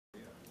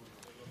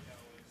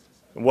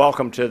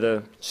Welcome to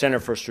the Center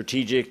for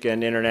Strategic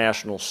and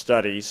International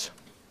Studies.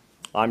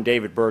 I'm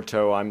David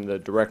Berto. I'm the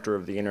Director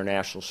of the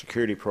International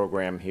Security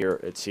Program here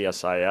at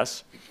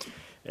CSIS.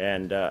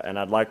 And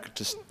I'd like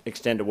to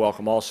extend a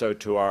welcome also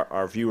to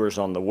our viewers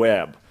on the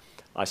web.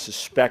 I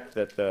suspect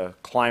that the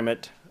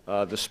climate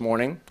this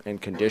morning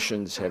and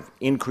conditions have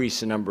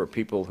increased the number of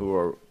people who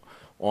are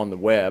on the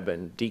web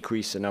and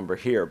decreased the number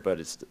here, but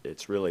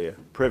it's really a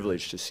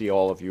privilege to see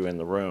all of you in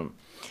the room.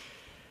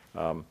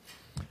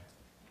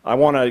 I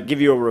want to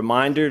give you a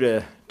reminder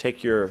to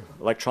take your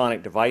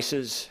electronic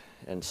devices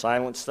and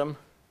silence them.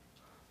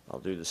 I'll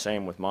do the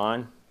same with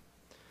mine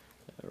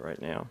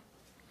right now.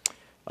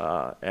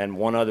 And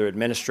one other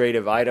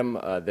administrative item,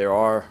 there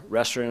are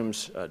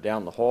restrooms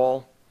down the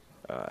hall.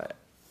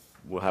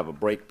 We'll have a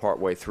break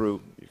partway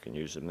through. You can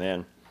use them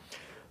then.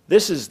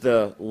 This is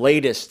the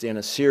latest in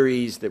a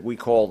series that we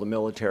call the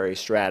Military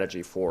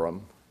Strategy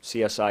Forum.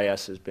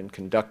 CSIS has been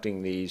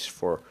conducting these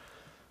for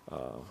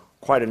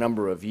quite a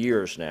number of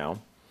years now.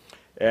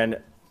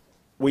 And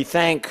we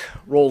thank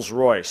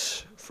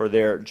Rolls-Royce for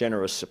their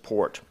generous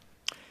support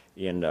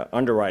in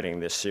underwriting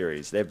this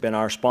series. They've been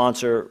our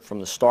sponsor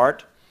from the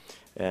start,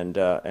 and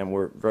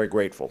we're very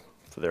grateful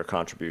for their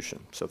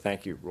contribution. So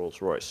thank you,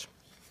 Rolls-Royce.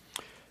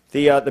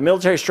 The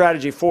Military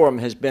Strategy Forum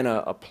has been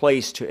a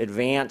place to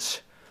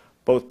advance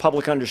both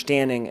public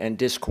understanding and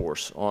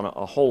discourse on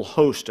a whole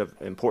host of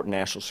important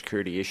national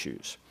security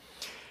issues.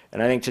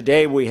 And I think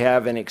today we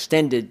have an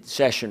extended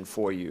session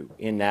for you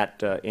in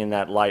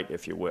that light,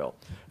 if you will.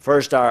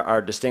 First,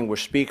 our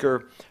distinguished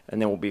speaker,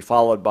 and then we'll be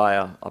followed by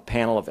a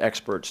panel of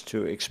experts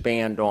to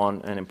expand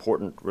on an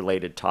important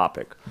related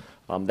topic.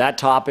 That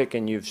topic,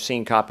 and you've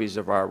seen copies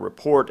of our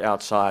report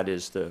outside,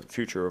 is the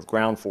future of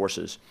ground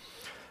forces.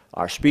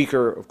 Our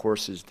speaker, of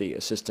course, is the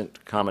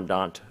Assistant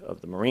Commandant of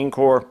the Marine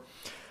Corps.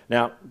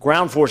 Now,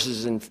 ground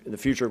forces and the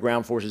future of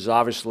ground forces is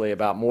obviously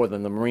about more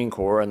than the Marine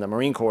Corps, and the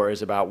Marine Corps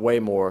is about way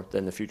more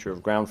than the future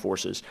of ground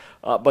forces.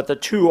 But the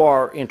two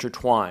are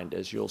intertwined,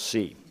 as you'll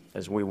see,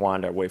 as we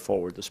wind our way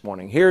forward this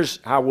morning. Here's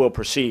how we'll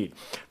proceed.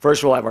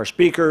 First, we'll have our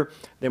speaker,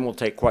 then we'll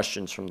take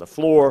questions from the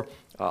floor.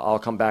 I'll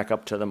come back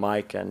up to the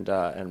mic and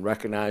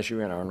recognize you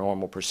in our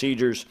normal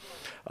procedures.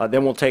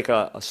 Then we'll take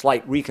a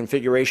slight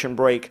reconfiguration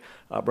break,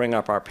 bring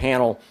up our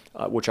panel,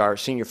 which our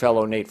senior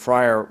fellow Nate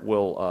Fryer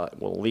will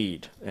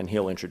lead, and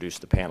he'll introduce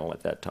the panel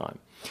at that time.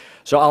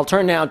 So I'll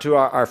turn now to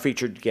our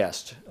featured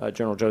guest,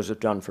 General Joseph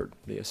Dunford,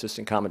 the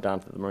Assistant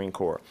Commandant of the Marine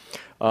Corps.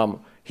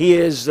 He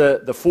is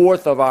the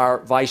fourth of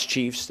our vice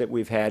chiefs that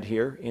we've had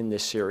here in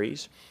this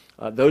series.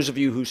 Those of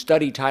you who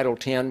study Title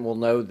X will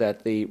know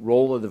that the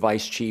role of the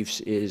vice chiefs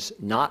is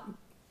not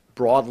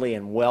broadly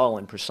and well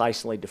and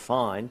precisely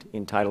defined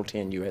in Title X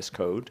U.S.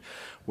 Code,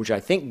 which I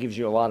think gives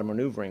you a lot of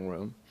maneuvering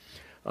room.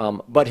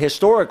 But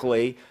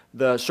historically,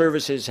 the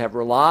services have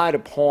relied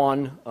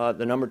upon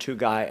the number two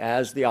guy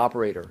as the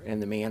operator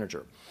and the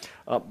manager.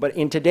 But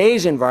in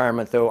today's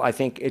environment, though, I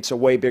think it's a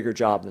way bigger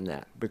job than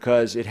that,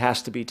 because it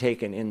has to be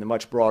taken in the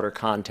much broader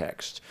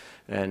context.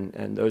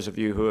 And those of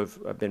you who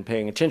have been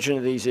paying attention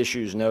to these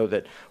issues know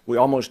that we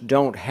almost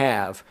don't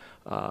have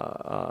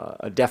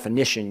a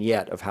definition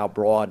yet of how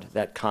broad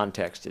that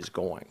context is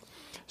going.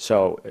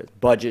 So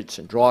budgets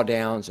and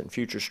drawdowns and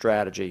future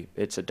strategy,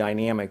 it's a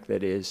dynamic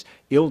that is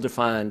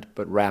ill-defined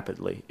but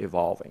rapidly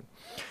evolving.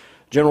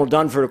 General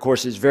Dunford, of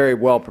course, is very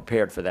well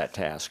prepared for that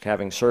task,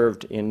 having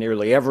served in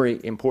nearly every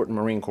important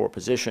Marine Corps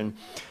position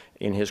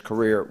in his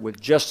career with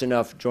just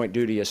enough joint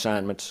duty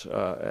assignments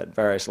at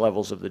various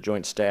levels of the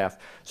Joint Staff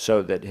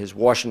so that his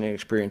Washington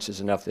experience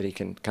is enough that he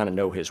can kind of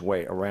know his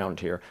way around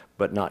here,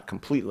 but not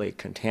completely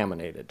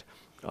contaminated,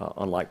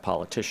 unlike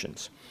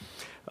politicians.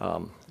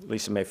 At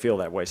least it may feel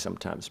that way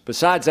sometimes.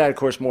 Besides that, of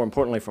course, more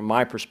importantly from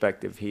my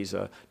perspective, he's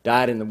a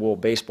dyed-in-the-wool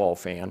baseball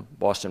fan,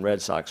 Boston Red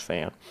Sox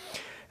fan,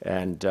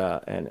 and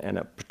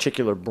a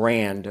particular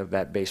brand of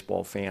that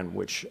baseball fan,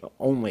 which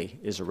only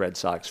is a Red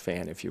Sox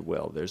fan, if you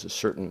will. There's a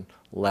certain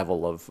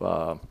level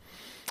of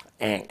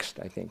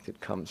angst, I think,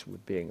 that comes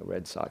with being a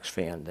Red Sox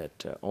fan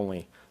that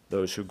only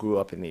those who grew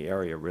up in the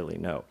area really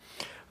know.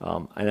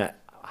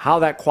 How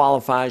that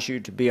qualifies you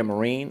to be a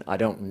Marine, I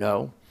don't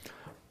know.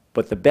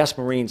 But the best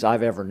Marines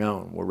I've ever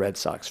known were Red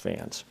Sox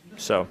fans.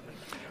 So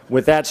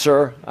with that,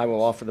 sir, I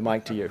will offer the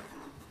mic to you.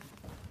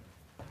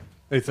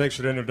 Hey, thanks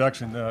for the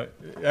introduction.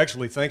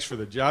 Actually, thanks for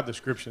the job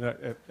description.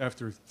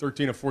 After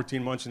 13 or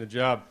 14 months in the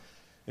job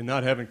and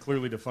not having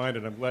clearly defined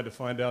it, I'm glad to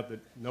find out that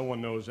no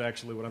one knows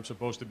actually what I'm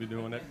supposed to be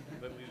doing. That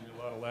leaves me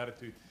a lot of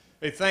latitude.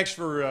 Hey, thanks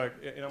for, and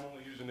I'm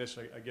only using this,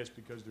 I guess,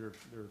 because they're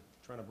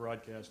trying to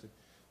broadcast it.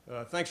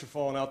 Thanks for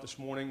falling out this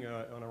morning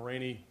on a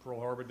rainy Pearl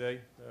Harbor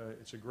Day.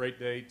 It's a great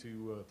day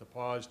to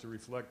pause, to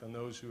reflect on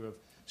those who have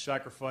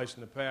sacrificed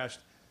in the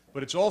past.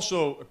 But it's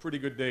also a pretty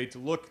good day to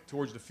look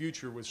towards the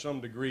future with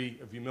some degree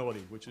of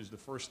humility, which is the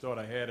first thought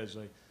I had as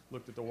I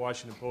looked at the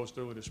Washington Post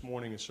earlier this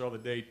morning and saw the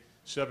date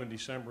 7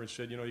 December and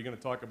said, you know, you're going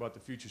to talk about the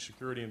future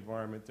security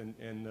environment,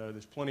 and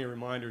there's plenty of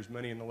reminders,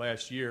 many in the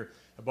last year,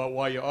 about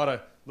why you ought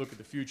to look at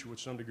the future with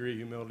some degree of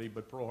humility,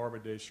 but Pearl Harbor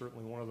Day is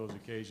certainly one of those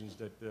occasions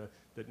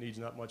that needs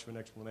not much of an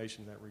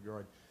explanation in that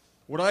regard.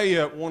 What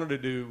I wanted to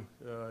do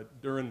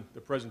during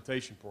the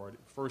presentation part,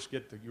 first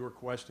get to your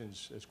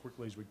questions as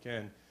quickly as we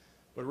can,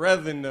 but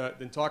rather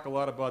than talk a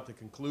lot about the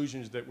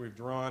conclusions that we've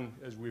drawn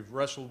as we've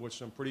wrestled with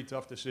some pretty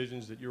tough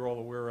decisions that you're all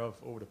aware of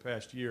over the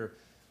past year,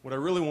 what I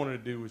really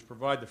wanted to do was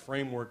provide the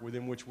framework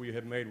within which we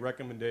have made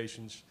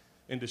recommendations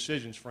and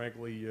decisions,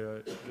 frankly,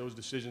 those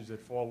decisions that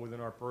fall within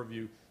our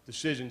purview,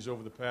 decisions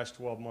over the past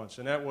 12 months.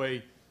 And that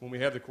way, when we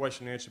have the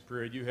question and answer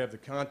period, you have the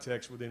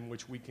context within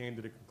which we came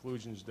to the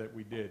conclusions that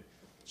we did.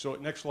 So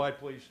next slide,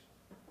 please.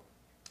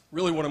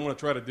 Really what I'm going to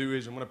try to do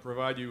is I'm going to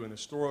provide you an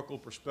historical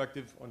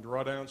perspective on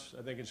drawdowns.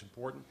 I think it's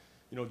important.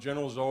 You know,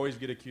 generals always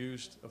get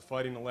accused of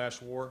fighting the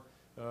last war.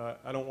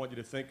 I don't want you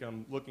to think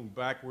I'm looking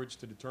backwards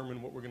to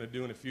determine what we're going to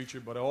do in the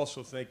future, but I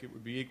also think it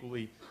would be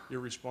equally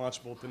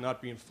irresponsible to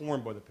not be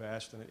informed by the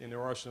past. And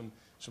there are some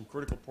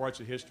critical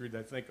parts of history that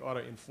I think ought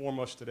to inform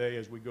us today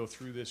as we go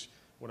through this,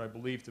 what I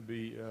believe to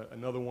be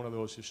another one of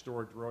those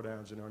historic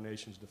drawdowns in our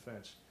nation's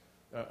defense.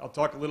 I'll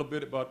talk a little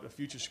bit about the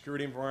future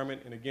security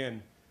environment, and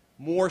again,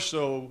 more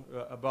so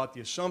about the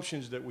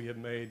assumptions that we have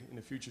made in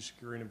the future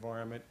security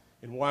environment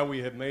and why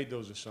we have made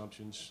those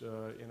assumptions,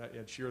 and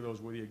I'd share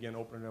those with you, again,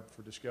 opening up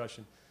for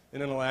discussion.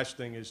 And then the last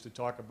thing is to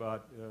talk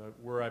about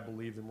where I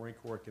believe the Marine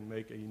Corps can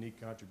make a unique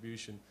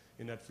contribution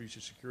in that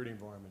future security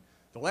environment.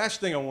 The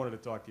last thing I wanted to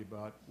talk to you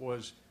about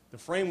was the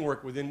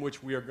framework within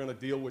which we are going to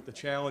deal with the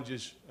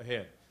challenges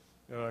ahead.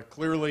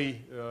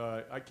 Clearly,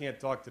 I can't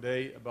talk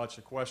today about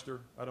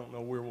sequester. I don't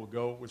know where we'll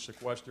go with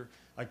sequester.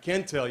 I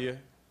can tell you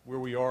where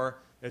we are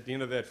at the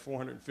end of that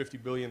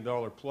 $450 billion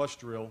plus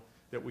drill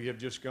that we have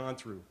just gone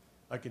through.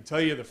 I can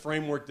tell you the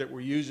framework that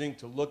we're using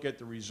to look at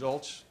the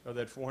results of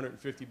that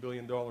 $450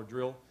 billion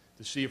drill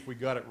to see if we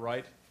got it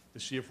right, to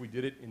see if we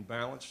did it in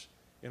balance.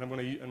 And I'm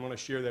going to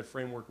share that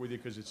framework with you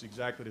because it's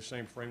exactly the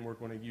same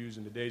framework we're going to use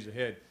in the days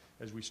ahead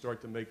as we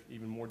start to make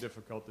even more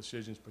difficult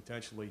decisions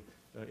potentially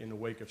in the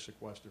wake of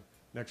sequester.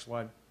 Next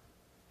slide.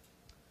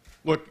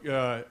 Look,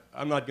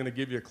 I'm not going to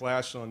give you a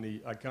class on the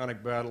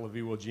iconic Battle of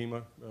Iwo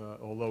Jima,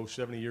 although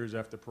 70 years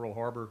after Pearl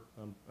Harbor,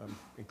 I'm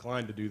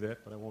inclined to do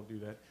that, but I won't do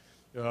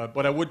that.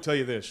 But I would tell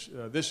you this.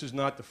 This is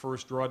not the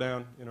first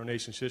drawdown in our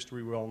nation's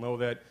history. We all know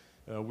that.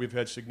 We've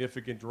had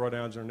significant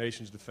drawdowns in our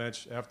nation's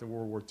defense after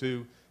World War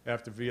II,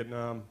 after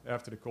Vietnam,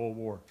 after the Cold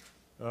War.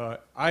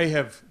 I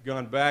have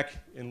gone back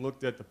and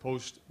looked at the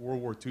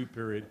post-World War II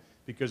period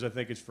because I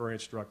think it's very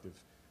instructive.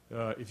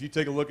 If you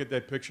take a look at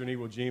that picture in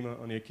Iwo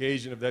Jima, on the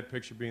occasion of that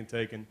picture being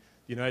taken,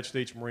 the United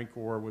States Marine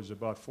Corps was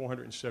about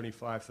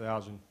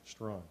 475,000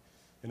 strong.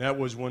 And that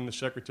was when the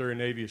Secretary of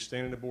Navy is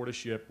standing aboard a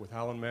ship with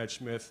Holland Madge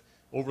Smith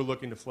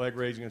overlooking the flag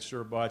raising in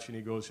Surabaya, and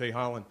he goes, "Hey,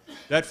 Holland,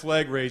 that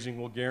flag raising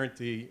will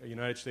guarantee a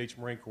United States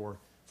Marine Corps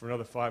for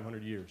another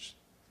 500 years.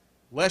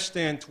 Less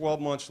than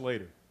 12 months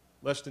later,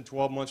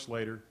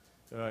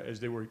 as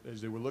they were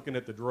looking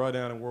at the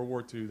drawdown in World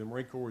War II, the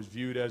Marine Corps was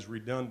viewed as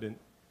redundant.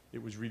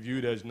 It was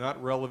reviewed as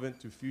not relevant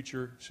to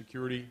future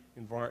security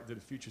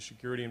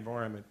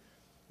environment.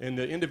 And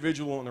the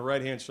individual on the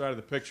right-hand side of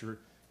the picture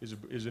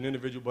is an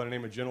individual by the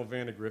name of General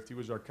Vandegrift. He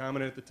was our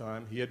commandant at the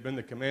time. He had been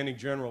the commanding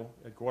general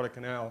at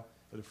Guadalcanal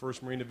of the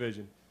 1st Marine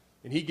Division.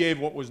 And he gave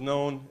what was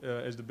known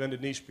as the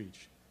Bended Knee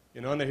speech.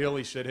 And on the Hill,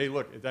 he said, hey,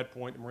 look, at that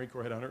point, the Marine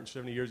Corps had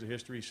 170 years of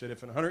history. He said,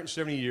 if in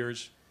 170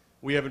 years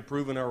we haven't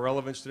proven our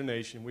relevance to the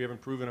nation, we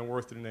haven't proven our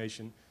worth to the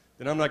nation,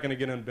 then I'm not going to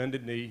get on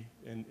bended knee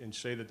and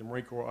say that the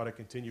Marine Corps ought to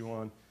continue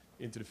on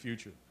into the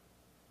future.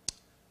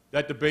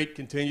 That debate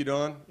continued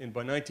on, and by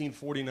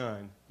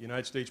 1949, the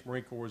United States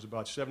Marine Corps was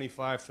about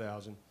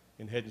 75,000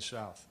 and heading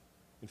south.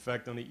 In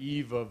fact, on the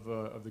eve of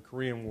the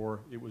Korean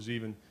War, it was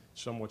even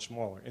somewhat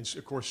smaller. And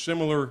of course,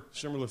 similar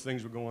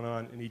things were going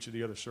on in each of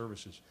the other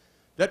services.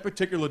 That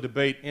particular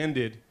debate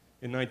ended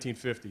in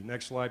 1950.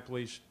 Next slide,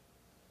 please.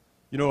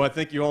 You know, I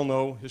think you all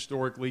know,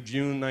 historically,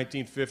 June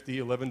 1950,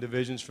 11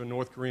 divisions from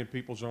North Korean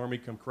People's Army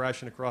come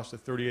crashing across the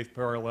 38th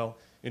parallel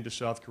into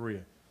South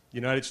Korea. The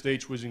United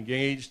States was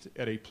engaged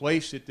at a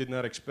place it did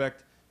not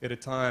expect, at a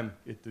time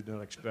it did not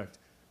expect.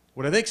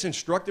 What I think is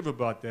instructive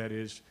about that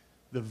is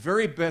the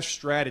very best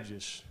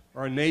strategists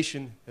our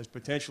nation has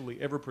potentially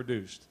ever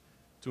produced,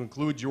 to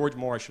include George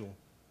Marshall,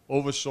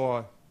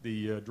 oversaw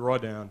the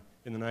drawdown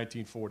in the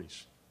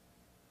 1940s.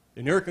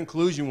 And their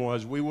conclusion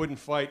was we wouldn't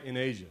fight in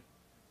Asia.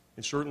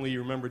 And certainly you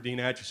remember Dean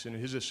Acheson and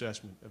his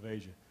assessment of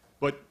Asia.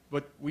 But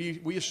we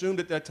assumed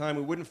at that time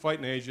we wouldn't fight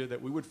in Asia,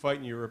 that we would fight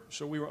in Europe,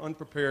 so we were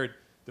unprepared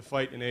to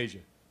fight in Asia.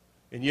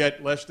 And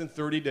yet, less than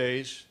 30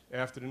 days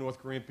after the North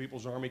Korean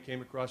People's Army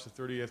came across the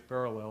 30th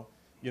parallel,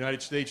 the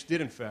United States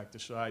did, in fact,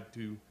 decide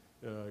to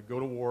go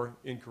to war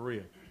in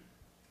Korea.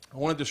 I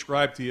want to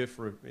describe to you,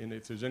 and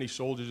if there's any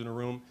soldiers in the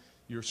room,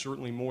 you're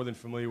certainly more than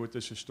familiar with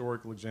this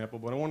historical example,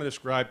 but I want to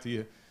describe to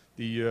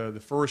you the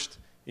first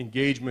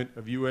engagement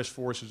of U.S.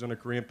 forces on the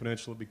Korean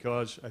Peninsula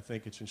because I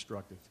think it's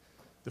instructive.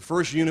 The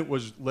first unit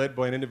was led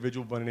by an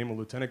individual by the name of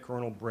Lieutenant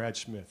Colonel Brad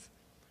Smith.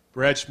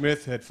 Brad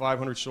Smith had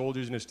 500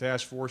 soldiers in his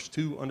task force,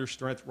 2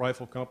 understrength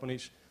rifle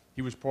companies.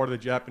 He was part of the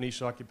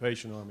Japanese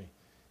Occupation Army.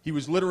 He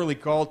was literally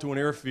called to an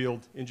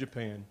airfield in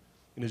Japan,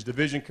 and his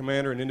division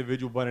commander, an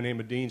individual by the name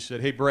of Dean,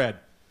 said, hey, Brad,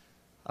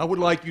 I would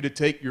like you to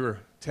take your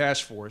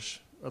task force.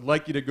 I'd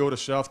like you to go to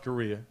South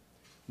Korea.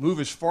 Move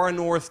as far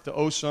north to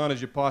Osan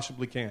as you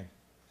possibly can.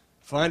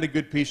 Find a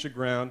good piece of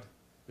ground.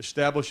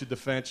 Establish a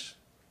defense.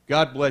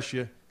 God bless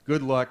you.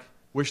 Good luck.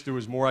 Wish there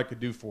was more I could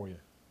do for you.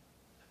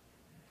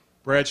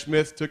 Brad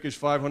Smith took his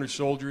 500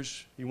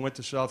 soldiers. He went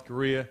to South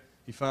Korea.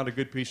 He found a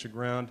good piece of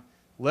ground.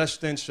 Less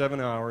than 7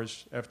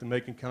 hours after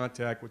making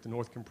contact with the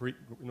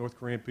North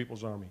Korean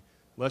People's Army,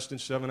 less than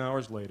 7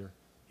 hours later,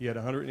 he had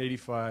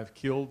 185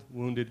 killed,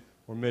 wounded,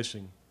 or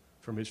missing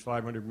from his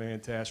 500-man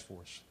task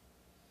force.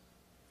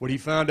 What he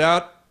found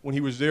out when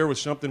he was there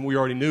was something we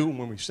already knew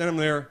when we sent him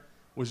there,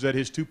 was that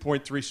his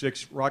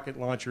 2.36 rocket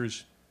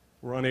launchers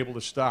were unable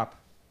to stop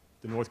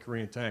the North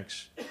Korean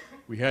tanks.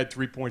 We had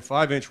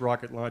 3.5-inch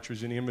rocket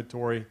launchers in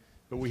inventory,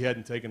 but we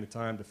hadn't taken the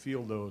time to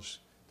field those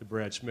to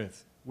Brad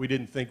Smith. We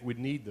didn't think we'd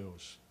need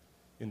those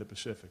in the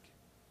Pacific.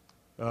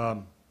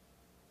 On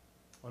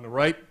the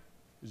right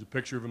is a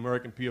picture of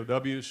American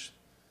POWs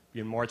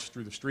being marched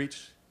through the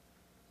streets.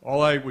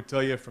 All I would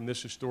tell you from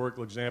this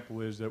historical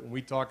example is that when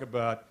we talk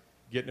about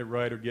getting it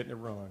right or getting it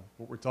wrong,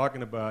 what we're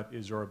talking about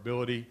is our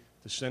ability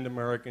to send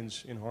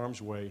Americans in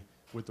harm's way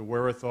with the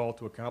wherewithal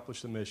to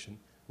accomplish the mission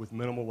with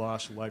minimal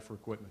loss of life or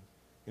equipment.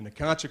 And the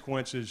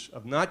consequences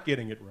of not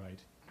getting it right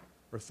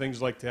are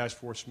things like Task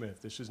Force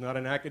Smith. This is not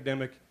an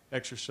academic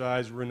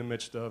exercise we're in the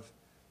midst of.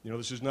 You know,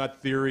 this is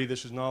not theory.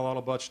 This is not all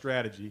about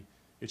strategy.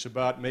 It's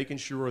about making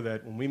sure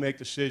that when we make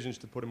decisions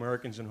to put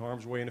Americans in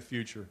harm's way in the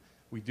future,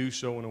 we do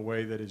so in a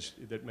way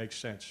that makes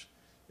sense.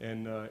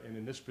 And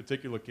in this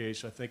particular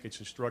case, I think it's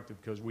instructive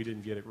because we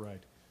didn't get it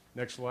right.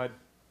 Next slide.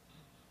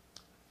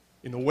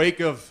 In the wake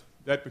of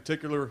that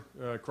particular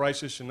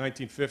crisis in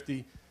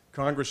 1950,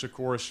 Congress, of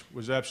course,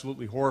 was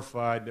absolutely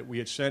horrified that we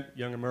had sent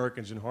young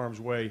Americans in harm's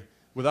way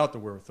without the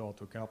wherewithal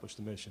to accomplish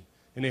the mission.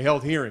 And they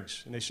held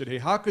hearings, and they said, hey,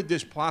 how could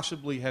this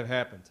possibly have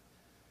happened?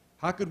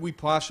 How could we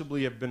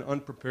possibly have been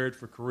unprepared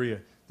for Korea?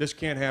 This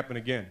can't happen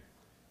again.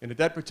 And at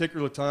that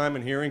particular time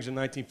in hearings in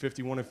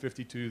 1951 and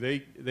 52,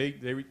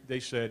 they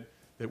said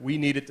that we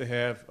needed to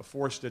have a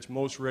force that's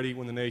most ready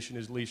when the nation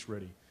is least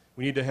ready.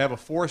 We need to have a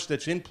force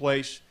that's in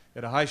place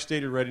at a high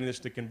state of readiness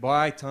that can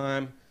buy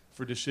time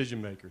for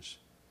decision makers.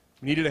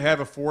 We needed to have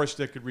a force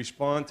that could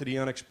respond to the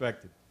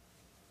unexpected.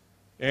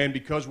 And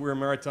because we're a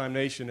maritime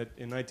nation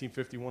in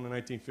 1951 and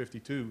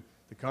 1952,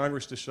 the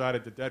Congress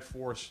decided that that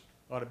force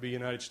ought to be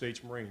United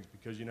States Marines,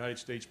 because United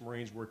States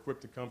Marines were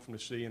equipped to come from the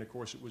sea, and of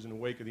course it was in the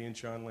wake of the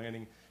Incheon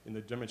landing and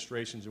the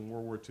demonstrations in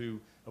World War II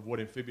of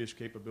what amphibious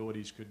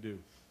capabilities could do.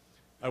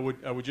 I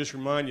would just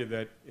remind you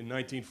that in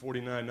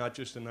 1949, not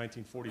just in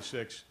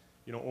 1946,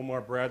 you know, Omar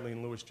Bradley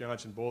and Lewis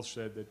Johnson both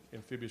said that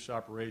amphibious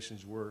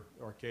operations were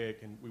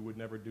archaic and we would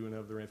never do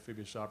another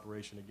amphibious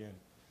operation again.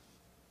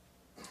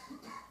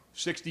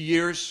 60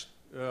 years,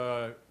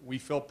 we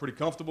felt pretty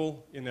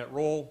comfortable in that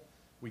role.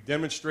 We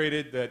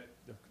demonstrated that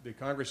the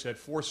Congress had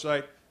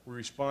foresight. We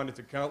responded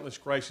to countless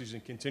crises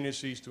and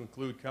contingencies, to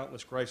include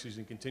countless crises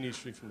and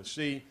contingencies from the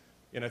sea.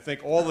 And I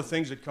think all the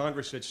things that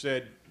Congress had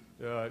said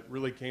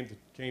really came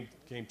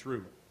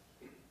true.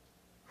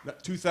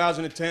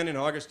 2010, in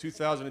August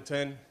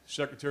 2010,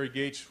 Secretary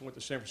Gates went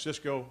to San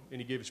Francisco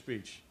and he gave a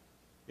speech.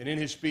 And in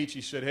his speech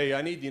he said, hey,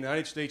 I need the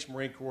United States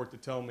Marine Corps to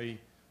tell me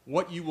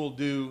what you will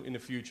do in the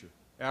future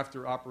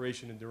after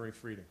Operation Enduring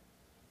Freedom.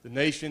 The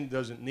nation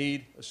doesn't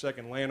need a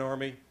second land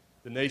army.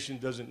 The nation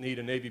doesn't need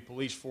a Navy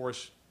police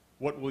force.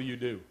 What will you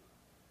do?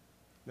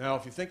 Now,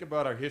 if you think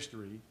about our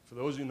history, for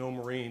those who know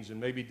Marines and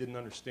maybe didn't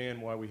understand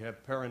why we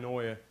have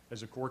paranoia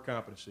as a core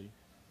competency,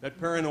 that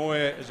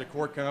paranoia as a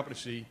core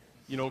competency,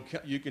 you know,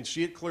 you can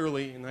see it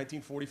clearly in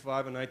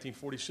 1945 and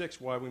 1946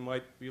 why we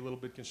might be a little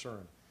bit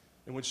concerned.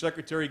 And when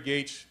Secretary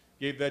Gates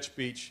gave that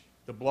speech,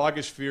 the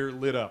blogosphere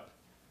lit up.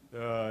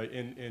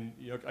 And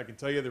you know, I can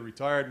tell you the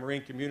retired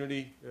Marine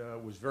community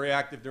was very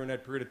active during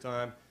that period of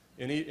time.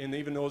 And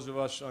even those of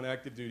us on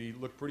active duty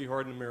looked pretty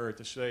hard in the mirror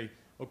to say,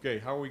 okay,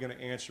 how are we going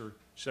to answer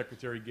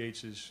Secretary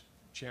Gates's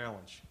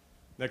challenge?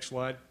 Next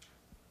slide.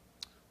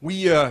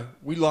 We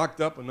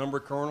locked up a number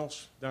of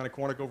colonels down at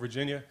Quantico,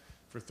 Virginia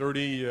for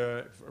 90,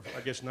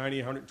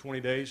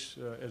 120 days.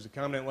 As the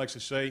Commandant likes to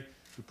say,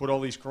 we put all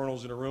these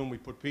colonels in a room, we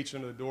put pizza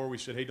under the door, we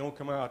said, hey, don't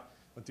come out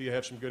until you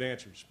have some good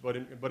answers. But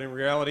in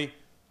reality,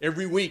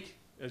 every week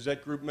as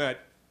that group met,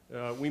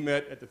 we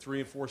met at the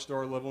 3- and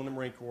 4-star level in the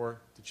Marine Corps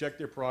to check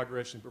their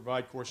progress and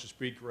provide course of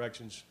speed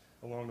corrections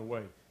along the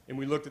way. And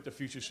we looked at the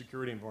future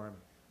security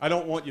environment. I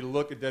don't want you to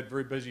look at that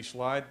very busy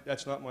slide.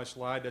 That's not my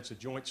slide. That's a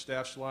joint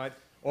staff slide.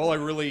 All I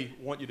really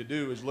want you to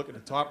do is look at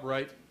the top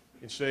right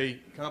and say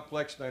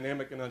complex,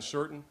 dynamic, and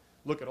uncertain.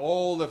 Look at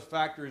all the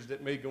factors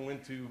that may go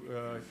into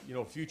you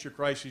know, future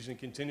crises and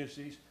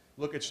contingencies.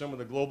 Look at some of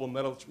the global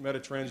meta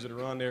trends that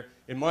are on there.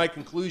 And my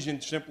conclusion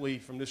simply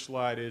from this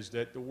slide is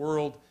that the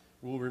world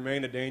will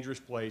remain a dangerous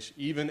place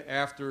even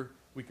after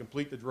we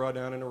complete the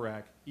drawdown in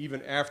Iraq,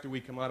 even after we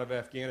come out of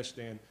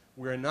Afghanistan.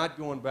 We are not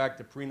going back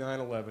to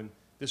pre-9/11.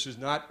 This is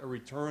not a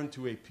return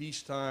to a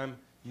peacetime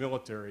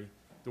military.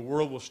 the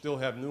world will still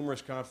have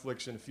numerous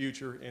conflicts in the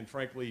future, and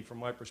frankly, from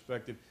my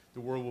perspective,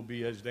 the world will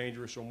be as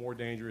dangerous or more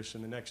dangerous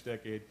in the next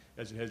decade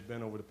as it has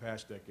been over the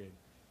past decade.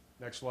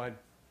 Next slide.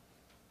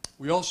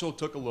 We also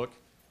took a look,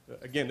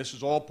 again, this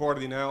is all part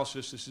of the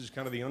analysis. This is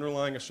kind of the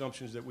underlying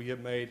assumptions that we have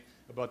made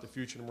about the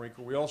future of the Marine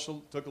Corps. We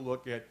also took a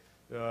look at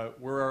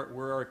where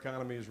our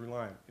economy is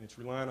reliant. And it's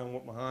relying on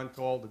what Mahan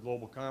called the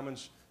global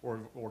commons, or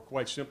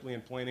quite simply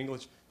in plain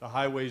English, the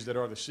highways that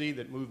are the sea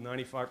that move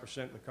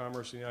 95% of the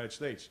commerce of the United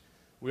States.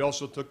 We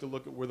also took a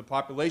look at where the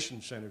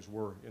population centers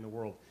were in the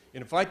world.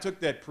 And if I took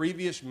that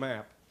previous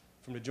map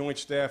from the Joint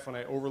Staff and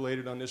I overlaid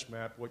it on this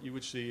map, what you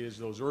would see is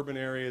those urban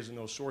areas and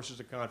those sources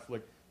of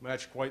conflict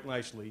match quite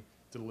nicely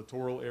to the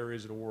littoral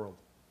areas of the world.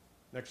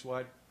 Next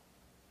slide.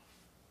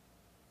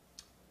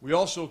 We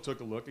also took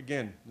a look,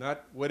 again,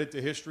 not wedded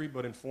to history,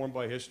 but informed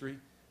by history,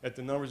 at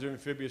the numbers of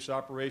amphibious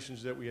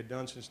operations that we had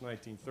done since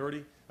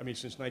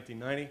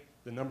 1990,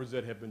 the numbers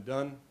that have been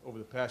done over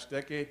the past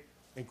decade,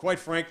 and quite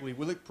frankly,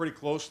 we looked pretty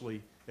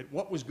closely at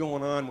what was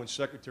going on when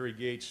Secretary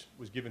Gates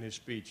was giving his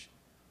speech.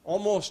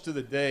 Almost to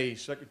the day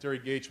Secretary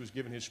Gates was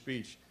giving his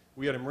speech,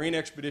 we had a Marine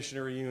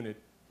Expeditionary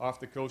Unit off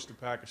the coast of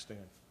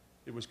Pakistan.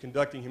 It was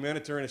conducting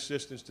humanitarian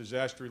assistance,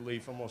 disaster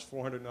relief, almost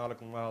 400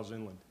 nautical miles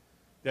inland.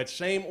 That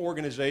same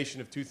organization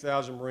of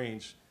 2,000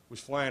 Marines was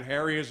flying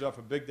Harriers off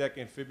a big deck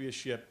amphibious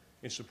ship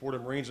in support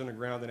of Marines on the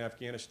ground in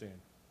Afghanistan.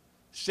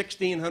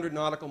 1,600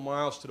 nautical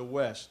miles to the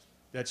west,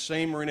 that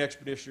same Marine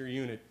Expeditionary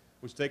Unit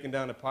was taking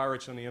down the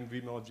pirates on the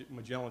MV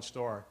Magellan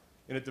Star.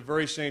 And at the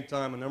very same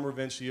time, a number of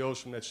NCOs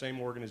from that same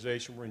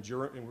organization were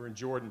in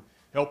Jordan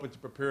helping to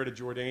prepare the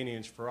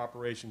Jordanians for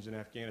operations in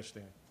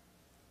Afghanistan.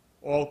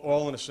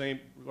 All in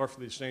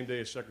roughly the same day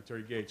as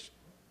Secretary Gates.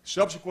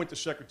 Subsequent to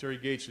Secretary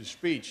Gates'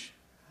 speech,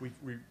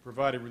 we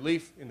provided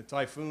relief in the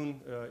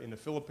typhoon in the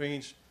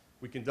Philippines.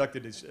 We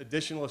conducted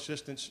additional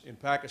assistance in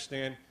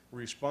Pakistan. We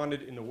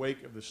responded in the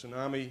wake of the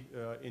tsunami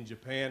in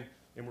Japan,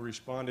 and we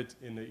responded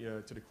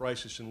to the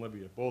crisis in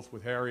Libya, both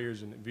with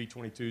Harriers and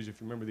V-22s,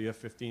 if you remember the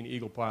F-15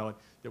 Eagle pilot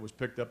that was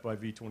picked up by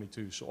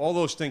V-22. So all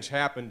those things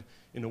happened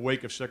in the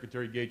wake of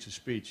Secretary Gates'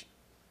 speech.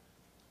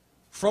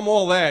 From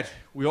all that,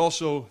 we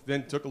also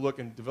then took a look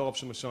and developed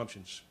some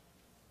assumptions.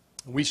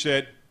 We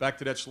said, back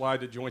to that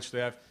slide, the Joint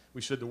Staff,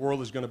 we said the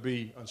world is going to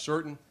be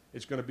uncertain,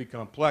 it's going to be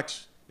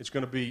complex, it's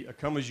going to be a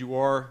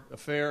come-as-you-are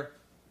affair.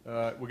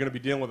 We're going to be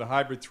dealing with a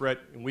hybrid threat,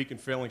 and weak and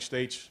failing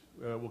states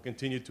will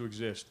continue to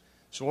exist.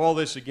 So all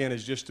this, again,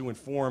 is just to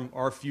inform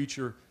our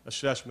future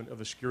assessment of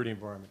the security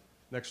environment.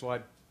 Next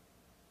slide.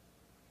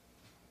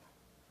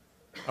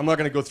 I'm not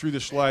going to go through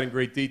this slide in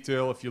great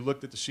detail. If you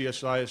looked at the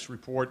CSIS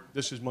report,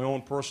 this is my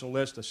own personal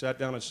list. I sat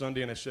down on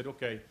Sunday and I said,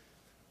 okay,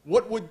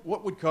 what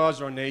would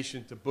cause our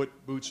nation to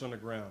put boots on the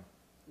ground?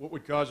 What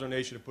would cause our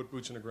nation to put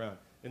boots on the ground?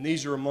 And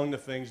these are among the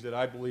things that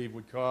I believe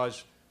would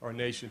cause our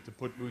nation to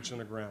put boots on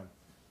the ground.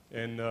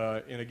 And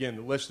again,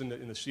 the list in the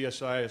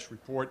CSIS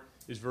report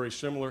is very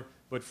similar.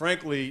 But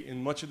frankly,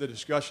 in much of the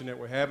discussion that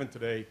we're having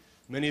today,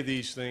 many of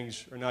these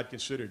things are not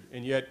considered.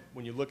 And yet,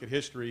 when you look at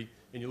history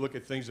and you look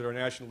at things that our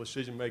national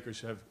decision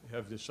makers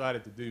have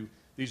decided to do,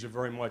 these are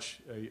very much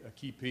a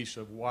key piece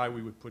of why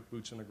we would put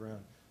boots on the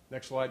ground.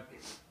 Next slide.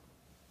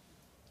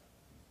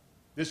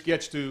 This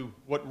gets to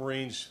what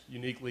Marines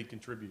uniquely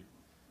contribute.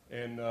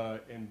 And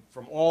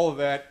from all of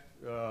that,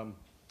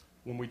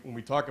 when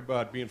we talk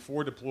about being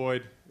forward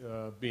deployed,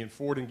 being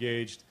forward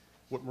engaged,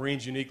 what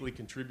Marines uniquely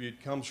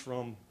contribute comes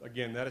from,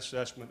 again, that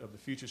assessment of the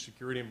future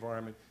security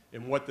environment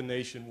and what the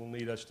nation will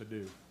need us to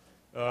do.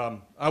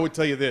 I would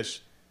tell you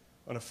this.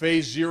 On a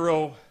phase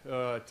 0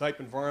 type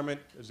environment,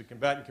 as the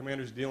combatant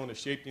commanders dealing to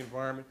shape the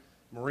environment,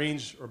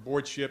 Marines are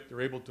aboard ship.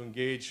 They're able to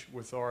engage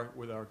with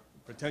our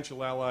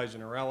potential allies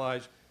and our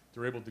allies.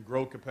 They're able to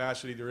grow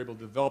capacity. They're able to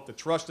develop the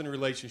trust and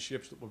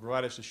relationships that will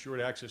provide us assured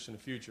access in the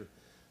future.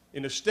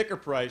 In the sticker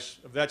price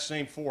of that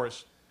same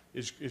force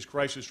is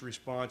crisis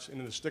response, and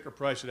in the sticker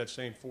price of that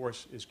same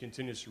force is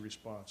contingency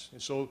response. And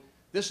so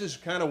this is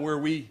kind of where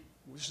we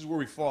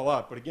fall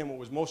out. But again, what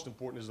was most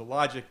important is the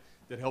logic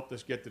that helped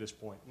us get to this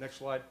point. Next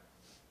slide.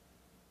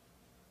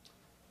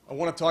 I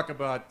want to talk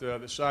about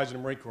the size of the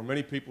Marine Corps.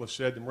 Many people have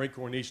said the Marine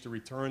Corps needs to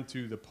return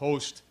to the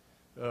post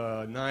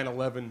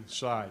 9/11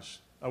 size.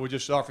 I would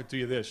just offer to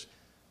you this.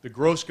 The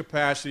gross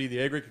capacity,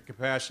 the aggregate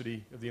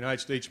capacity of the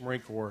United States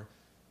Marine Corps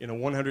in a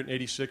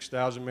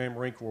 186,000-man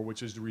Marine Corps,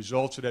 which is the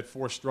results of that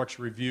force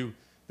structure review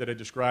that I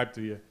described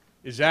to you,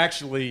 is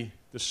actually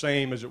the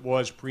same as it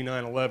was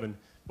pre-9/11.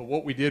 But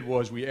what we did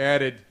was we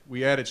added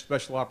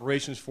special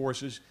operations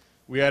forces,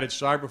 we added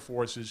cyber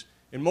forces,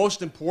 and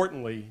most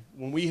importantly,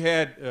 when we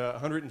had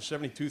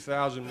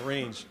 172,000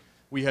 Marines,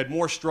 we had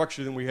more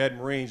structure than we had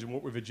Marines, and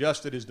what we've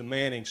adjusted is the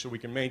manning so we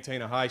can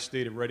maintain a high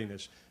state of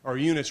readiness. Our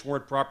units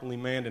weren't properly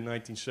manned in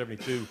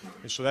 1972,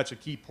 and so that's a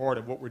key part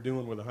of what we're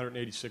doing with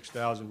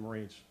 186,000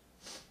 Marines.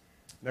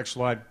 Next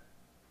slide.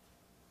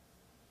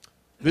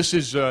 This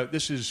is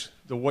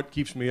the what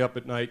keeps me up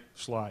at night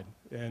slide,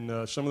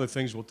 and some of the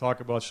things we'll talk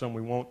about, some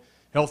we won't.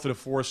 Health of the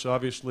force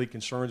obviously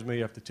concerns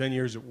me. After 10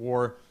 years at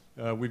war,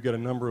 We've got a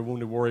number of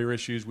wounded warrior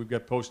issues. We've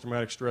got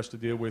post-traumatic stress to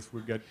deal with.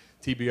 We've got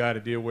TBI to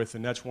deal with,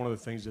 and that's one of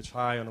the things that's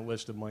high on the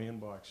list of my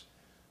inbox.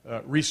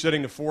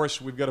 Resetting the force,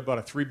 we've got about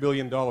a $3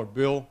 billion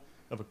bill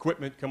of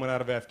equipment coming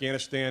out of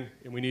Afghanistan,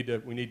 and we need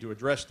to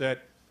address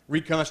that.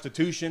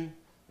 Reconstitution,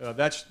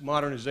 that's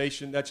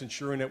modernization. That's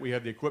ensuring that we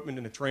have the equipment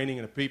and the training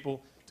and the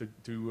people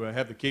to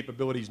have the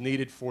capabilities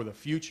needed for the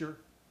future.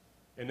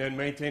 And then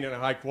maintaining a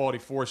high-quality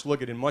force.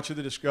 Look, in much of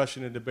the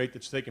discussion and debate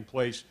that's taken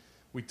place,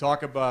 we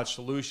talk about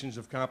solutions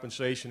of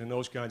compensation and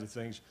those kinds of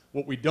things.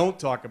 What we don't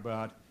talk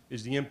about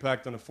is the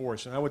impact on the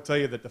force. And I would tell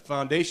you that the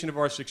foundation of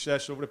our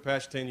success over the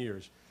past 10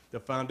 years, the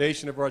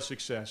foundation of our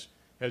success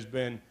has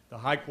been the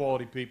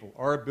high-quality people.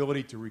 Our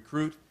ability to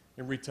recruit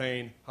and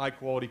retain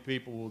high-quality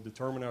people will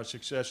determine our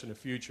success in the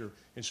future.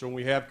 And so when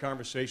we have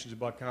conversations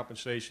about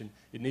compensation,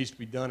 it needs to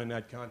be done in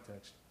that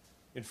context.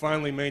 And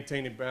finally,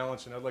 maintaining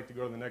balance, and I'd like to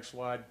go to the next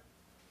slide.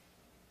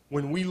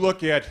 When we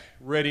look at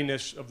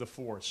readiness of the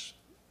force,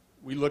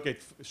 we look at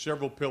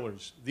several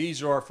pillars.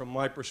 These are, from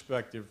my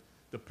perspective,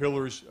 the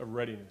pillars of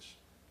readiness.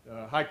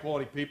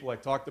 High-quality people, I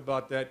talked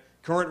about that.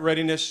 Current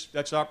readiness,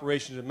 that's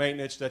operations and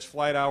maintenance, that's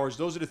flight hours.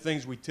 Those are the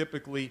things we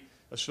typically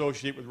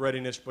associate with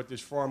readiness, but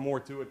there's far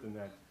more to it than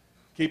that.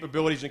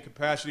 Capabilities and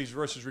capacities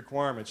versus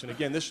requirements. And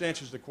again, this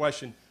answers the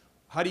question,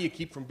 how do you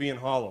keep from being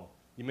hollow?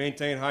 You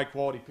maintain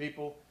high-quality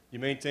people, you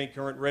maintain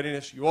current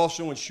readiness, you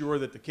also ensure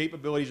that the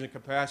capabilities and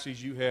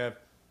capacities you have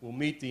will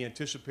meet the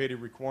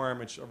anticipated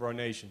requirements of our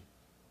nation.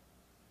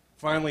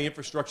 Finally,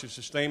 infrastructure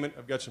sustainment.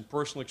 I've got some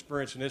personal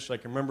experience in this. I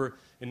can remember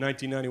in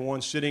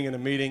 1991 sitting in a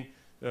meeting,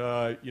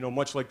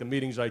 much like the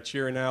meetings I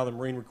chair now, the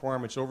Marine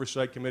Requirements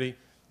Oversight Committee.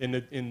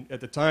 At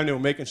the time, they were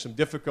making some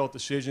difficult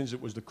decisions. It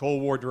was the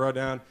Cold War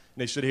drawdown. And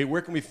they said, hey,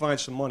 where can we find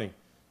some money?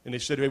 And they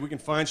said, hey, we can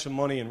find some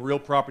money in real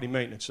property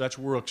maintenance. That's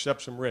where we'll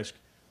accept some risk.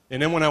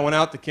 And then when I went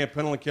out to Camp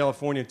Pendleton,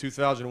 California in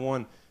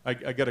 2001, I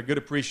got a good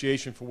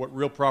appreciation for what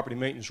real property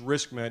maintenance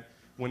risk meant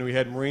when we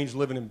had Marines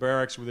living in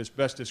barracks with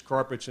asbestos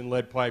carpets and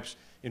lead pipes,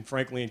 and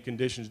frankly in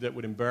conditions that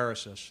would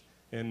embarrass us.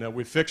 And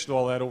we've fixed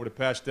all that over the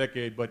past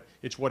decade, but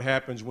it's what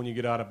happens when you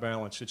get out of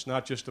balance. It's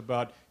not just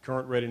about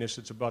current readiness,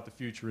 it's about the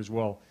future as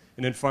well.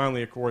 And then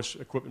finally, of course,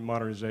 equipment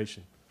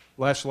modernization.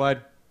 Last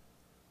slide.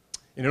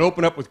 And it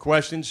opened up with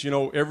questions. You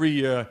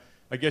know,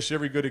 I guess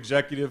every good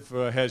executive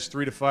has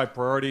 3 to 5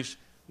 priorities.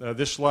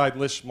 This slide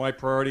lists my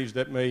priorities.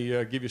 That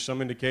may give you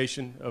some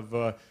indication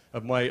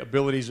of my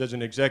abilities as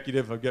an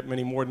executive. I've got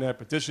many more than that,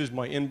 but this is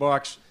my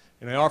inbox.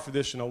 And I offer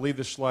this, and I'll leave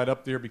this slide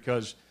up there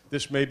because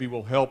this maybe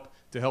will help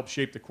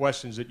shape the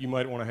questions that you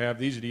might want to have.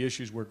 These are the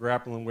issues we're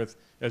grappling with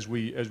as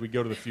we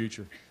go to the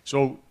future.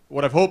 So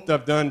what I've hoped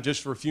I've done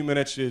just for a few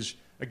minutes is,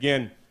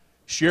 again,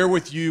 share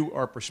with you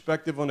our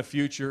perspective on the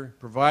future,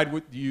 provide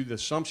with you the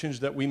assumptions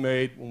that we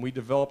made when we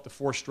developed the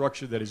force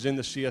structure that is in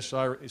the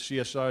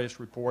CSIS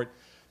report,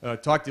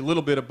 talk to you a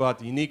little bit about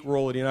the unique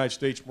role of the United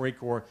States Marine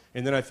Corps,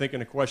 and then I think in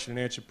the question and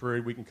answer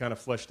period we can kind of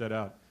flesh that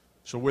out.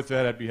 So with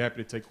that, I'd be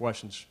happy to take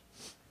questions.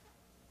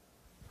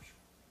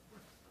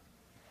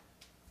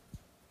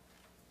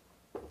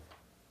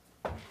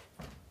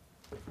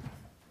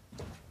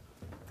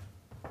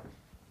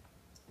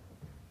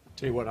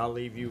 Tell you what, I'll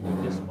leave you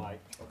with this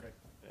mic. Okay.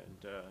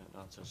 And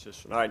nonsense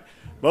this one. All right.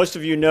 Most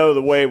of you know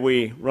the way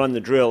we run the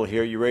drill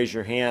here. You raise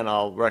your hand,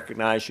 I'll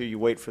recognize you. You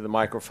wait for the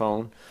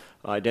microphone,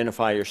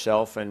 identify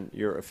yourself and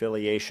your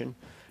affiliation,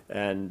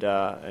 and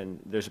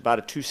there's about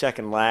a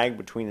 2-second lag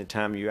between the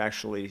time you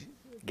actually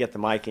get the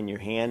mic in your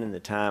hand and the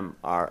time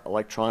our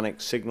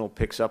electronic signal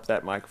picks up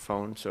that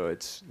microphone. So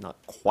it's not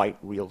quite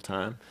real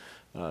time.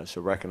 So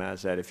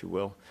recognize that if you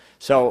will.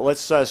 So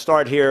let's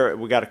start here.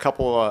 We got a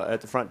couple at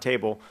the front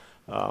table.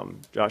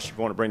 Josh, if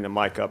you want to bring the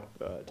mic up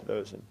to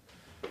those.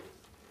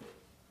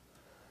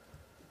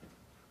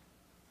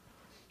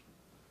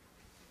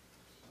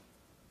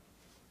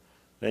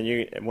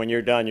 Then when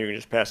you're done, you can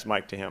just pass the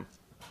mic to him.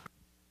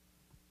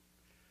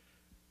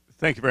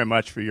 Thank you very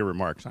much for your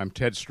remarks. I'm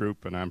Ted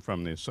Stroop, and I'm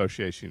from the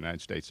Association of the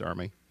United States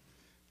Army.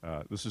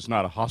 This is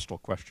not a hostile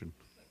question.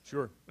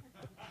 Sure.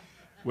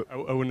 I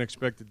wouldn't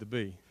expect it to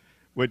be.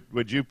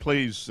 Would you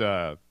please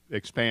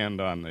expand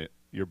on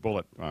your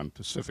bullet on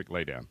Pacific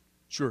laydown?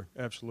 Sure,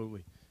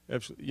 absolutely.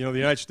 Absolutely. You know, the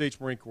United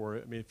States Marine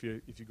Corps, I mean, if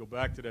you go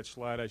back to that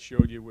slide I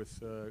showed you with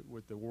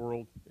the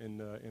world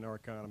and in our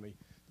economy,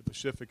 the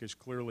Pacific is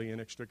clearly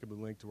inextricably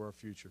linked to our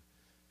future.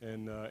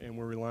 And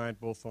we're reliant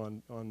both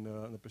on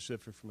the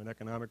Pacific from an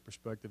economic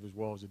perspective as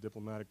well as a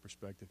diplomatic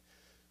perspective.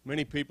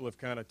 Many people have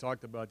kind of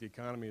talked about the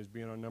economy as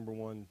being our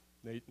 #1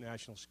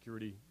 national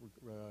security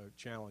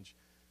challenge.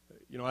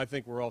 You know, I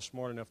think we're all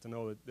smart enough to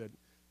know that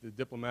the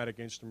diplomatic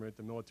instrument,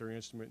 the military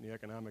instrument, and the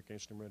economic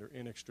instrument are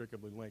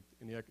inextricably linked,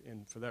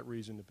 and for that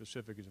reason the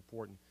Pacific is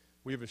important.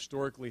 We have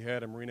historically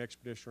had a Marine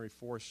Expeditionary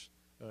Force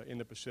in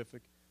the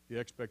Pacific. The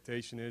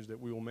expectation is that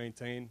we will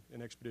maintain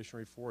an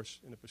expeditionary force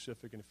in the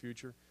Pacific in the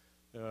future.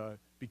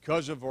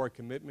 Because of our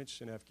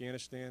commitments in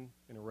Afghanistan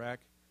and Iraq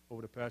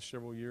over the past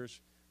several years,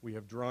 we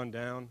have drawn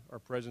down our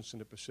presence in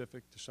the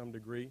Pacific to some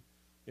degree,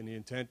 and the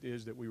intent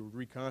is that we will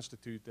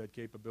reconstitute that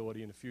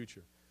capability in the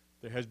future.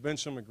 There has been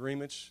some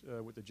agreements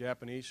with the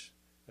Japanese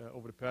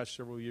over the past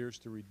several years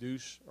to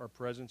reduce our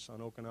presence on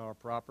Okinawa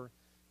proper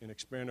and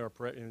expand our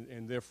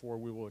and therefore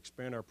we will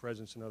expand our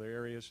presence in other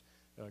areas.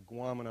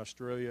 Guam and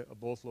Australia are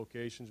both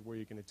locations where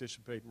you can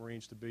anticipate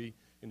Marines to be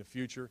in the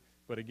future.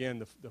 But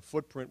again, the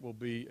footprint will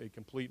be a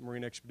complete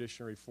Marine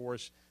Expeditionary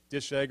Force,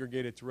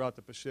 disaggregated throughout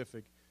the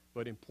Pacific,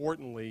 but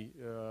importantly,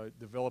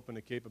 developing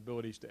the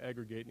capabilities to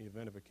aggregate in the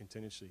event of a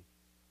contingency.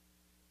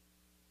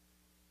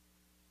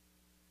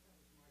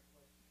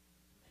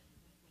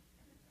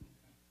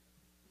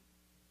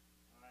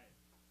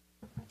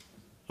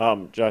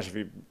 Josh, if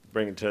you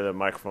bring it to the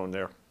microphone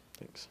there.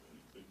 Thanks.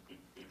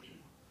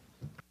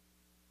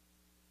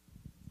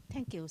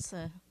 Thank you,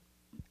 sir.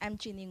 I'm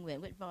Jean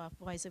Nguyen with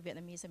Voice of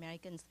Vietnamese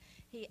Americans.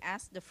 He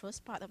asked the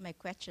first part of my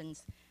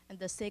questions, and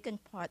the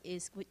second part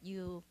is, would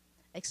you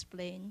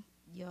explain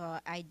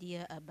your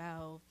idea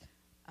about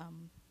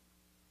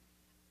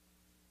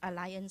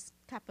alliance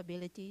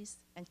capabilities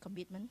and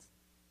commitments?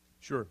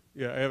 Sure.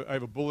 Yeah, I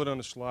have a bullet on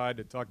the slide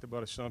that talked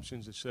about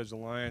assumptions. It says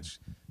alliance,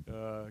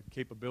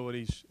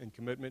 capabilities, and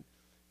commitment.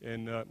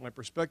 And my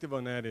perspective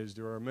on that is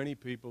there are many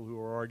people who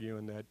are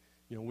arguing that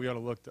we ought to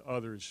look to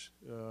others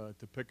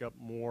to pick up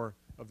more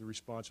of the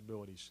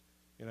responsibilities.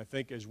 And I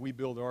think as we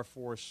build our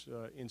force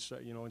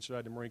inside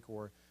the Marine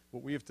Corps,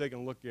 what we have taken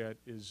a look at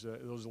is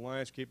those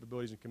alliance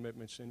capabilities and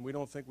commitments. And we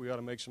don't think we ought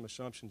to make some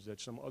assumptions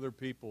that some other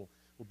people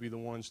will be the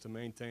ones to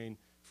maintain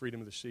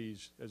freedom of the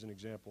seas, as an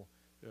example.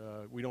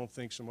 We don't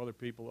think some other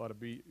people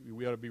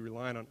we ought to be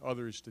relying on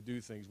others to do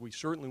things. We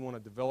certainly want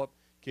to develop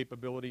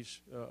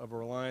capabilities of our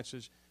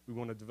alliances. We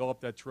want to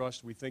develop that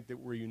trust. We think that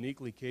we're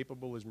uniquely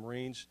capable as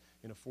Marines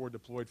in a forward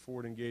deployed,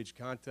 forward engaged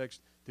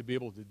context to be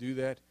able to do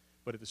that.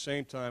 But at the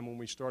same time, when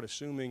we start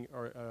assuming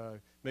or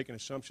making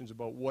assumptions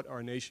about what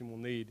our nation will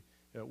need,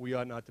 we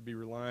ought not to be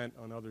reliant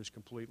on others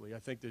completely. I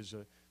think there's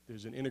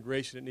an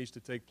integration that needs to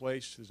take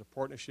place. There's a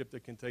partnership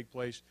that can take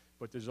place,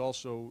 but there's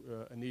also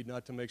a need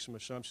not to make some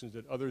assumptions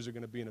that others are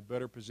going to be in a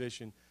better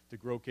position to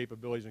grow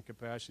capabilities and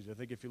capacities. I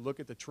think if you look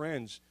at the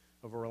trends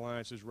of our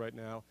alliances right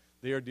now,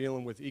 they are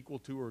dealing with equal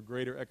to or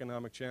greater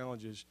economic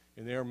challenges,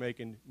 and they are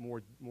making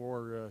more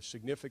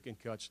significant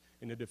cuts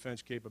in the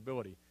defense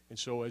capability. And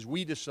so as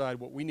we decide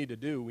what we need to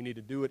do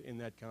it in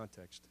that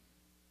context.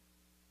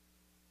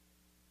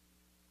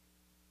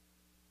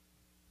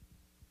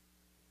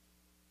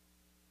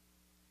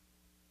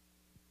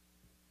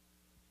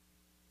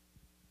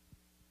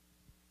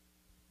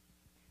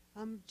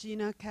 I'm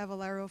Gina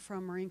Cavallaro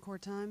from Marine Corps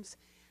Times.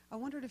 I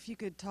wondered if you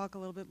could talk a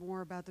little bit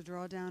more about the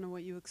drawdown and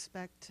what you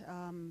expect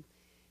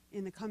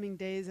in the coming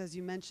days, as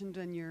you mentioned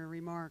in your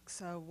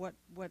remarks. What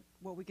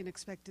we can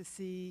expect to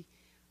see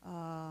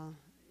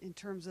in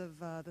terms of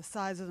the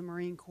size of the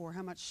Marine Corps,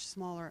 how much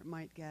smaller it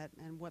might get,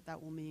 and what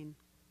that will mean.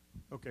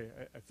 Okay,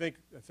 I think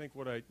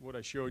what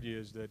I showed you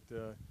is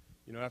that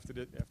after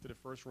the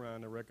first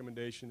round, the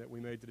recommendation that we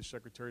made to the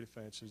Secretary of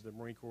Defense is the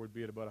Marine Corps would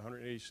be at about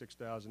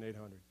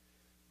 186,800.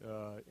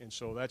 And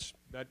so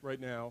that right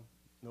now,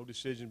 no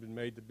decision has been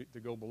made to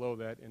go below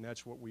that, and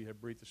that's what we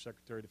have briefed the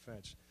Secretary of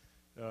Defense.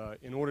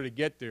 In order to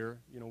get there,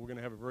 we're going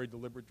to have a very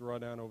deliberate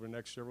drawdown over the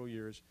next several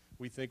years.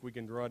 We think we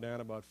can draw down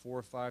about 4,000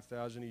 or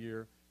 5,000 a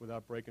year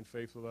without breaking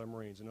faith with our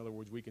Marines. In other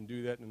words, we can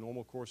do that in the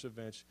normal course of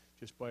events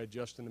just by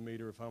adjusting the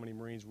meter of how many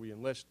Marines we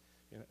enlist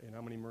and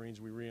how many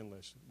Marines we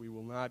re-enlist. We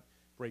will not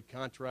break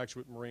contracts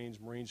with Marines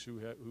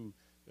who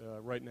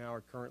right now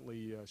are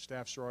currently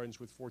staff sergeants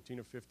with 14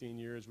 or 15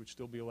 years would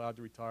still be allowed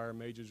to retire,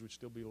 majors would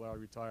still be allowed to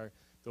retire,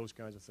 those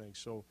kinds of things.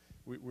 So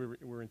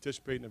we're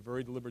anticipating a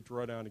very deliberate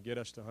drawdown to get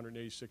us to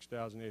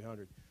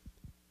 186,800.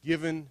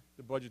 Given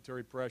the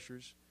budgetary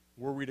pressures,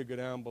 were we to go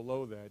down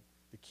below that,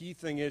 the key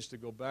thing is to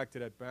go back to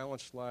that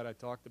balance slide I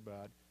talked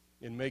about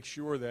and make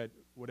sure that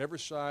whatever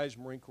size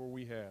Marine Corps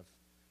we have,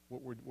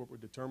 what we're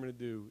determined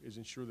to do is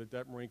ensure that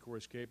that Marine Corps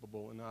is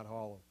capable and not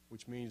hollow,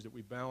 which means that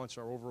we balance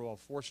our overall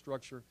force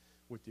structure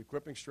with the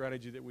equipping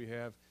strategy that we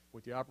have,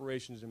 with the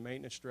operations and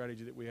maintenance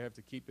strategy that we have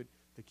to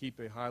keep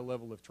a high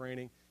level of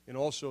training. And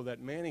also that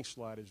manning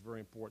slide is very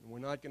important. We're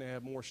not going to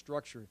have more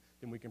structure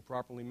than we can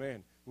properly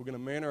man. We're going to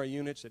man our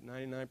units at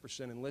 99%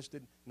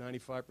 enlisted,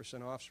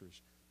 95%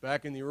 officers.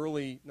 Back in the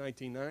early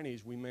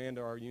 1990s, we manned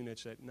our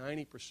units at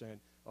 90%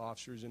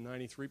 officers and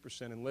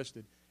 93%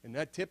 enlisted, and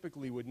that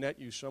typically would net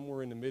you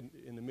somewhere in the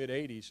mid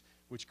 80s,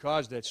 which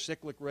caused that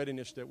cyclic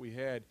readiness that we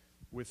had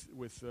with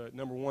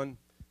number one,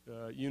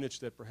 units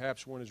that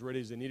perhaps weren't as ready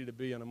as they needed to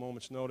be on a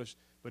moment's notice,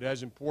 but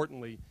as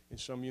importantly, in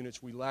some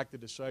units we lacked the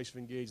decisive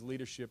engaged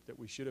leadership that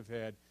we should have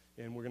had,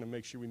 and we're going to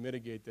make sure we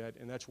mitigate that.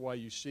 And that's why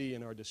you see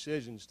in our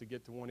decisions to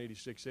get to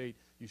 186.8,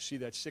 you see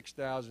that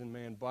 6,000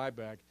 man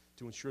buyback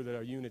to ensure that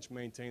our units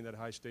maintain that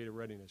high state of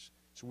readiness.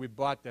 So we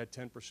bought that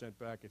 10%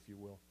 back, if you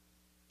will.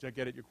 Does that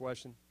get at your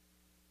question?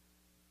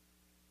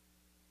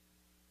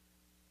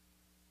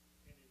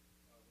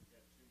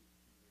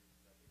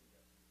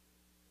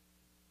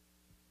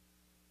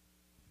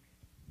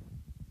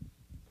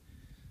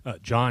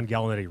 John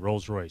Gallinetti,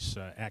 Rolls-Royce.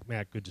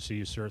 ACMAC, good to see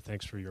you, sir.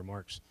 Thanks for your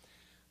remarks.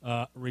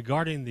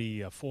 Regarding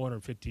the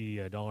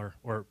 $450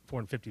 or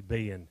 $450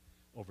 billion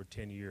over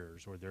 10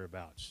 years or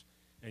thereabouts.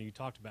 And you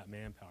talked about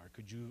manpower.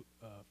 Could you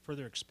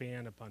further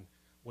expand upon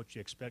what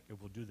you expect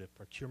it will do the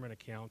procurement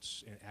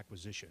accounts and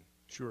acquisition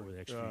Sure. over the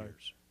next few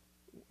years?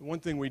 One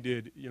thing we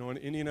did, you know,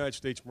 in the United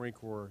States Marine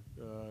Corps,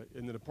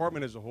 in the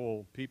department as a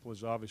whole, people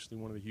is obviously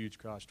one of the huge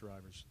cost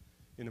drivers.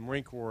 In the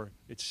Marine Corps,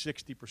 it's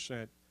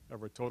 60%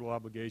 of our total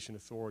obligation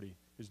authority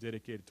is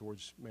dedicated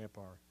towards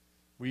manpower.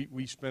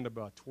 We spend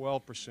about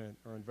 12%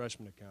 our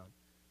investment account.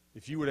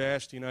 If you would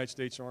ask the United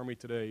States Army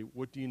today,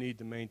 what do you need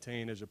to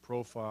maintain as a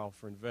profile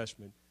for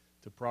investment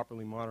to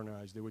properly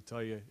modernize, they would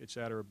tell you it's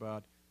at or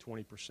about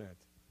 20%.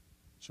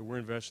 So we're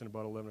investing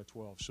about 11 or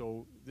 12.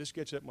 So this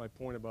gets at my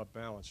point about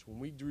balance. When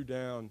we drew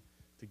down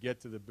to get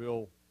to the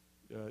bill,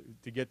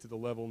 to get to the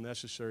level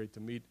necessary to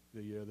meet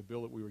the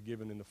bill that we were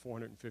given in the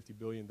 $450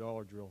 billion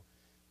drill,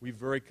 we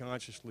very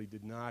consciously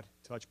did not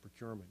touch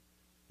procurement.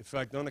 In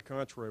fact, on the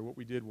contrary, what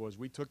we did was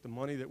we took the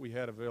money that we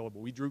had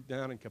available. We drew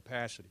down in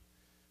capacity.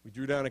 We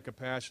drew down in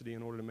capacity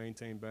in order to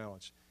maintain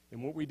balance.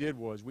 And what we did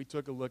was we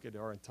took a look at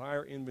our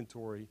entire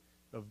inventory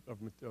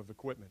of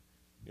equipment,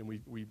 and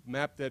we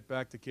mapped that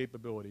back to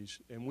capabilities,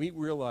 and we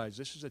realized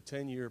this is a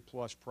 10-year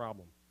plus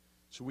problem.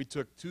 So we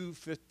took 2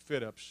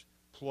 fit-ups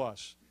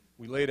plus.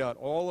 We laid out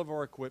all of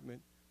our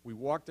equipment. We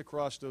walked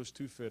across those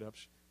 2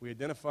 fit-ups. We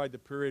identified the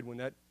period when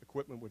that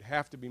equipment would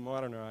have to be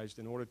modernized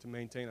in order to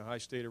maintain a high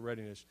state of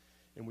readiness,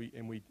 and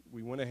we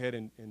went ahead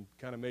and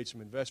kind of made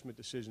some investment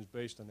decisions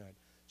based on that.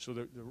 So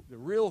the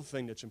real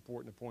thing that's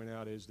important to point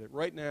out is that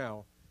right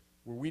now,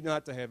 were we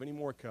not to have any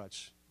more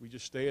cuts, we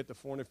just stay at the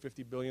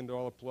 $450 billion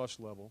plus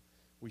level.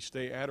 We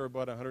stay at or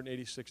about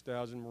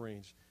 186,000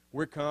 Marines.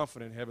 We're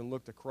confident, having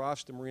looked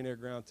across the Marine Air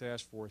Ground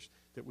Task Force,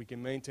 that we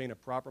can maintain a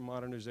proper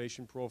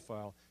modernization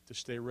profile to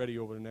stay ready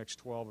over the next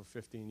 12 or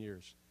 15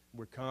 years.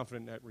 We're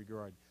confident in that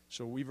regard.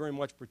 So we very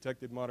much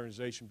protected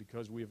modernization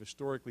because we have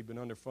historically been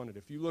underfunded.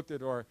 If you looked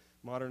at our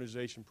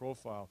modernization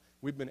profile,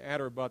 we've been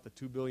at or about the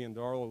 $2 billion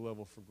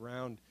level for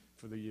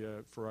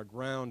our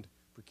ground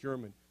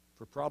procurement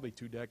for probably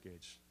 2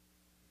 decades.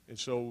 And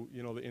so,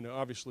 you know, and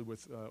obviously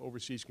with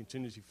overseas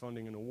contingency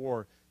funding in the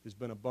war, there's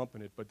been a bump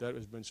in it, but that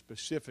has been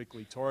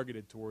specifically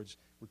targeted towards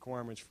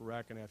requirements for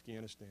Iraq and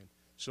Afghanistan.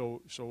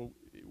 So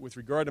with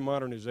regard to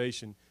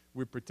modernization,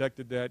 we've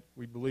protected that.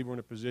 We believe we're in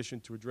a position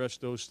to address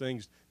those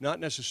things, not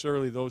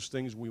necessarily those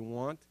things we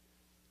want,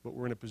 but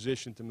we're in a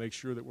position to make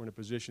sure that we're in a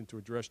position to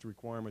address the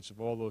requirements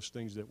of all those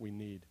things that we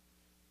need.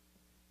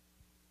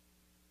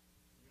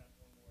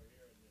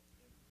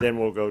 Then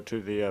we'll go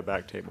to the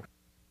back table.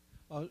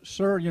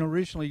 Sir, you know,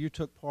 recently you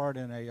took part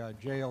in a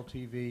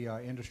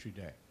JLTV industry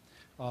day.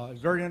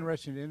 Very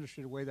interesting, the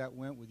industry, the way that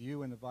went with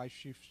you and the Vice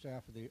Chief of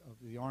Staff of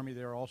the Army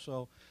there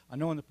also. I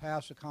know in the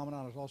past the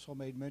Commandant has also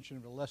made mention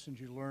of the lessons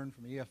you learned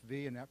from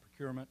EFV and that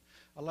procurement.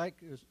 I'd like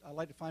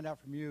to find out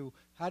from you,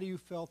 how do you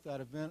felt that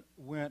event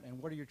went,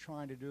 and what are you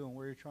trying to do and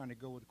where are you trying to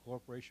go with the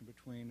cooperation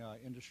between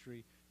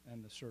industry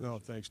and the service? No,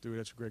 thanks, dude.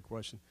 That's a great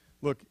question.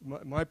 Look,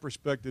 my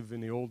perspective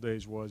in the old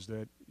days was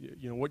that,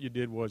 you know, what you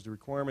did was the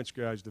requirements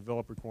guys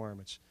developed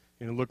requirements,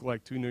 and it looked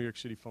like 2 New York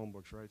City phone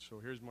books, right? So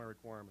here's my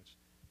requirements.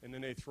 And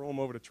then they throw them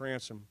over to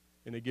transom,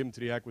 and they give them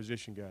to the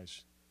acquisition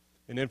guys.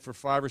 And then for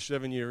 5 or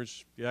 7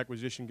 years, the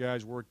acquisition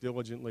guys work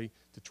diligently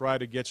to try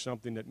to get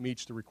something that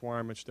meets the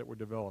requirements that were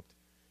developed.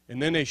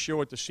 And then they show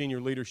it to senior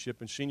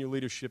leadership, and senior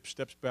leadership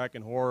steps back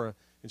in horror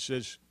and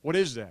says, what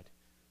is that?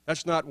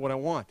 That's not what I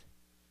want.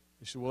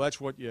 They said, well,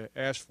 that's what you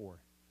asked for.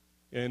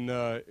 And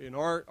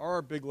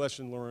our big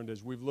lesson learned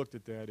as we've looked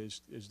at that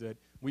is that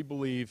we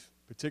believe,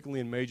 particularly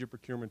in major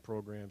procurement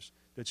programs,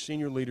 that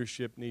senior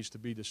leadership needs to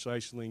be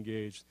decisively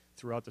engaged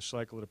throughout the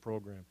cycle of the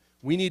program.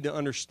 We need to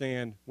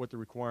understand what the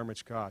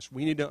requirements cost.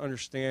 We need to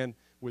understand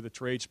where the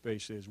trade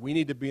space is. We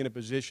need to be in a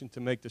position to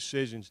make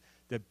decisions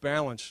that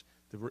balance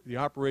the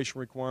operation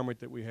requirement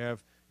that we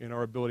have and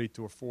our ability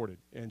to afford it.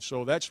 And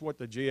so that's what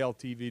the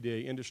JLTV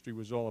Day industry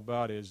was all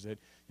about, is that,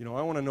 you know,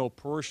 I want to know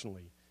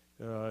personally,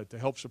 to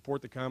help support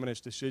the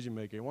Commandant's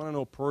decision-making. I want to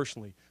know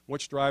personally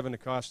what's driving the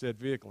cost of that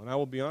vehicle. And I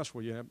will be honest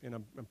with you, and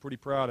I'm pretty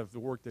proud of the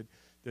work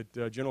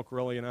that General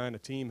Corelli and I and the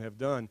team have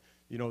done.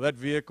 You know, that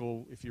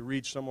vehicle, if you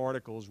read some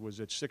articles, was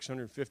at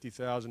 $650,000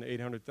 to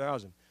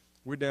 $800,000.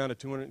 We're down to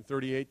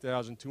 $238,000,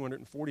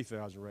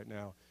 $240,000 right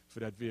now for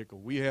that vehicle.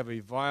 We have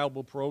a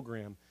viable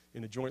program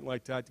in a Joint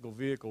Light Tactical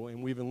Vehicle,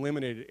 and we've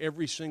eliminated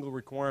every single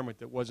requirement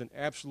that wasn't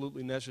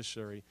absolutely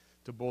necessary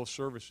to both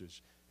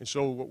services. And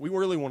so what we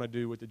really want to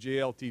do with the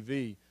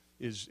JLTV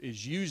is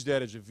use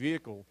that as a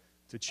vehicle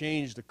to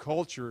change the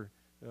culture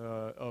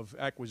of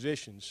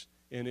acquisitions,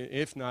 and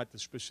if not, the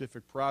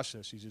specific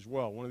processes as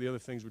well. One of the other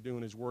things we're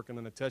doing is working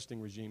on a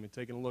testing regime and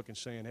taking a look and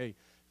saying, hey,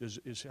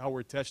 is how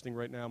we're testing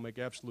right now make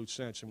absolute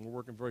sense, and we're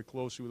working very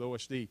closely with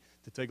OSD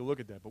to take a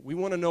look at that. But we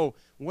want to know,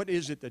 what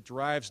is it that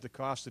drives the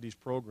cost of these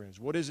programs?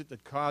 What is it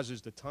that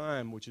causes the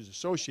time which is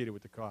associated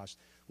with the cost?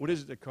 What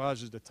is it that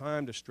causes the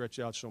time to stretch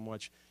out so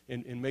much,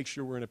 and make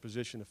sure we're in a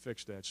position to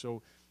fix that?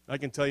 So I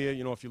can tell you,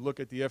 you know, if you look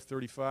at the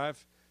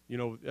F-35, you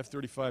know,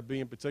 F-35B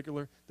in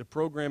particular, the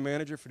program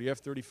manager for the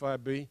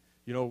F-35B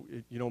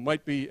It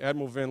might be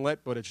Admiral Van Lett,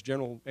 but it's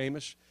General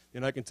Amos.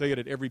 And I can tell you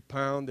that every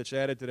pound that's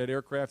added to that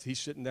aircraft, he's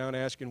sitting down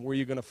asking where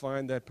you're going to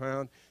find that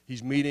pound.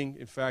 He's meeting,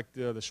 in fact,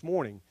 this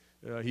morning,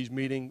 he's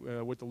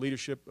meeting with the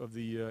leadership of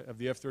the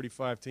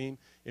F-35 team,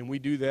 and we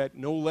do that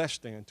no less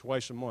than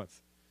twice a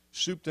month.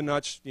 Soup to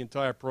nuts, the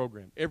entire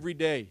program. Every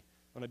day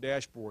on a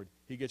dashboard,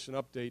 he gets an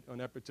update on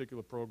that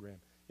particular program.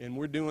 And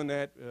we're doing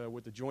that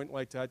with the Joint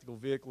Light Tactical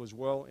Vehicle as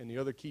well. And the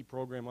other key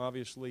program,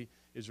 obviously,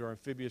 is our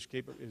amphibious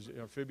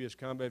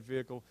combat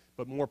vehicle,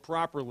 but more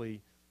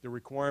properly, the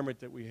requirement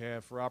that we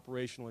have for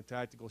operational and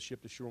tactical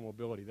ship-to-shore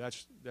mobility.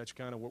 That's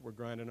kind of what we're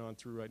grinding on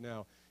through right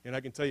now. And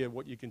I can tell you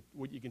what you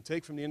can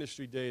take from the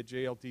industry day at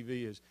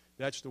JLTV is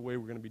that's the way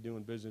we're going to be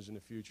doing business in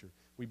the future.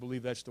 We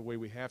believe that's the way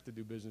we have to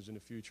do business in the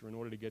future in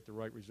order to get the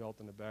right result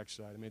on the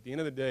backside. I mean, at the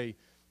end of the day,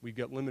 we've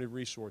got limited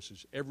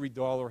resources. Every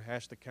dollar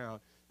has to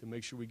count to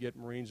make sure we get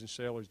Marines and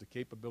sailors the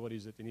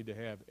capabilities that they need to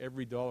have.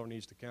 Every dollar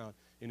needs to count.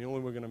 And the only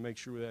way we're going to make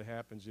sure that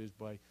happens is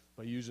by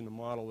using the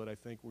model that I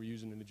think we're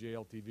using in the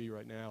JLTV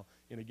right now.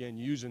 And again,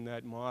 using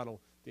that model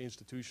to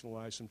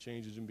institutionalize some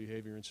changes in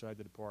behavior inside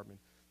the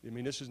department. I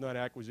mean, this is not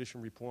acquisition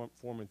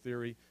reform in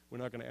theory. We're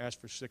not going to ask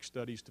for 6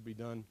 studies to be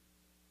done.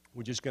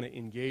 We're just going to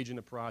engage in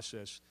the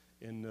process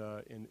and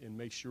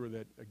make sure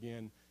that,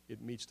 again,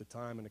 it meets the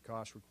time and the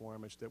cost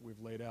requirements that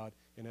we've laid out,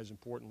 and as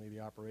importantly, the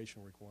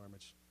operational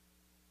requirements.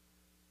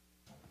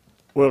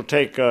 We'll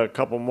take a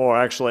couple more.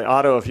 Actually,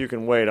 Otto, if you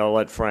can wait, I'll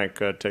let Frank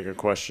take a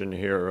question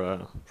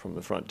here from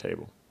the front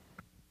table.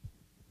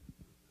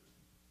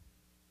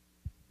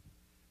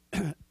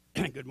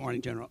 Good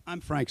morning, General. I'm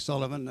Frank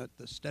Sullivan at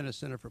the Stennis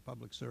Center for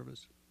Public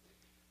Service.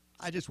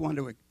 I just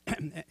wanted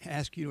to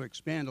ask you to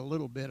expand a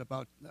little bit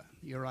about the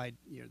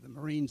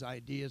Marines'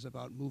 ideas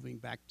about moving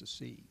back to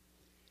sea,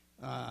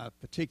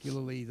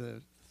 particularly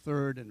the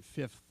 3rd and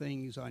 5th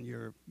things on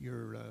your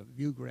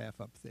view graph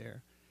up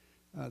there.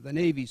 The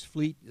Navy's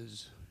fleet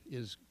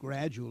is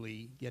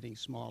gradually getting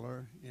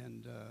smaller,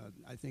 and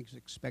I think is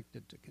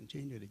expected to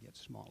continue to get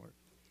smaller.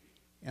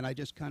 And I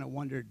just kind of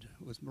wondered,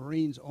 with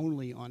Marines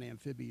only on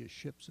amphibious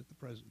ships at the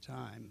present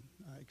time,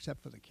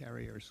 except for the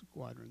carrier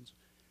squadrons,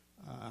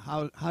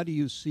 how do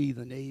you see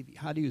the Navy?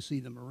 How do you see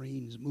the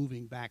Marines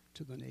moving back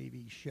to the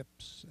Navy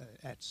ships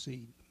at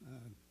sea?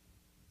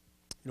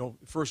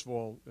 First of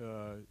all,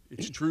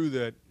 it's true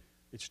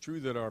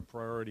that our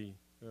priority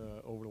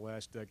over the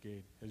last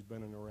decade has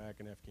been in Iraq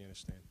and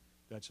Afghanistan.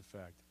 That's a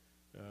fact.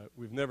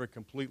 We've never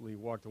completely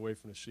walked away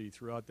from the sea.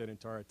 Throughout that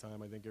entire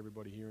time, I think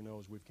everybody here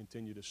knows we've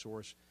continued to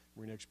source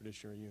Marine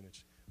Expeditionary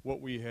units.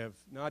 What we have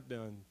not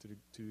done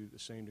to the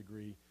same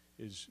degree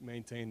is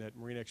maintain that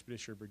Marine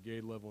Expeditionary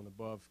Brigade level and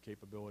above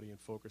capability and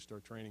focused our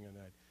training on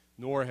that,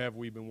 nor have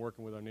we been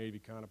working with our Navy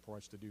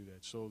counterparts to do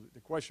that. So the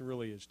question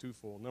really is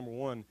twofold. Number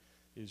one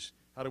is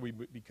how do we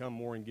become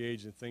more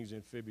engaged in things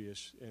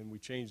amphibious, and we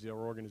changed our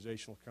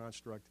organizational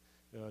construct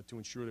to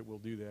ensure that we'll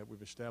do that.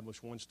 We've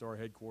established one-star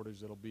headquarters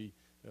that'll be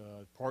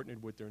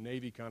partnered with their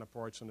Navy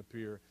counterparts on the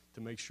pier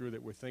to make sure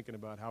that we're thinking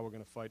about how we're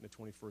going to fight in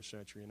the 21st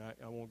century. And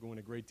I won't go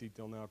into great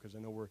detail now because I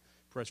know we're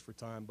pressed for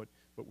time, but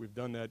we've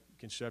done that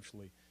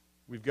conceptually.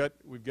 We've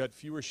got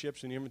fewer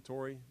ships in the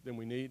inventory than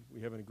we need.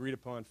 We have an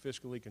agreed-upon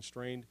fiscally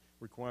constrained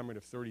requirement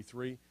of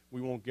 33.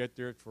 We won't get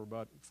there for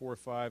about 4 or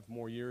 5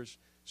 more years.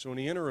 So in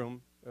the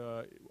interim,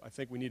 I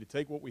think we need to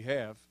take what we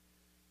have,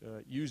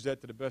 use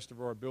that to the best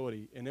of our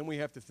ability, and then we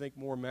have to think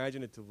more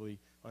imaginatively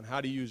on how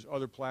to use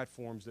other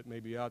platforms that may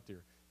be out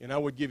there. And I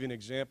would give you an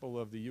example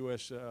of the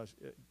U.S.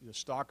 The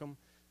Stockholm,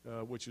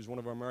 which is one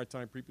of our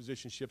maritime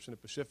preposition ships in the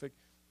Pacific.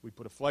 We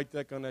put a flight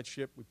deck on that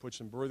ship, we put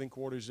some berthing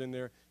quarters in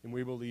there, and we're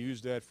able to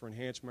use that for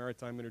enhanced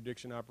maritime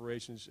interdiction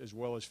operations as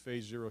well as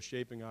phase 0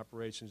 shaping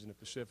operations in the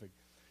Pacific.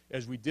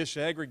 As we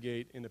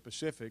disaggregate in the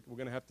Pacific, we're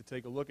going to have to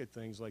take a look at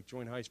things like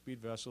joint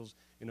high-speed vessels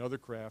and other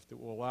craft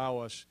that will allow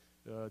us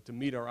to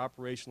meet our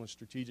operational and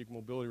strategic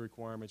mobility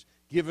requirements,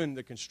 given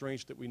the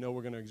constraints that we know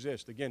are going to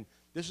exist. Again,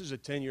 this is a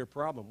 10-year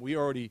problem. We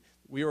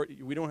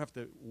don't have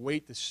to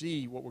wait to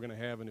see what we're going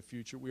to have in the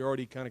future. We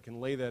already kind of can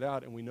lay that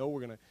out, and we know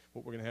what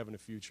we're going to have in the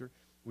future.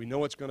 We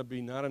know it's going to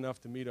be not enough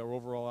to meet our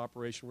overall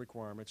operational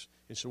requirements,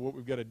 and so what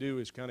we've got to do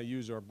is kind of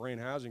use our brain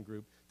housing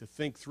group to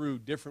think through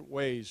different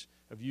ways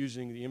of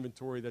using the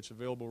inventory that's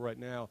available right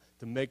now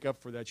to make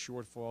up for that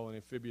shortfall in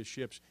amphibious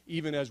ships,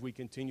 even as we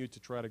continue to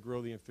try to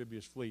grow the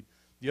amphibious fleet.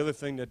 The other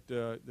thing that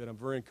I'm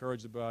very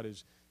encouraged about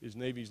is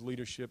Navy's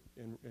leadership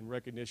and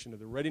recognition of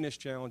the readiness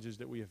challenges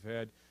that we have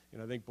had,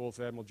 and I think both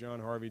Admiral John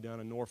Harvey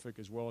down in Norfolk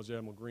as well as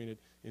Admiral Green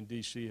in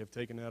D.C. have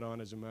taken that on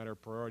as a matter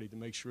of priority to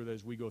make sure that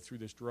as we go through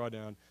this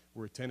drawdown,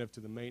 we're attentive to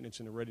the maintenance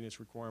and the readiness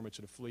requirements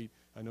of the fleet.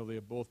 I know they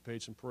have both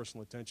paid some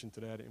personal attention to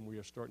that, and we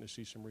are starting to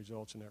see some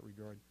results in that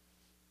regard.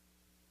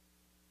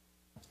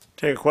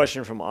 Take a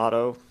question from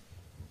Otto.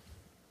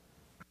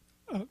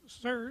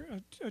 Sir,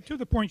 to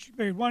the points you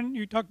made, one,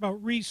 you talked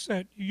about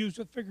reset. You used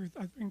a figure,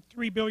 I think,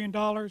 $3 billion.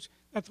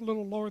 That's a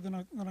little lower than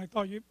I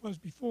thought it was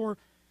before.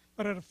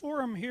 But at a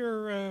forum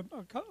here a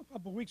couple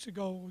of weeks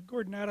ago,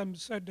 Gordon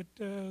Adams said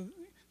that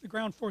the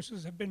ground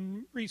forces have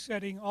been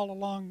resetting all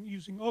along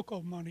using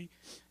OCO money.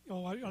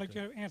 I'd like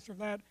to answer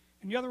that.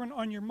 And the other one,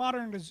 on your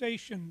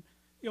modernization,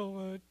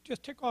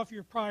 just tick off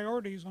your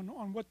priorities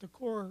on what the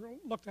Corps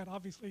looked at.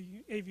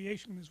 Obviously,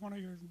 aviation is one of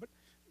yours, but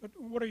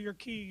what are your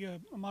key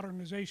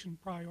modernization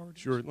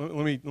priorities? Sure.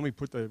 Let me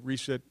put the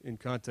reset in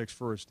context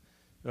first.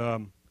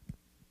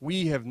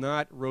 We have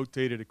not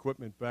rotated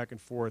equipment back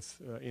and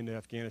forth into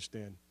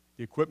Afghanistan.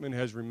 The equipment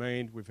has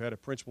remained. We've had a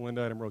principal end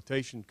item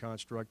rotation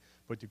construct,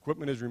 but the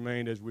equipment has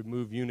remained as we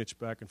move units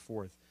back and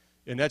forth.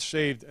 And that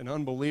saved an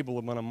unbelievable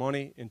amount of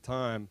money and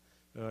time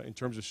in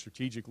terms of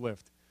strategic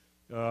lift.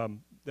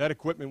 That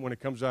equipment, when it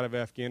comes out of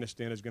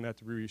Afghanistan, is going to have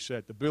to be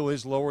reset. The bill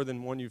is lower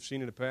than one you've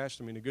seen in the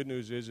past. I mean, the good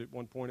news is at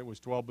one point it was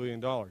 $12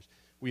 billion.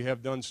 We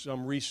have done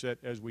some reset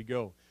as we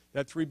go.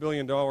 That $3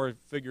 billion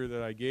figure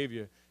that I gave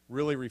you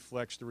really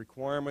reflects the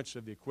requirements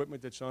of the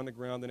equipment that's on the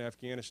ground in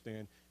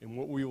Afghanistan and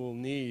what we will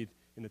need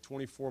in the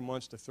 24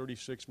 months to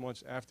 36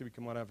 months after we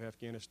come out of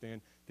Afghanistan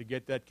to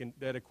get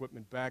that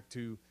equipment back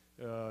to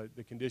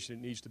the condition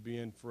it needs to be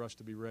in for us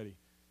to be ready.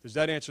 Does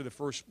that answer the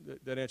first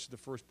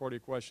part of your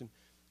question?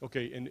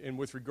 Okay, and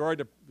with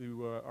regard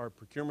to our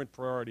procurement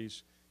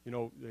priorities,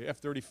 the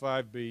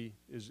F-35B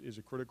is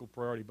a critical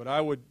priority, but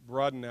I would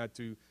broaden that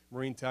to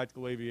marine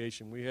tactical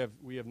aviation. We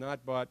have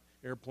not bought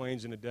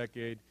airplanes in a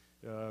decade.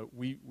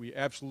 We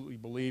absolutely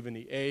believe in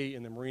the A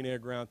in the Marine Air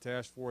Ground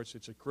Task Force.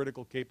 It's a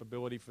critical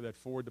capability for that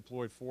forward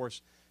deployed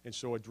force, and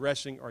so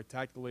addressing our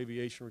tactical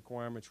aviation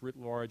requirements writ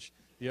large,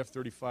 the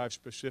F-35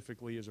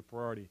 specifically, is a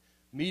priority.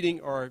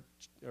 Meeting our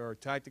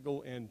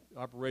tactical and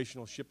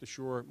operational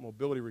ship-to-shore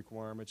mobility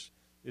requirements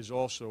is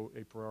also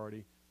a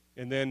priority.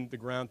 And then the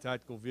ground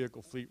tactical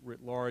vehicle fleet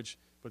writ large,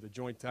 but the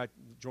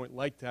joint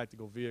light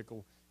tactical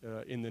vehicle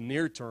in the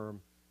near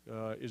term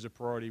is a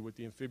priority, with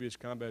the amphibious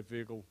combat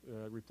vehicle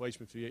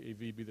replacement for the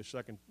AAV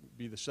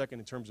be the second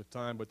in terms of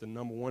time, but the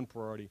number one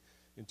priority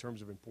in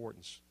terms of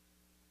importance.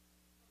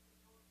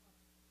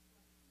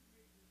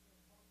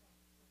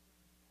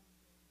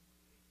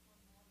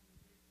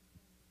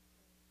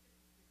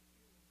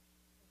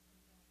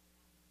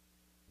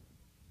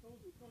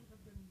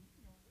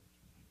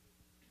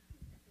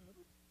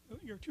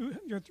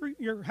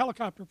 Your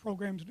helicopter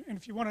programs, and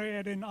if you want to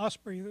add in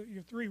Osprey,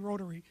 your 3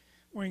 rotary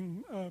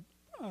wing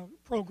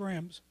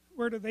programs,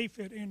 where do they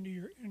fit into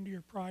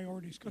your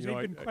priorities? Because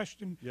they've been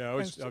questioned. Yeah, I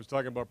was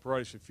talking about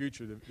priorities for the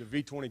future. The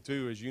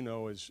V-22, as you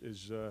know,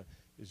 is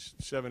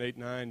 7, 8,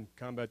 9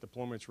 combat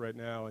deployments right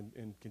now,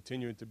 and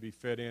continuing to be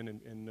fed in,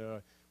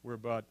 and we're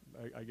about,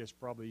 I guess,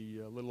 probably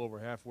a little over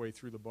halfway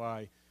through the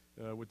buy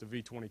with the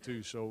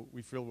V-22. So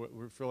we feel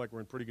like we're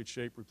in pretty good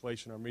shape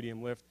replacing our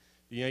medium lift.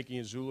 The Yankee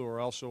and Zulu are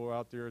also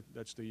out there.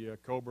 That's the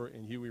Cobra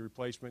and Huey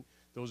replacement.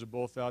 Those are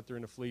both out there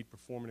in the fleet,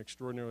 performing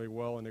extraordinarily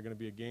well, and they're going to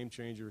be a game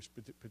changer,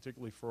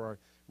 particularly for our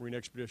Marine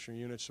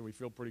Expeditionary units. So we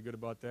feel pretty good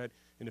about that.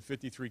 And the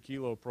 53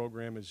 kilo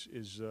program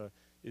is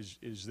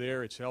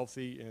there. It's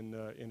healthy, and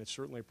it's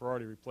certainly a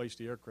priority to replace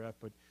the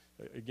aircraft. But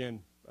again,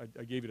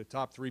 I gave you the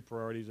top 3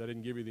 priorities. I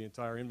didn't give you the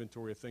entire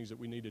inventory of things that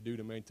we need to do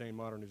to maintain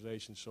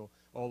modernization. So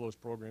all those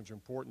programs are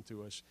important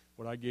to us.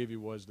 What I gave you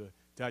was the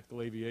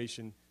tactical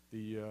aviation,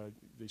 the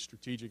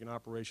strategic and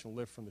operational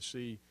lift from the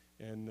sea,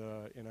 and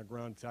our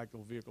ground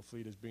tactical vehicle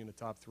fleet as being the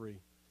top 3.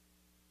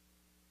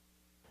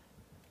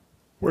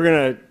 We're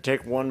going to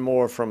take one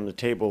more from the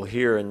table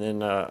here, and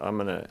then I'm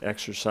going to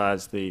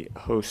exercise the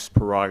host's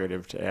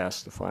prerogative to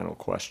ask the final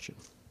question.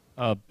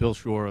 Bill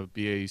Shore of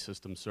BAE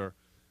Systems, sir.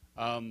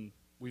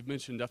 We've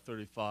mentioned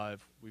F-35.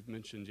 We've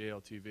mentioned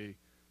JLTV.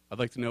 I'd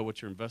like to know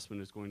what your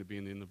investment is going to be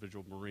in the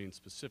individual Marine,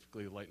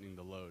 specifically lightening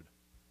the load.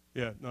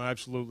 Yeah, no,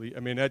 absolutely. I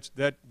mean,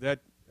 that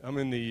I'm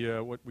in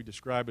the what we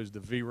describe as the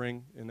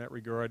V-ring in that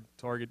regard.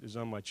 Target is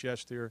on my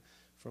chest here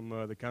from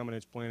the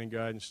Commandant's planning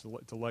guidance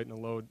to lighten the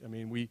load. I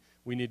mean, we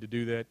need to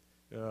do that.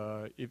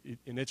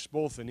 And it's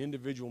both an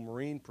individual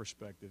Marine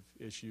perspective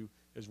issue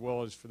as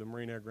well as for the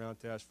Marine Air Ground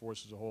Task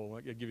Force as a whole.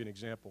 I'll give you an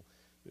example.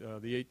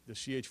 The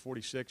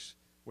CH-46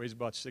 weighs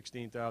about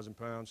 16,000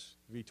 pounds.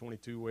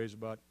 V-22 weighs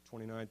about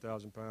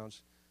 29,000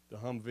 pounds. The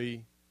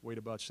Humvee weighed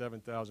about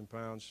 7,000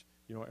 pounds.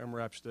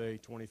 MRAP stay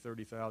 20,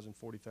 30,000,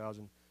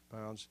 40,000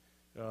 pounds.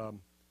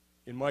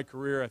 In my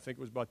career, I think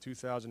it was about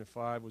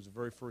 2005, was the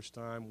very first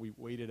time we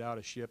weighted out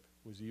a ship.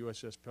 It was the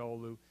USS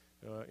Peleliu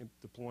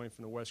deploying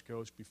from the West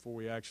Coast. Before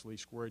we actually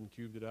squared and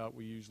cubed it out,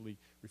 we usually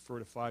refer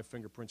to 5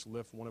 fingerprints of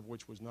lift, one of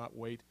which was not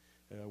weight.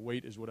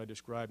 Weight is what I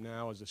describe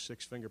now as a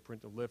 6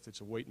 fingerprint of lift.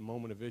 It's a weight and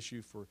moment of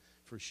issue for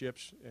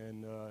ships,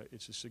 and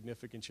it's a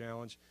significant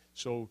challenge.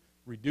 So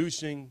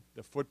reducing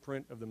the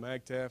footprint of the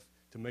MAGTF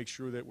to make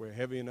sure that we're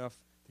heavy enough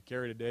to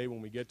carry today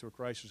when we get to a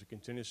crisis or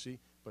contingency,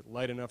 but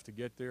light enough to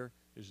get there,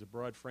 is the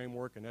broad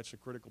framework, and that's a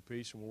critical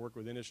piece, and we'll work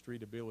with industry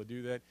to be able to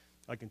do that.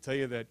 I can tell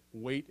you that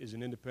weight is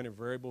an independent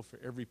variable for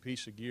every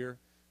piece of gear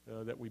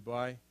that we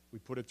buy. We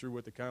put it through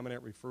what the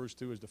Commandant refers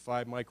to as the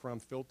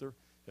 5-micron filter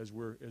as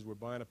we're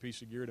buying a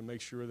piece of gear to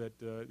make sure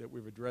that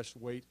we've addressed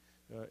weight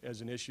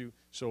as an issue.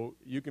 So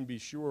you can be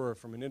sure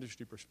from an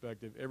industry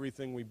perspective,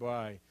 everything we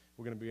buy,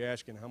 we're going to be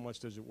asking how much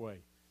does it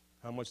weigh.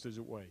 how much does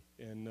it weigh?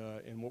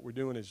 And what we're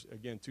doing is,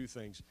 again, two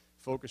things: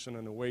 focusing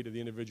on the weight of the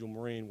individual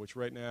Marine, which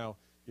right now,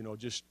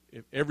 just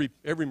if every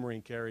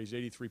Marine carries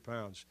 83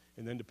 pounds,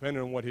 and then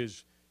depending on what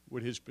his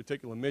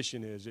particular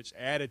mission is, it's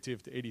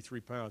additive to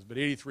 83 pounds. But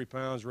 83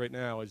 pounds right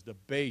now is the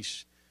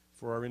base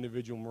for our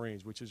individual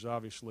Marines, which is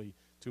obviously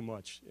too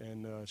much.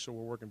 And so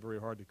we're working very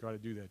hard to try to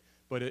do that.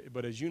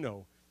 But as you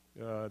know,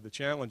 the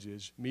challenge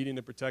is meeting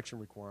the protection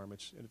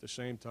requirements and at the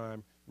same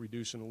time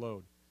reducing the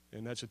load.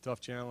 And that's a tough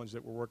challenge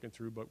that we're working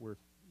through, but we're,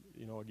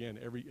 again,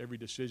 every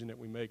decision that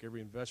we make,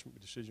 every investment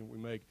decision we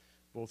make,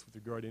 both with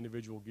regard to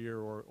individual gear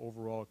or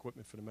overall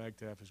equipment for the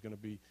MAGTF is going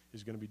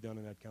to be done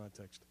in that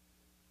context.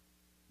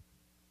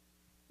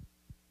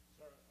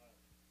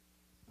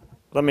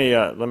 Let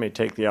me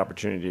take the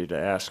opportunity to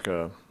ask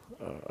a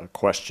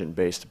question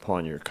based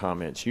upon your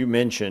comments. You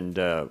mentioned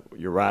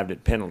you arrived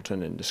at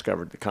Pendleton and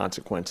discovered the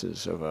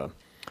consequences of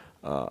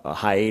a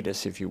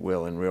hiatus, if you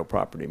will, in real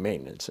property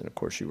maintenance. And of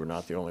course, you were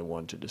not the only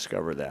one to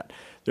discover that.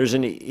 There's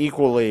an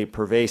equally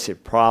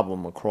pervasive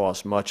problem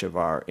across much of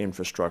our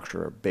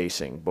infrastructure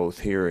basing, both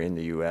here in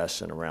the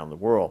U.S. and around the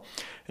world,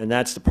 and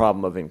that's the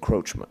problem of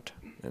encroachment.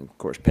 And of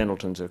course,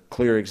 Pendleton's a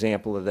clear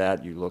example of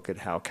that. You look at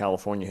how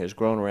California has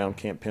grown around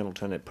Camp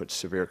Pendleton. It puts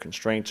severe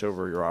constraints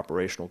over your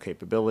operational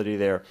capability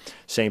there.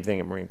 Same thing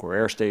at Marine Corps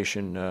Air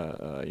Station,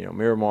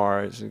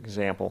 Miramar is an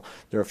example.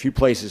 There are a few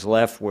places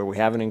left where we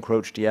haven't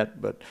encroached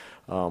yet, but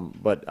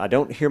I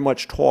don't hear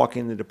much talk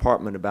in the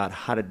department about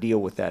how to deal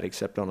with that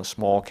except on a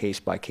small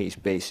case-by-case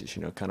basis,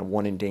 kind of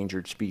one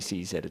endangered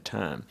species at a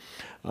time.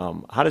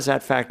 How does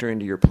that factor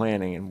into your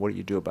planning, and what do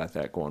you do about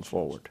that going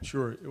forward?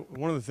 Sure.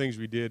 One of the things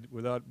we did,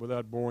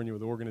 without boring you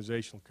with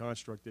organizational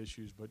construct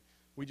issues, but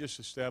we just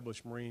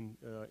established Marine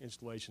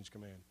Installations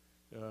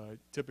Command.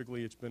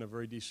 Typically, it's been a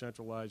very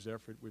decentralized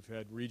effort. We've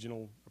had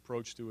regional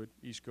approach to it,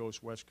 East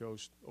Coast, West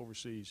Coast,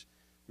 overseas.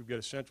 We've got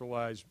a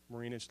centralized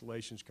Marine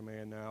Installations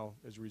Command now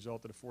as a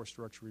result of the Force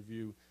Structure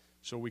Review,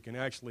 so we can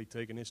actually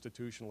take an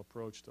institutional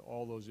approach to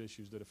all those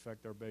issues that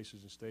affect our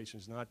bases and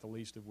stations, not the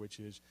least of which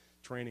is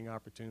training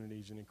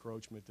opportunities and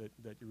encroachment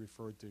that you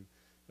referred to.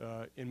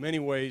 In many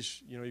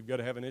ways, you've got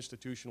to have an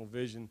institutional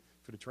vision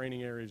for the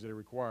training areas that are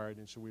required,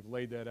 and so we've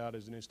laid that out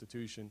as an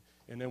institution,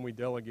 and then we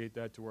delegate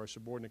that to our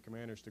subordinate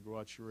commanders to go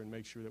out and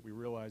make sure that we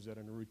realize that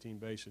on a routine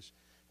basis.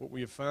 What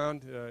we have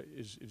found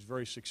is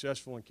very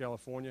successful in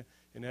California,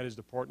 and that is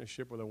the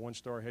partnership with our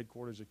one-star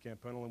headquarters at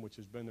Camp Pendleton, which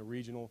has been the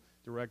regional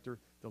director,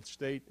 the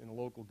state and the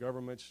local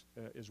governments,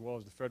 as well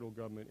as the federal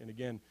government. And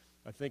again,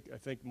 I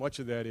think much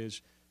of that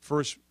is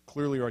first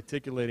clearly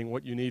articulating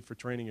what you need for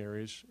training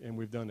areas, and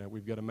we've done that.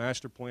 We've got a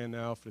master plan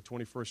now for the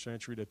 21st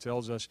century that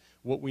tells us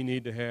what we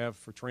need to have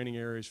for training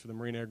areas for the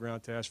Marine Air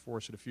Ground Task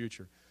Force of the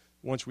future.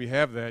 Once we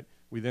have that,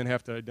 we then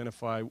have to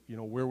identify,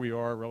 where we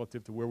are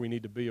relative to where we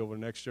need to be over the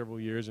next several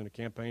years and a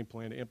campaign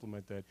plan to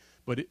implement that.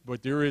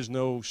 But there is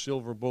no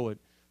silver bullet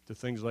to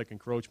things like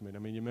encroachment. I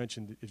mean, you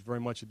mentioned it's very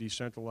much a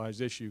decentralized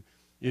issue.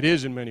 It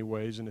is in many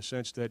ways in the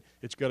sense that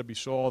it's got to be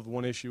solved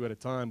one issue at a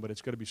time, but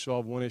it's got to be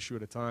solved one issue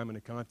at a time in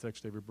the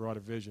context of a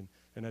broader vision,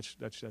 and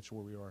that's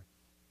where we are.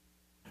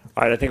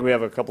 All right, I think we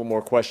have a couple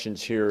more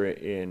questions here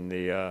in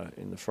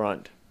the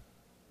front,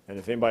 and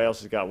if anybody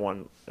else has got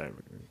one,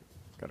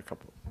 got a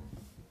couple.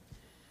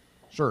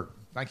 Sir,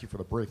 thank you for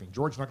the briefing.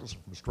 George Nicholson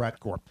from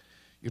Stratcorp.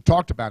 You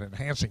talked about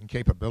enhancing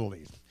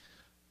capabilities.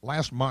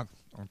 Last month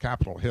on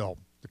Capitol Hill,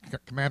 the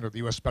commander of the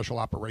U.S. Special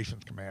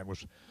Operations Command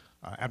was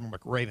Admiral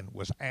McRaven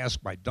was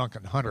asked by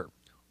Duncan Hunter,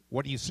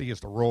 what do you see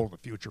as the role of the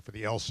future for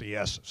the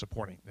LCS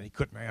supporting? And he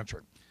couldn't answer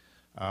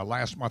it.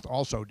 Last month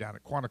also down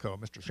at Quantico,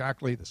 Mr.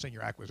 Shackley, the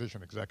senior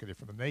acquisition executive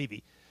for the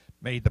Navy,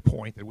 made the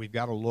point that we've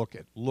got to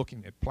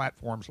looking at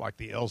platforms like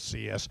the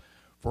LCS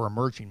for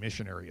emerging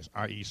mission areas,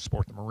 i.e.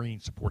 support the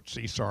Marines, support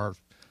CSAR.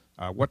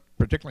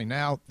 Particularly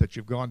now that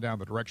you've gone down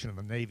the direction of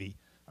the Navy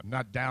of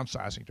not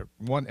downsizing to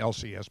one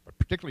LCS, but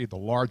particularly the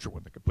larger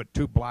one that could put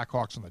 2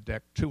 Blackhawks on the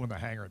deck, 2 in the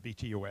hangar at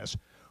VTOS.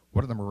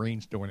 What are the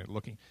Marines doing at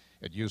looking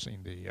at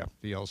using the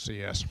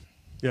LCS?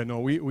 Yeah, no,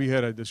 we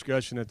had a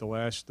discussion at the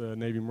last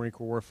Navy Marine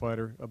Corps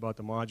Warfighter about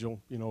the module.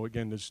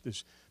 Again,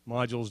 there's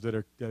modules that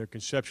are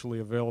conceptually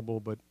available,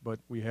 but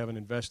we haven't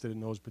invested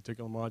in those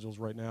particular modules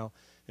right now.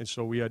 And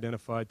so we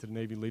identified to the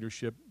Navy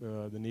leadership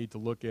the need to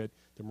look at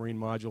the Marine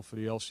module for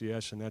the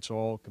LCS, and that's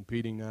all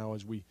competing now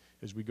as we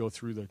go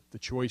through the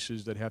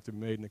choices that have to be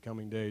made in the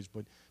coming days.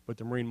 But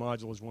the Marine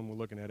module is one we're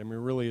looking at. I mean,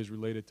 it really is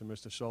related to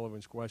Mr.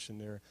 Sullivan's question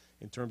there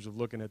in terms of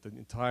looking at the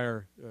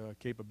entire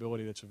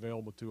capability that's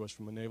available to us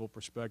from a naval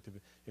perspective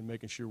and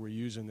making sure we're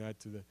using that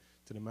to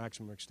the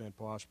maximum extent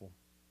possible.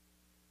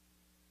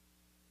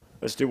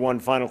 Let's do one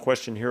final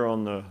question here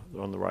on the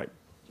right.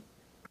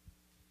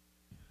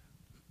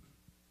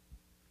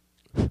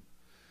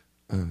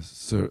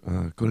 Sir,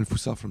 Colonel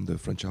Foussard from the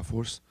French Air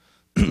Force.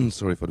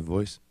 Sorry for the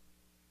voice.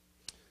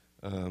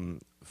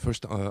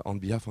 First, on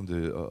behalf of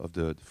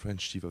the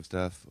French Chief of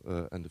Staff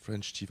and the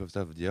French Chief of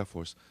Staff of the Air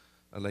Force,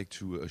 I'd like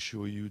to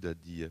assure you that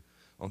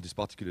on this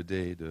particular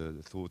day,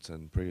 the thoughts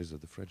and prayers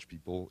of the French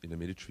people in the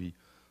military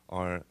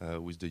are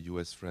with the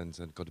U.S. friends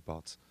and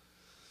counterparts.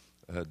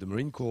 the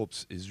Marine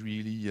Corps is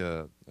really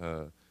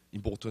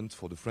important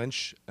for the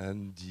French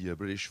and the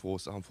British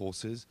Armed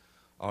Forces,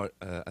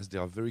 as they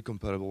are very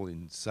comparable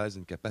in size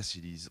and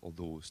capacities,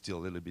 although still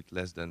a little bit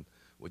less than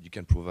what you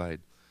can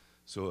provide.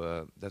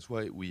 So that's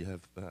why we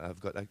have I've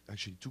got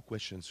actually two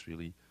questions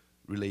really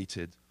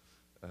related.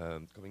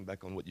 Coming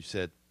back on what you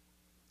said,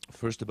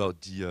 first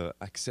about the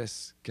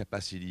access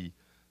capacity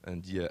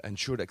and the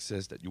ensured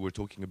access that you were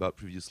talking about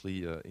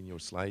previously in your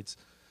slides.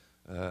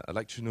 I'd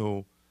like to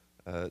know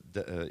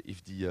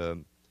if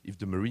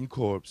the Marine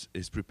Corps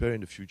is prepared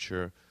in the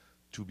future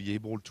to be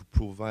able to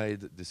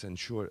provide this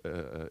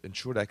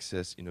ensured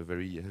access in a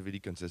very heavily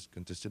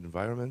contested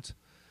environment,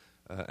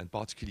 and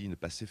particularly in the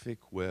Pacific,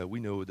 where we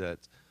know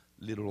that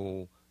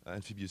little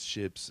amphibious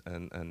ships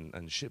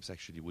and ships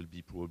actually will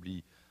be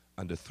probably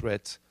under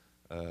threat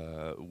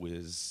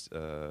with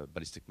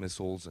ballistic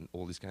missiles and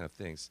all these kind of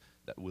things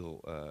that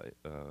will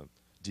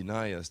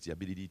deny us the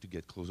ability to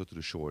get closer to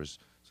the shores.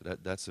 So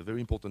that's a very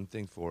important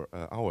thing for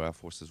our Air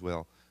Force as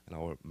well, and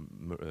our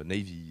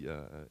Navy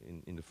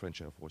in the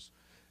French Air Force.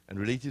 And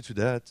related to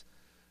that,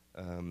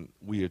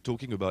 we are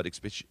talking about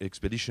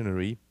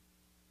expeditionary.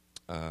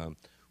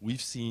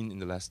 We've seen in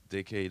the last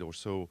decade or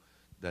so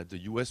that the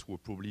US were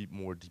probably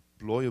more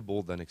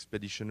deployable than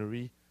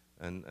expeditionary,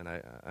 and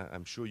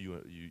I'm sure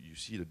you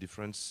see the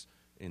difference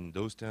in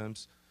those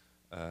terms.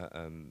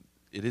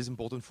 It is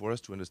important for us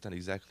to understand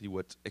exactly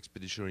what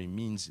expeditionary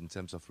means in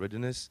terms of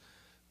readiness,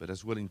 but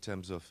as well in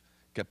terms of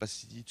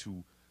capacity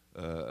to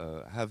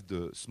have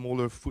the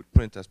smaller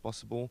footprint as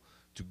possible,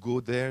 to go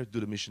there, do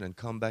the mission, and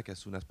come back as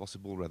soon as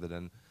possible, rather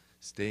than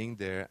staying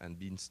there and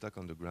being stuck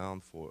on the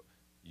ground for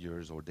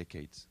years or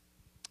decades.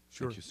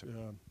 Sure. Thank you, sir.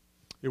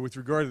 Yeah, with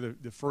regard to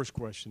the first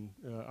question,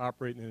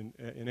 operating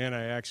in an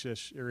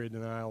anti-access area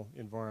denial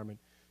environment,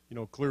 you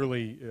know,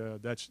 clearly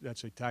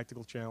that's a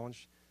tactical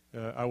challenge.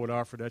 I would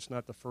offer that's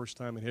not the first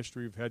time in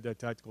history we've had that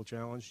tactical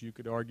challenge. You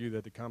could argue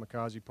that the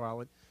kamikaze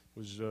pilot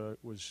was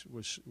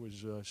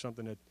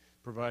something that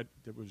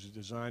was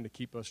designed to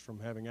keep us from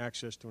having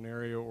access to an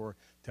area or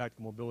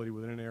tactical mobility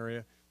within an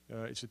area.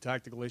 It's a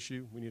tactical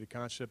issue. We need a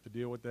concept to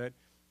deal with that.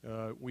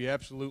 We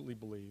absolutely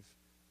believe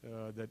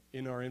that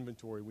in our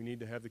inventory we need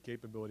to have the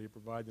capability to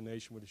provide the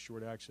nation with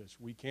assured access.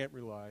 We can't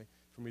rely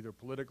from either a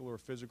political or a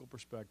physical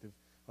perspective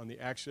on the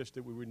access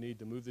that we would need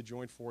to move the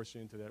joint force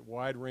into that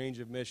wide range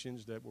of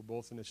missions that were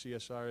both in the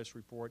CSIS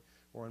report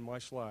or on my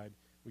slide.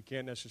 We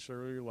can't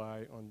necessarily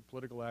rely on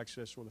political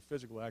access or the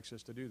physical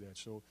access to do that.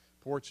 So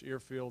ports,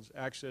 airfields,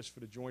 access for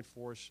the joint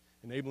force,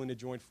 enabling the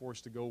joint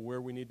force to go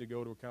where we need to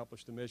go to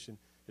accomplish the mission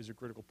is a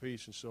critical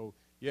piece. And so,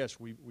 yes,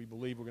 we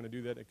believe we're going to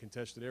do that in a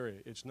contested area.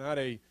 It's not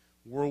a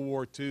World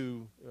War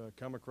II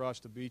come across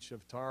the beach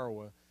of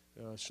Tarawa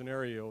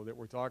scenario that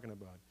we're talking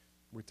about.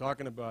 We're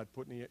talking about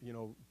putting,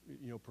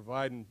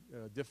 providing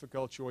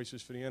difficult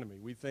choices for the enemy.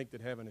 We think that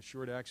having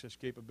assured access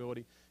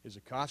capability is a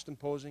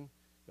cost-imposing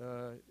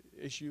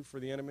issue for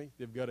the enemy.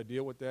 They've got to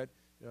deal with that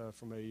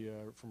from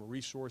a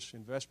resource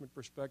investment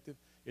perspective.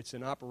 It's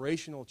an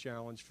operational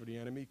challenge for the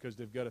enemy because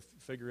they've got to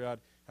figure out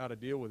how to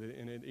deal with it.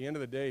 And at the end of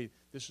the day,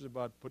 this is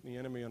about putting the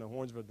enemy on the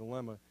horns of a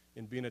dilemma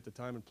and being at the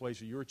time and place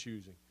that you're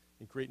choosing,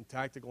 and creating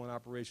tactical and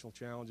operational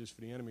challenges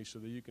for the enemy so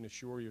that you can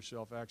assure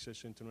yourself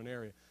access into an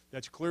area.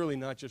 That's clearly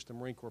not just a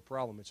Marine Corps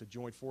problem. It's a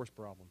joint force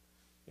problem.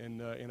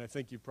 And I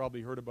think you've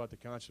probably heard about the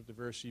concept of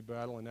air sea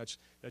battle, and that's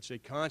a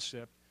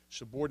concept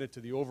subordinate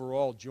to the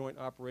overall joint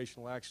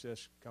operational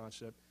access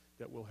concept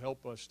that will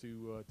help us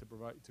to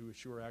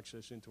assure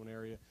access into an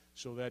area,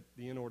 so that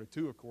the in order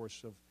to, of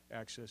course, of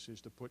access is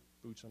to put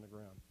boots on the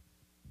ground.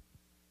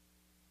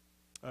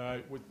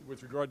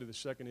 With regard to the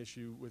second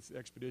issue with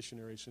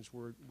expeditionary, since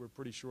we're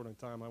pretty short on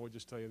time, I would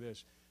just tell you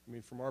this. I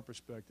mean, from our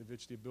perspective,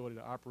 it's the ability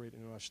to operate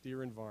in an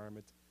austere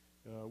environment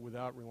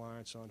without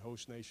reliance on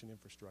host nation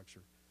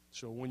infrastructure.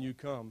 So when you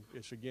come,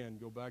 it's again,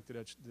 go back to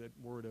that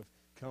word of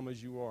come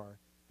as you are,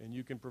 and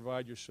you can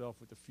provide yourself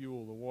with the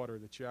fuel, the water,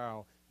 the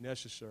chow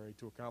necessary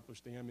to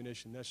accomplish the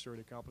ammunition necessary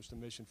to accomplish the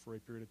mission for a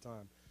period of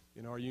time.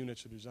 And our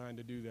units are designed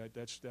to do that.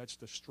 That's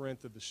the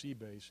strength of the sea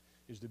base,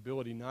 is the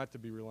ability not to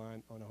be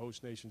reliant on a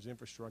host nation's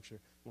infrastructure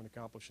when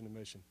accomplishing the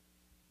mission.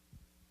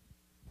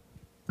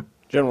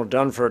 General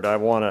Dunford, I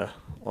want to,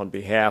 on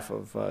behalf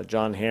of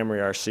John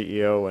Hamry, our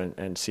CEO,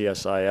 and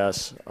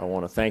CSIS, I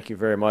want to thank you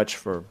very much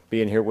for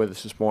being here with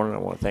us this morning. I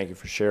want to thank you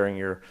for sharing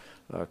your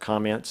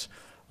comments.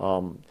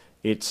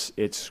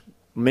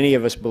 Many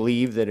of us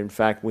believe that, in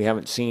fact, we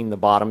haven't seen the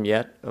bottom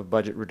yet of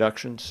budget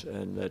reductions,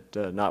 and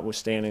that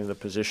notwithstanding the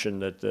position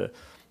that the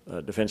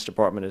Defense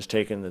Department has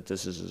taken, that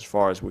this is as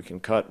far as we can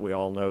cut, we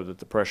all know that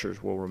the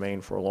pressures will remain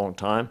for a long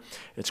time.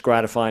 It's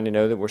gratifying to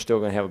know that we're still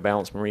going to have a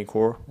balanced Marine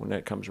Corps when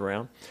that comes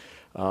around.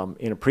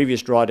 In a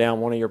previous drawdown,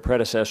 one of your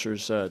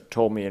predecessors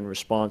told me in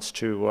response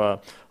to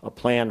a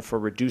plan for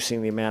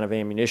reducing the amount of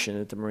ammunition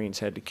that the Marines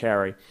had to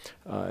carry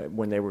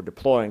when they were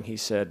deploying. He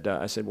said,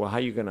 I said, well, how are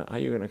you going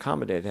to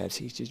accommodate that?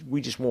 He says, we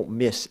just won't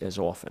miss as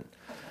often.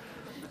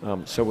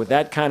 So with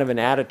that kind of an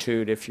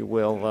attitude, if you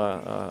will,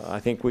 I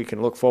think we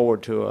can look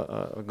forward to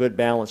a good,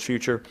 balanced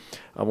future.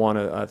 I want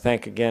to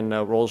thank again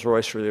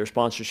Rolls-Royce for their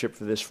sponsorship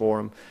for this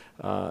forum.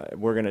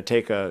 We're going to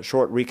take a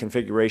short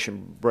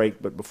reconfiguration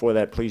break, but before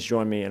that, please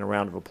join me in a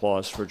round of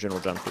applause for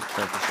General Dunford.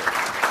 Thank you, sir.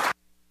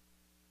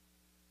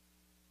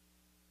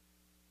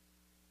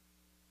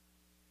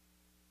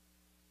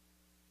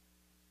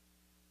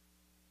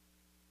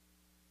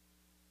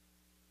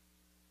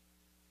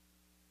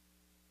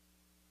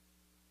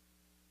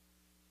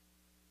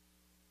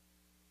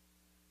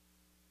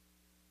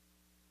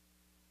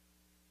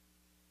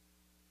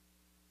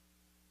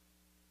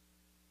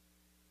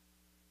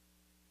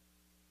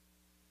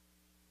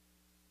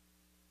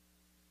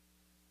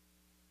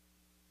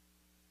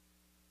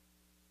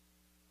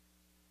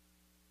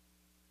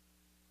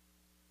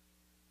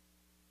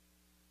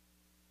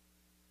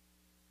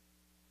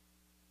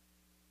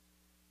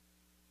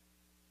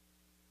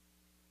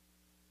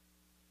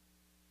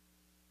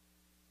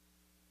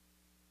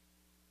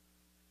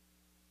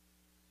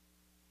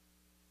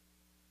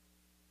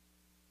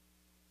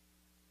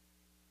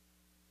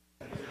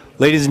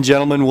 Ladies and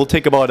gentlemen, we'll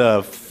take about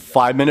a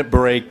 5-minute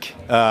break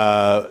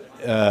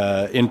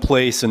in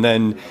place, and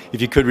then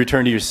if you could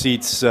return to your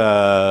seats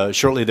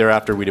shortly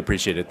thereafter, we'd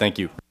appreciate it. Thank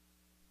you.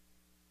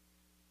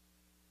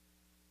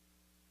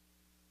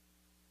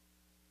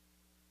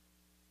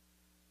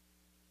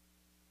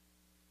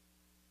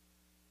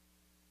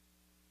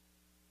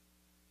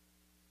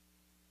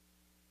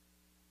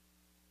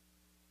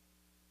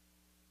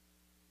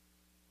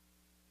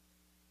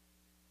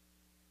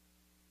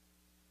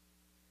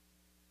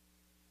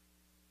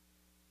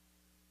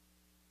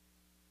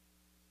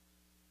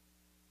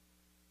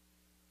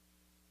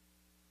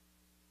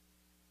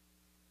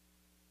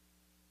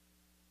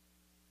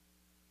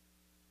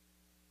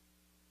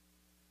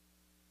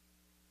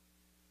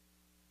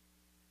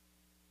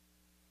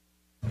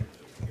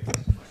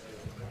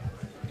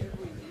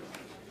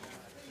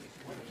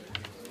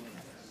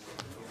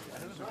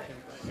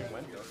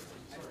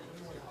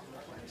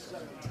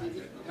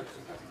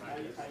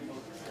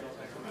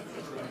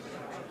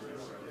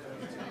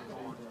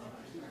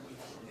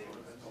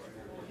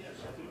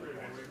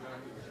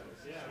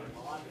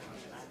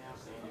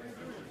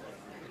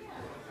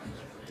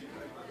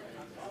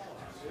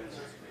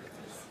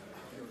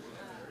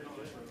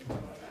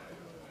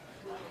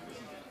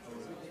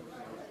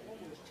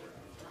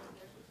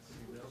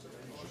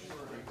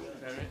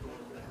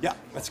 Yeah,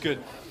 that's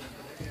good.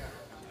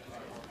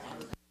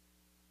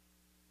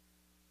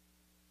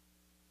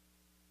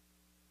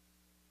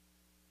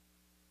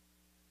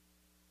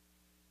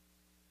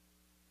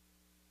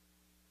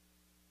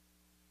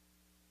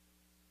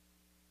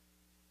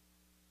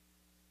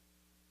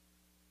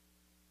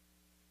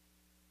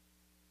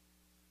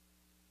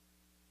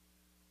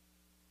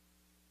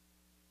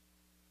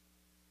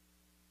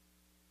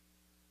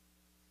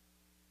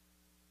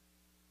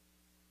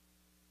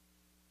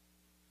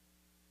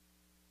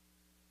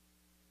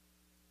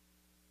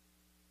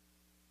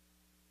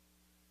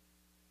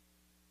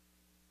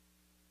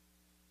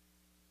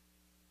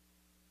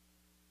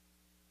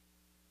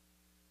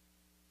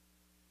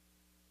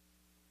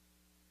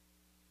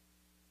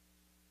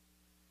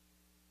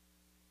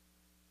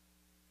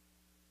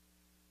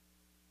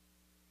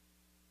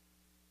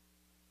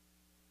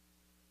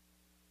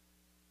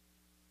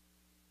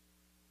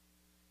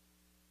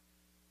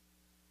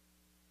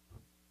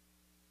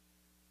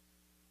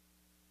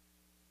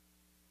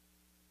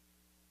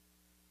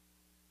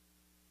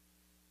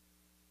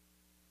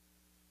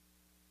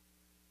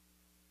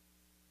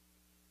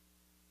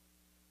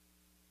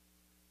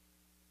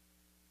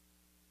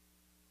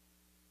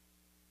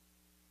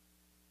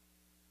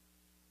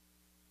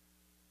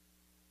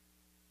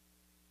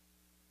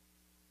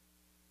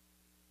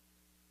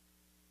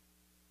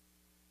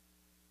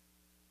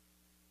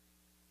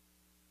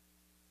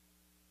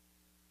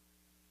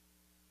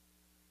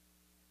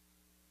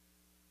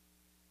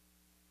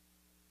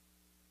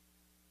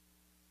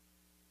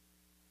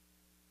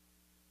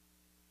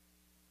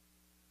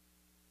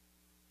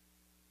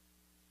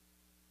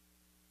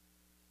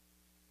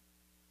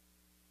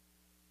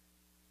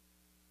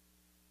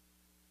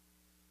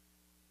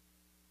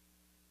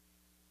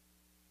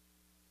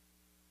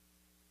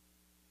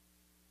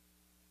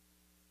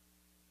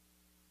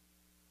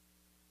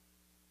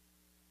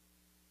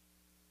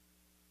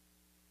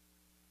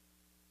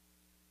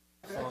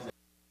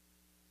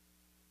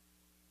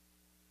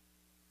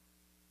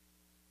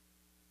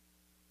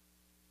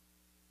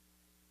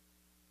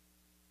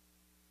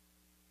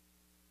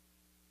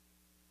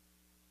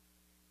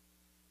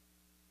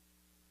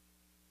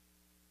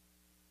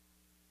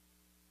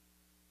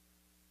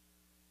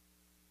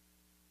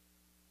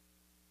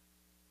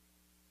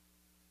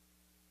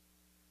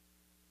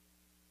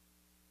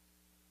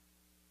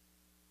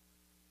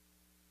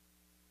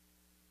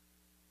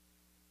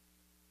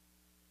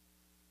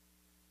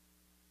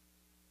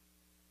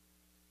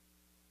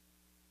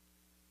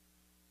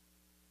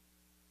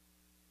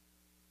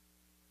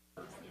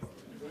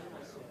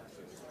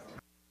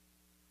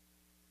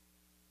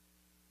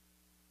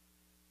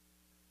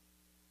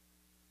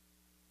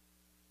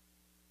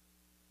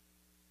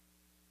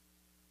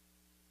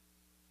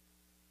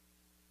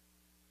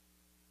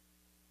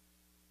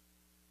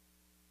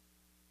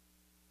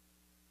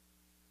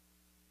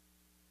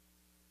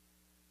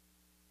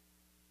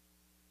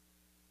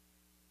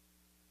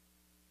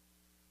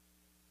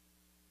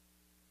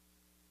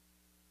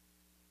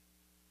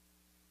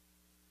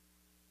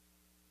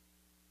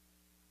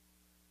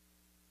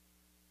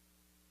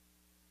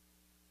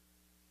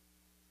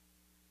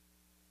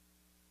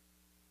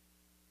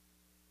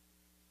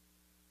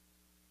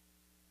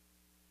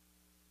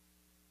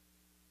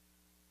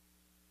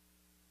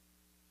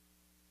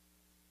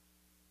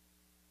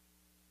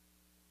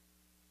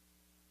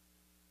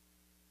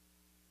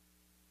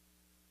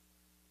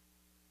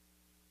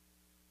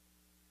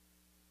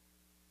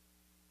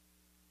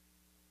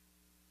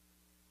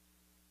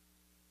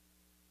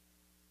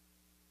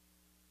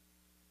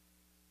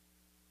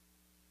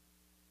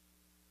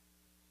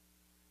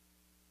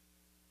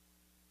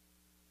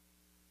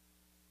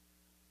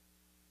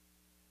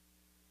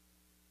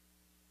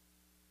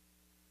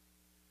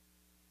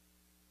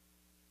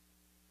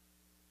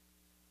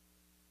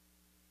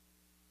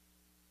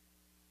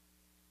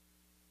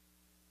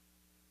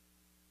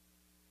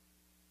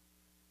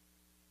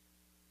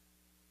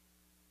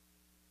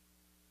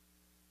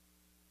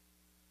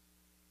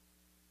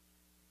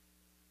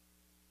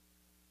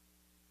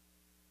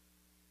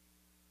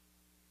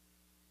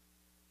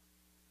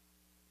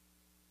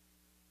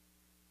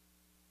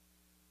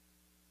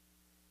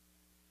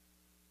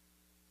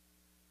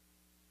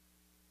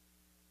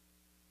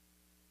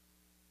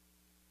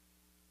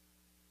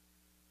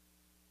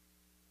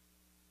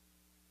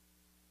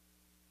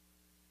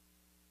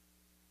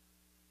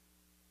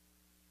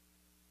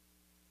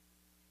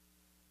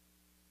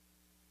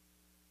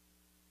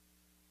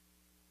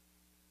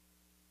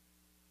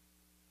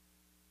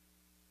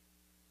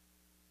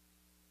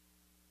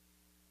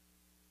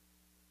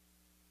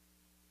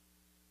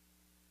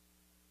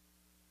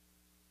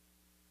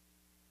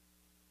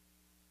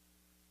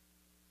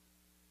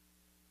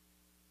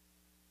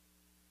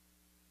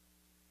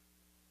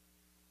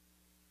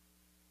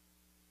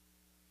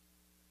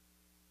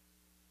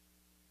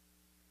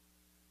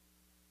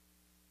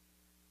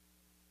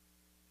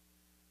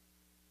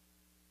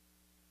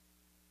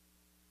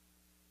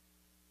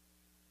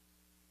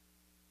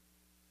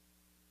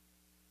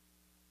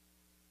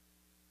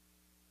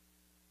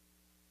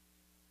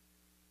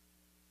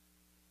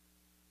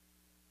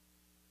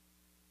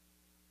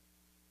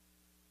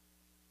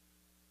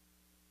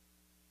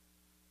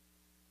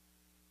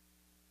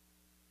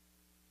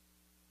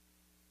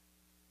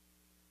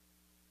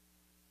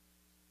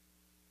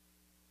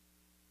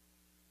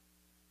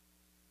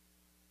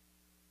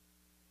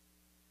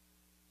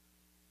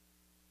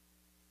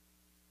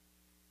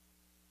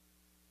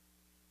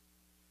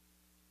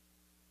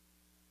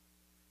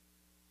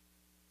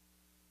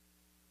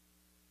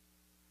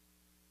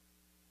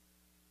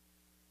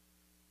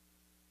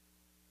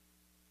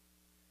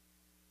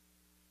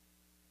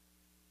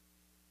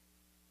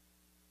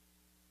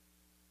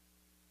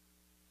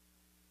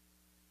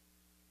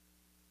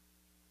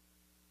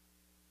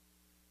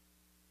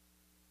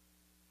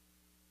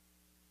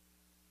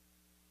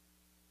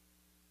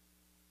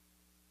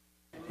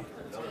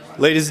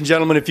 Ladies and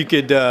gentlemen, if you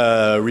could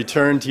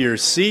return to your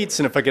seats,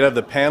 and if I could have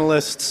the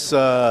panelists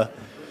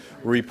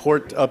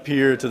report up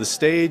here to the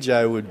stage,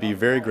 I would be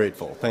very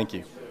grateful. Thank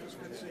you.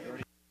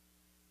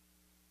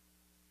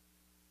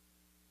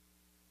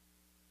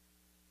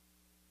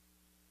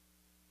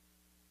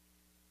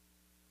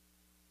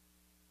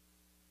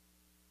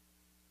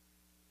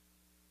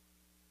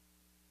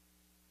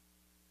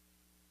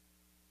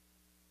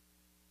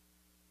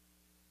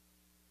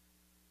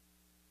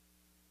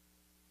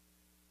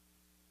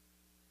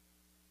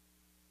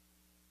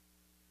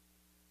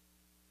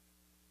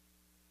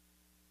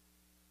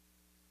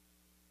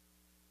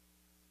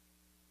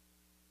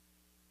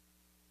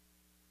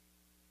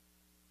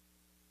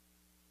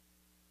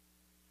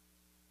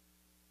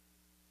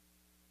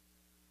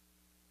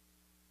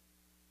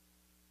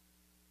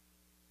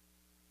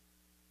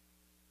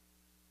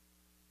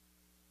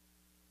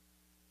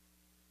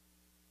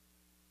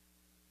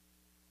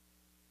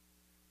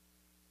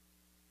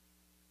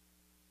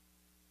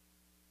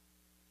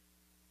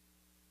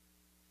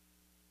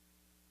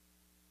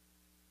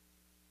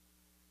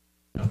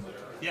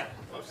 Yeah.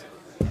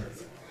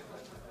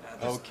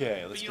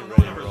 Okay, let's get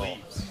ready to roll.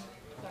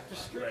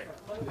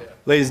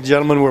 Ladies and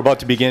gentlemen, we're about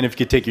to begin. If you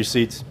could take your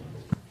seats.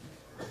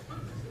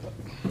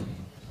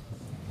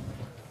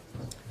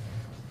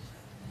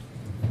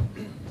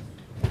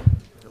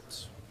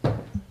 Oops. I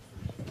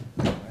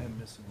am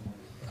missing one.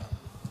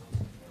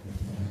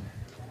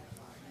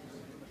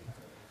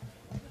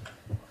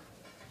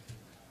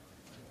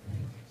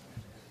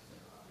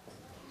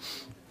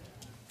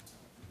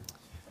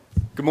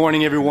 Good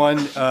morning, everyone.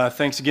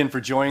 Thanks again for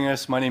joining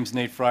us. My name is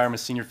Nate Fryer. I'm a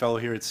senior fellow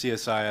here at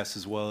CSIS,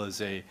 as well as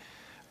a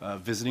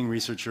visiting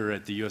researcher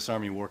at the U.S.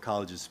 Army War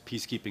College's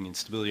Peacekeeping and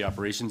Stability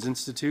Operations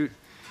Institute.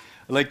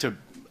 I'd like to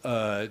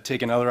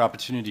take another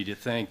opportunity to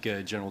thank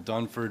General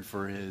Dunford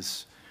for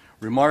his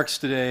remarks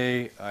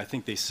today. I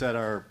think they set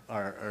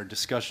our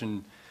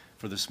discussion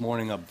for this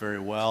morning up very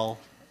well.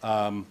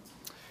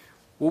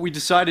 What we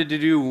decided to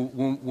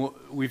do,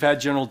 we've had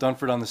General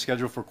Dunford on the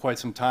schedule for quite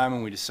some time,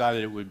 and we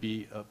decided it would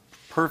be a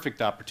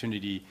perfect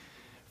opportunity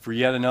for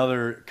yet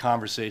another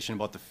conversation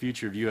about the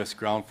future of U.S.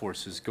 ground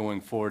forces going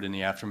forward in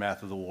the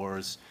aftermath of the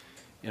wars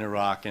in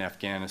Iraq and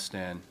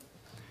Afghanistan.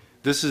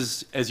 This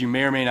is, as you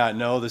may or may not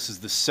know, this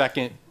is the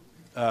second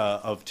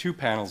of two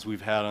panels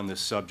we've had on this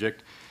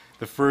subject.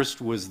 The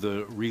first was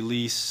the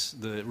release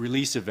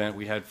event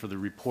we had for the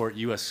report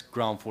U.S.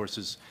 Ground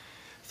Forces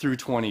through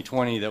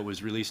 2020 that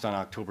was released on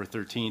October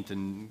 13th,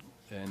 and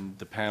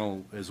the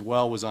panel as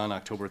well was on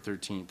October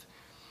 13th.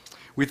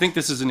 We think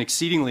this is an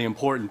exceedingly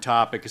important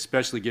topic,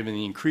 especially given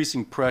the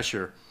increasing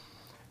pressure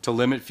to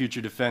limit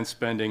future defense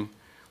spending,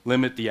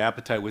 limit the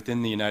appetite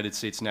within the United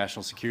States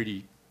national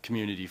security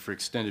community for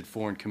extended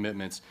foreign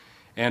commitments,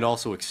 and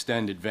also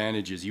extend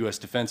advantages, U.S.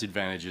 defense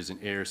advantages in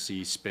air,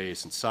 sea,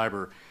 space, and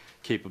cyber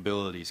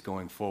capabilities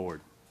going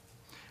forward.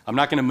 I'm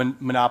not going to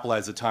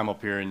monopolize the time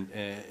up here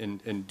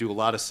and do a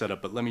lot of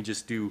setup, but let me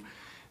just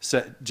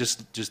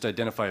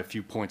identify a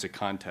few points of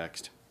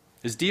context.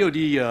 As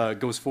DoD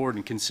goes forward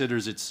and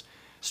considers its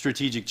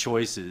strategic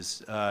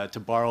choices, to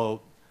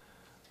borrow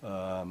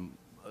a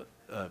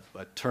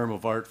term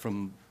of art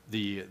from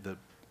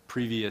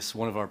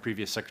one of our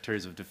previous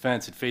secretaries of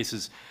defense, it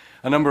faces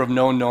a number of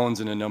known knowns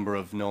and a number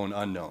of known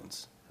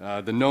unknowns.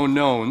 The known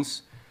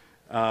knowns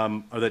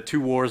are that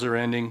two wars are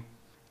ending,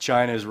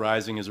 China is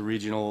rising as a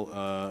regional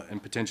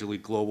and potentially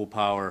global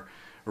power,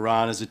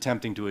 Iran is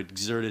attempting to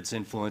exert its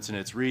influence in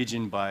its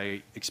region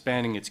by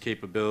expanding its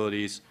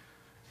capabilities,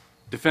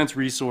 defense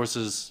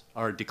resources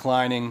are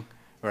declining,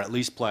 or at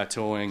least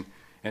plateauing,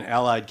 and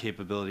allied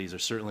capabilities are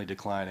certainly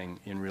declining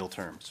in real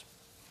terms.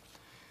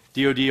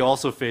 DoD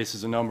also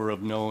faces a number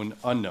of known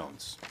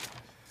unknowns.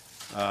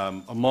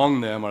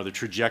 Among them are the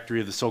trajectory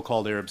of the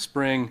so-called Arab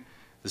Spring,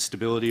 the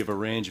stability of a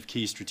range of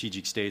key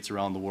strategic states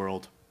around the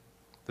world,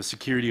 the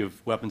security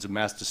of weapons of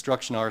mass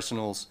destruction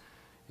arsenals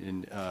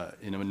in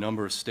a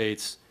number of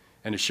states,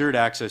 and assured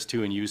access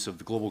to and use of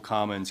the global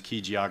commons,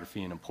 key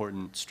geography, and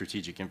important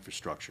strategic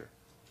infrastructure.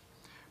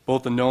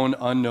 Both the known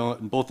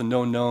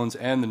knowns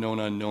and the known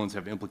unknowns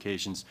have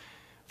implications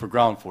for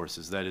ground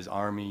forces, that is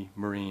Army,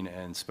 Marine,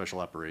 and Special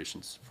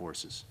Operations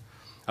Forces.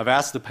 I've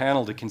asked the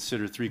panel to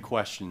consider three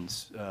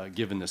questions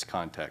given this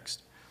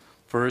context.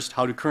 First,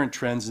 how do current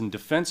trends in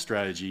defense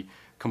strategy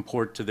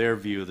comport to their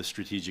view of the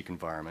strategic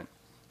environment?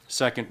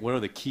 Second, what are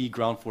the key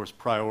ground force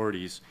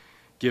priorities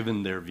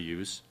given their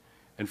views?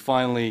 And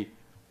finally,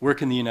 where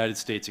can the United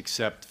States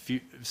accept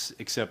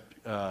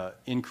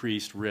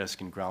increased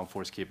risk in ground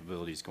force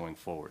capabilities going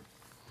forward?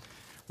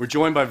 We're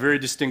joined by a very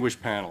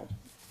distinguished panel.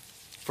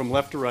 From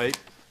left to right,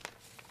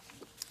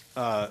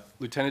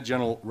 Lieutenant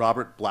General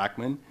Robert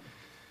Blackman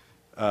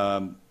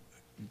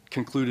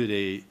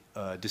concluded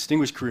a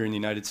distinguished career in the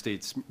United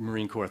States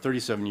Marine Corps, a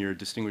 37-year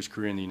distinguished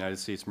career in the United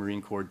States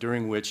Marine Corps,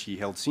 during which he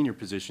held senior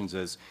positions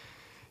as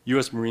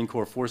U.S. Marine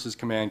Corps Forces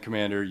Command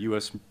Commander,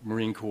 U.S.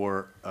 Marine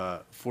Corps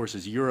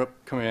Forces Europe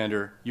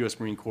Commander, U.S.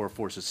 Marine Corps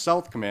Forces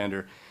South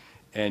Commander,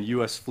 and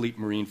U.S. Fleet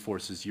Marine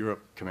Forces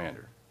Europe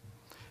Commander.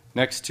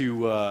 Next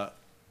to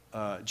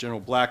General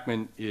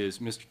Blackman is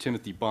Mr.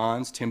 Timothy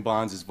Bonds. Tim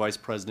Bonds is Vice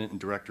President and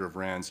Director of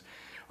RAND's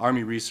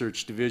Army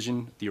Research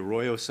Division, the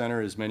Arroyo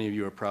Center, as many of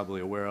you are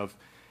probably aware of.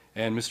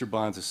 And Mr.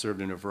 Bonds has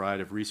served in a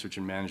variety of research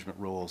and management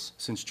roles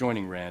since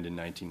joining RAND in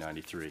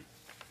 1993.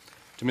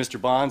 To Mr.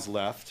 Bonds'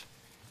 left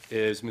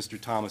is Mr.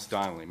 Thomas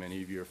Donnelly.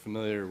 Many of you are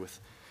familiar with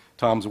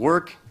Tom's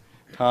work.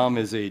 Tom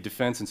is a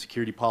defense and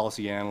security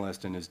policy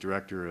analyst and is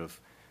director of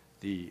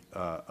the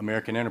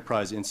American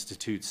Enterprise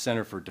Institute's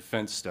Center for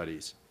Defense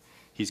Studies.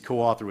 He's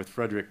co-author with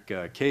Frederick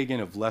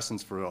Kagan of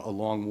Lessons for a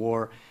Long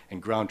War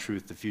and Ground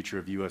Truth, The Future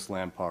of U.S.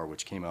 Land Power,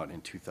 which came out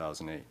in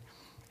 2008.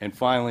 And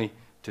finally,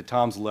 to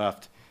Tom's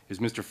left is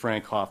Mr.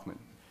 Frank Hoffman.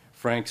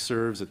 Frank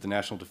serves at the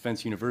National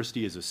Defense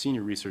University as a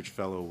senior research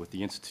fellow with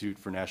the Institute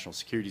for National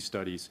Security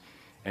Studies,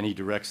 and he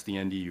directs the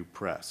NDU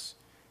Press.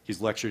 He's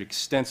lectured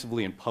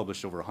extensively and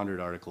published over 100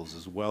 articles,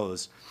 as well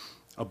as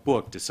a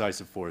book,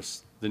 Decisive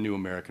Force, The New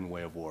American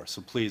Way of War.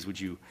 So please, would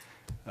you,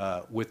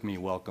 with me,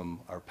 welcome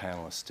our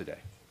panelists today.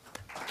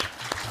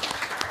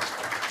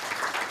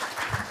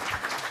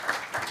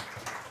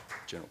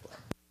 General Black.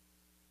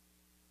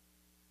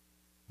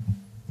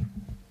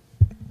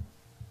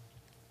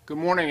 Good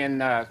morning,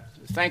 and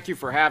thank you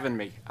for having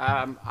me.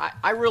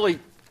 I really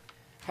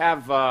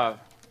have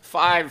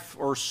 5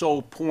 or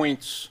so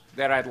points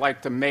that I'd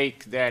like to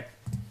make that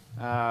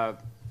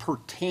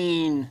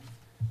pertain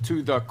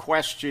to the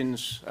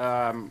questions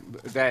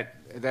that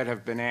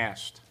have been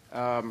asked.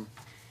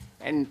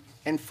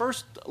 And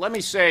first, let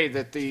me say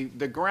that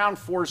the ground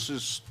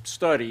forces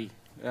study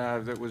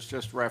that was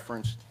just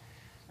referenced,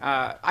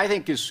 I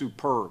think is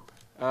superb.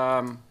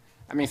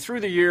 I mean, through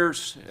the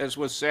years, as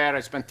was said,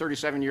 I spent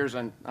 37 years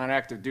on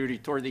active duty.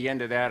 Toward the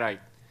end of that,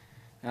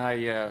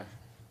 I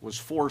was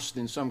forced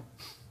in some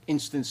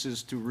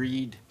instances to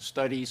read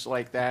studies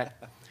like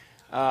that.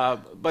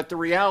 But the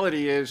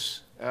reality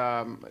is,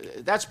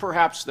 that's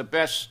perhaps the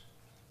best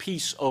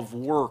piece of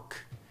work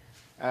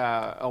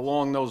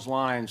along those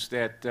lines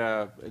that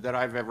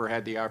I've ever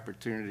had the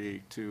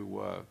opportunity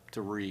to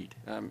read.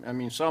 I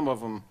mean, some of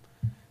them,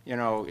 you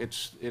know,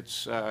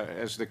 it's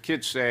as the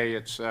kids say,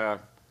 it's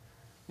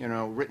you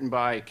know, written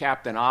by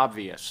Captain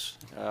Obvious.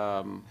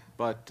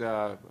 But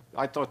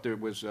I thought there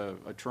was a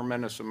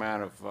tremendous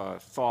amount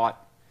of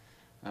thought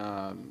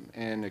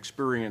and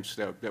experience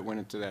that went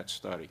into that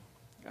study.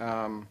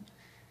 The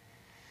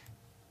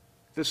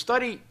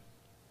study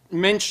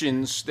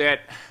mentions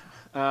that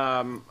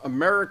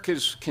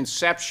America's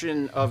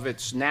conception of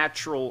its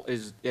natural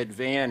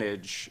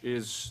advantage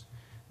is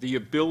the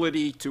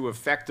ability to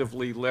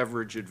effectively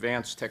leverage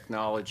advanced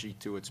technology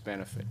to its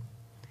benefit.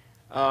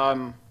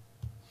 I'm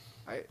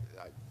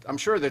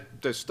sure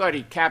that the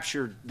study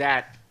captured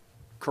that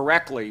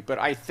correctly, but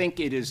I think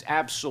it is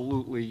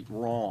absolutely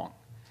wrong.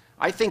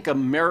 I think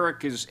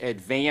America's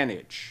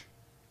advantage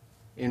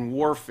in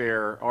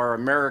warfare are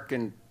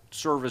American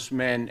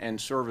servicemen and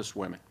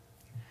servicewomen.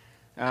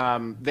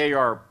 They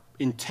are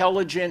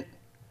intelligent,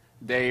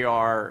 they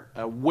are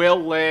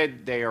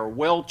well-led, they are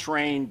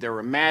well-trained, they're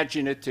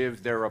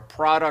imaginative, they're a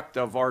product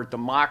of our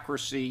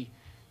democracy,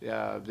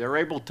 they're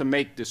able to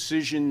make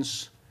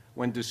decisions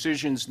when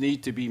decisions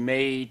need to be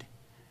made.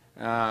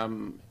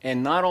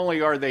 And not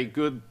only are they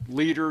good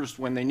leaders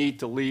when they need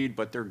to lead,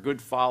 but they're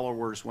good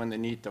followers when they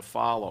need to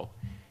follow.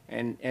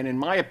 And in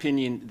my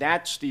opinion,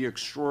 that's the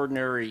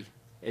extraordinary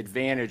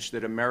advantage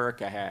that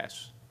America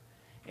has.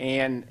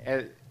 And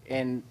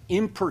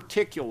in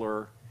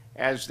particular,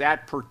 as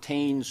that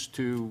pertains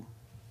to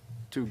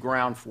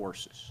ground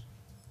forces.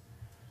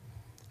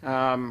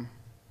 Ground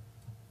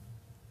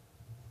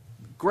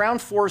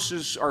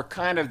forces are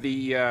kind of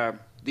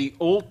the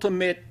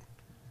ultimate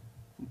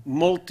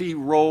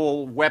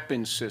multi-role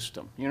weapon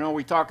system. You know,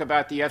 we talk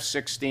about the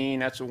F-16,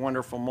 that's a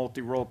wonderful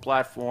multi-role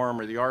platform,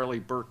 or the Arleigh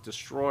Burke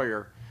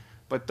destroyer,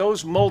 but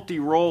those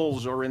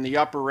multi-roles are in the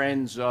upper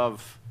ends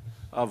of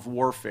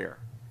warfare.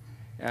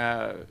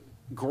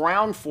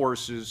 Ground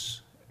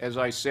forces, as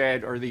I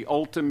said, are the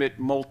ultimate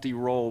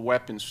multi-role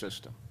weapon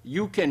system.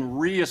 You can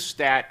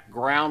rheostat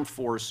ground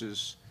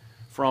forces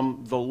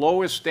from the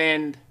lowest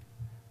end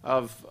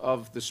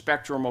of the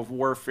spectrum of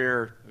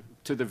warfare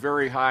to the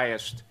very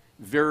highest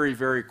very,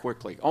 very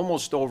quickly,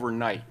 almost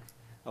overnight.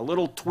 A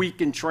little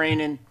tweak in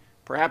training,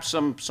 perhaps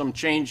some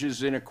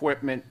changes in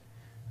equipment,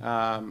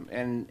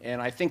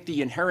 and I think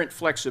the inherent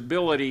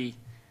flexibility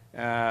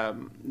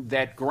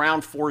that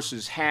ground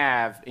forces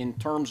have in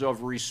terms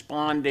of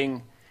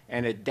responding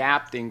and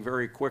adapting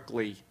very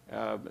quickly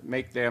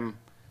make them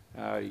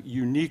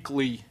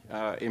uniquely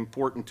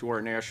important to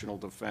our national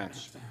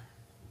defense.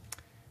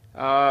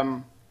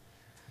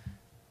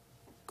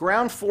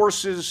 Ground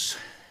forces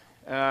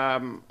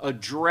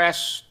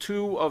address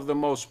 2 of the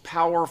most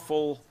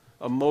powerful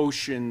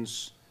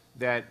emotions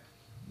that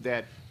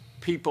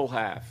people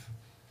have.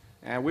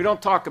 And we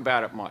don't talk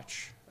about it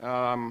much.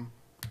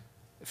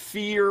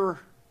 Fear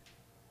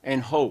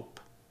and hope.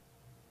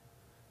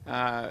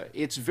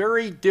 It's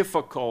very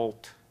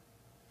difficult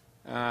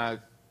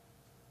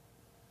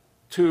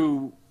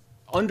to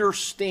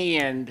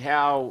understand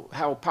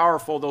how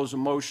powerful those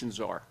emotions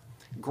are.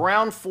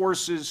 Ground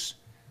forces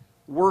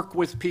work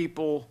with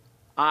people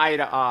eye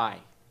to eye.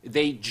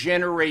 They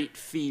generate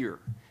fear.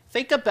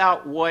 Think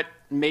about what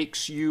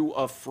makes you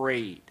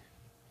afraid.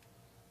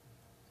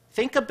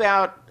 Think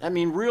about, I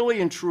mean,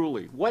 really and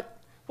truly, what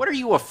are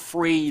you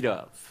afraid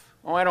of?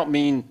 Oh, I don't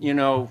mean, you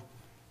know,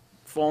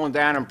 falling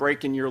down and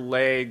breaking your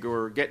leg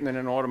or getting in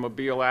an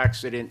automobile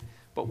accident,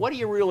 but what are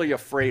you really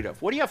afraid of?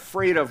 What are you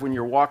afraid of when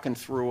you're walking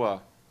through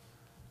a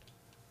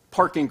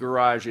parking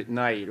garage at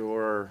night,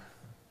 or,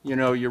 you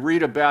know, you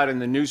read about in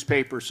the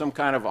newspaper some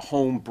kind of a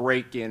home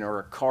break-in or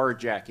a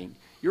carjacking?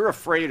 You're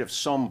afraid of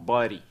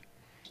somebody.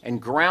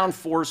 And ground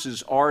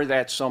forces are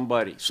that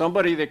somebody.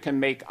 Somebody that can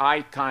make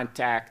eye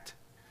contact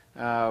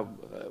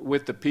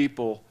with the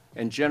people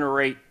and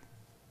generate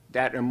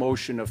that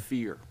emotion of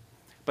fear.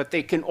 But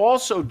they can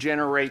also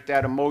generate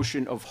that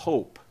emotion of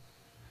hope.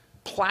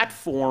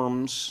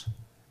 Platforms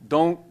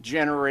don't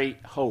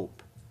generate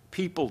hope.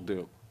 People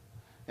do.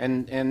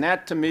 And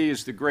that, to me,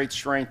 is the great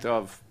strength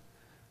of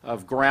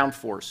ground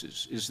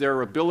forces, is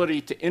their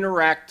ability to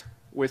interact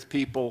with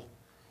people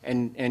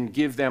and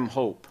give them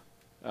hope.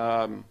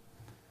 A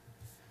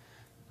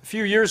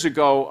few years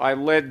ago, I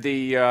led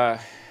the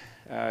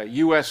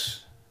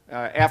U.S.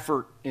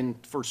 Effort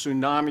for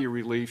tsunami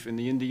relief in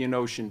the Indian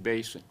Ocean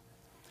Basin.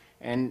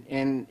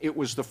 And it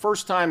was the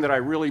first time that I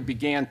really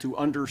began to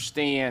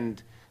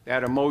understand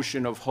that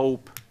emotion of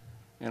hope,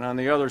 and on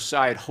the other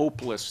side,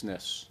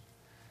 hopelessness.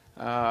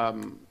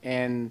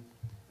 And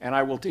I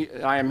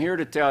am here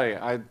to tell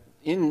you,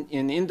 in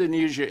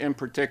Indonesia in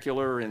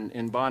particular,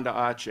 in Banda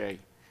Aceh,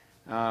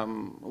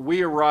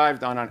 we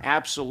arrived on an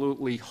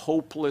absolutely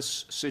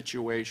hopeless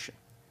situation.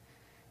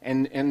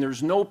 And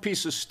there's no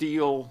piece of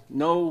steel,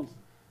 no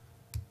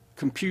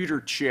computer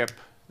chip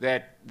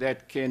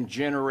that can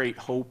generate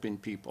hope in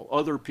people.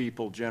 Other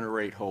people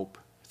generate hope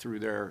through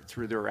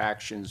their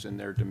actions and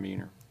their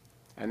demeanor.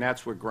 And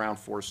that's what ground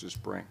forces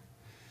bring.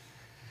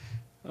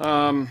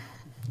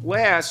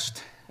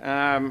 Last,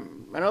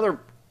 another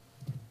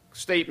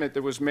statement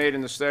that was made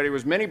in the study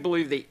was, many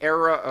believe the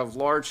era of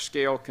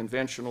large-scale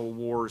conventional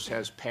wars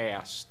has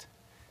passed.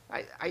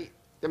 I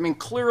mean,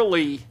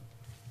 clearly,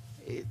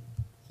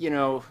 you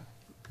know,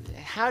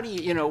 how do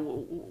you,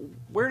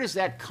 where does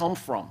that come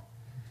from?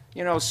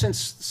 You know,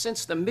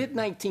 since the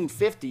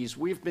mid-1950s,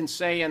 we've been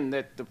saying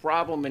that the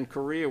problem in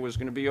Korea was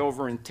going to be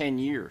over in 10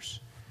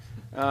 years.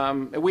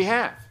 We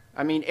have.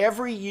 I mean,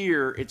 every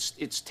year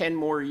it's 10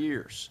 more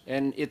years,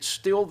 and it's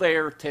still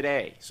there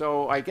today.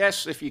 So I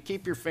guess if you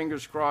keep your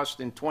fingers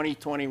crossed, in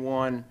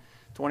 2021,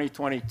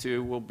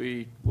 2022, we'll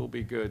be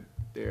good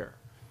there.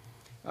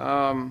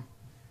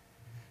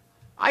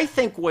 I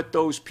think what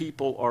those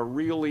people are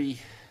really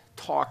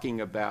talking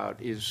about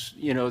is,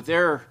 you know,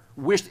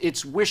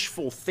 it's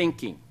wishful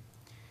thinking,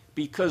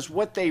 because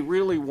what they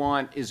really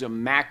want is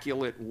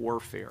immaculate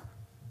warfare.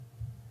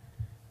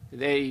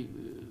 They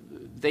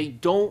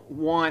don't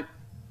want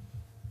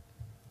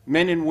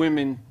men and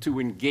women to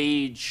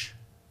engage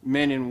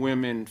men and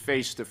women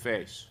face to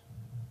face.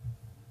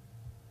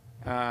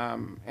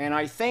 And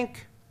I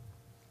think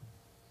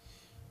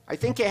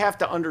you have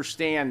to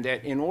understand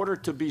that in order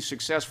to be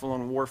successful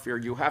in warfare,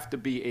 you have to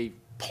be a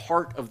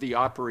part of the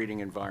operating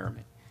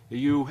environment.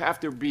 You have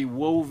to be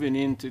woven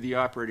into the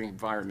operating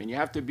environment. You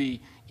have to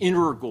be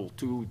integral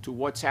to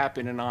what's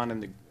happening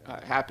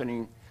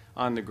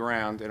on the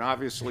ground, and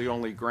obviously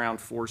only ground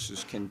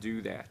forces can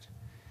do that.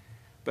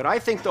 But I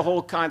think the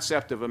whole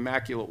concept of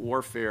immaculate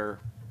warfare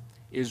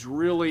is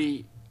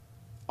really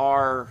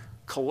our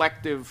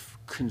collective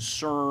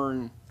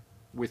concern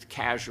with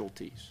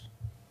casualties.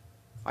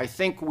 I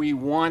think we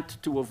want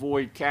to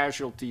avoid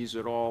casualties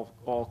at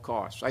all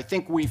costs. I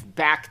think we've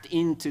backed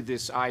into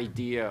this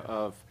idea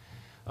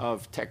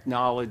of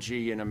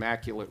technology and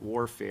immaculate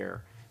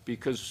warfare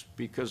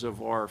because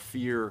of our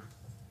fear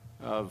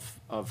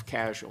of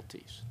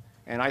casualties.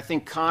 And I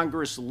think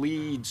Congress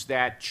leads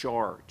that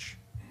charge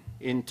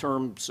in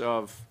terms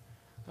of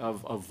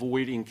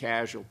avoiding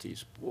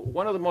casualties.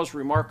 One of the most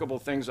remarkable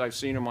things I've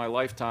seen in my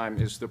lifetime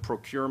is the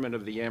procurement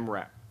of the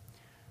MRAP.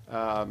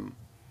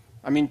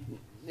 I mean,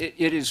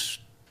 it is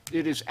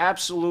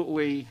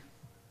absolutely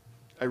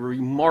a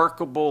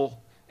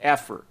remarkable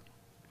effort.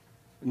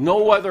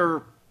 No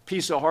other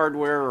piece of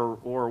hardware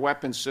or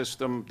weapon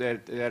system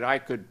that I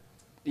could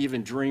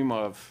even dream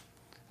of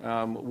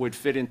would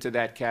fit into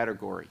that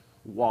category.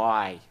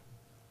 Why?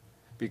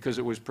 Because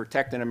it was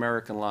protecting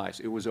American lives.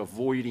 It was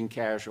avoiding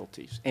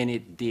casualties, and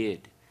it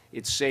did.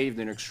 It saved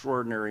an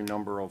extraordinary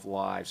number of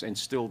lives and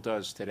still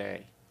does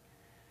today.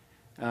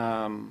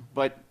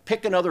 But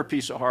pick another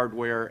piece of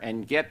hardware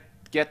and get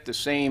the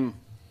same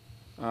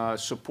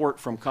support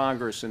from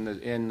Congress and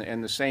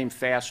the same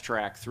fast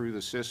track through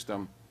the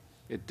system.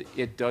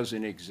 It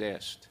doesn't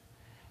exist.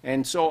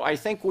 And so I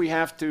think we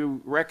have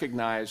to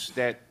recognize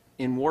that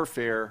in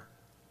warfare,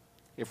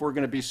 if we're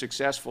going to be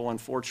successful,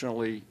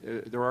 unfortunately,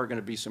 there are going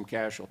to be some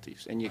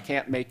casualties, and you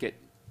can't make it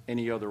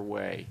any other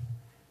way.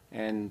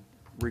 And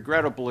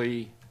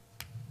regrettably,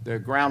 the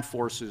ground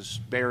forces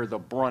bear the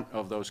brunt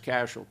of those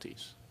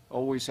casualties.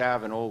 Always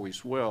have and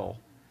always will.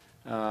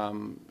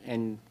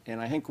 And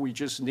I think we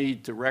just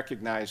need to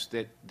recognize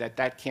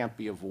that can't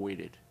be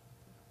avoided.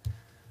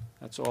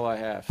 That's all I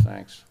have.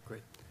 Thanks.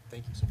 Great.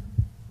 Thank you, sir.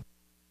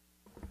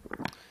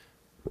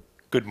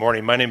 Good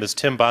morning. My name is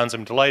Tim Bonds.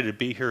 I'm delighted to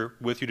be here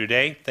with you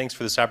today. Thanks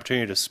for this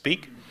opportunity to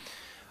speak.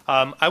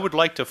 I would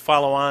like to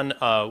follow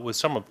on with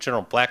some of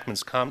General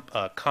Blackman's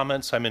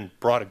comments. I'm in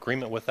broad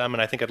agreement with them,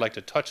 and I think I'd like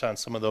to touch on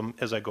some of them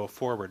as I go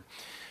forward.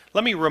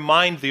 Let me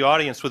remind the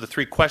audience what the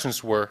three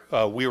questions were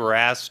we were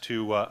asked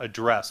to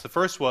address. The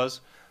first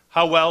was,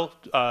 how well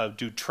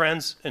do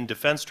trends in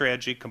defense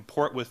strategy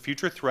comport with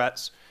future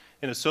threats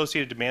and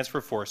associated demands for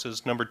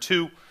forces? Number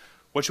two,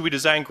 what should we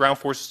design ground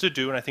forces to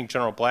do? And I think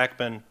General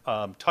Blackman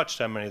touched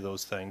on many of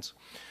those things.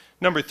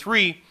 Number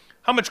three,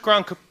 how much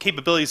ground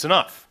capability is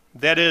enough?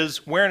 That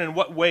is, where and in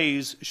what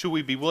ways should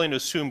we be willing to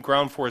assume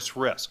ground force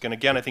risk? And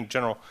again, I think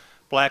General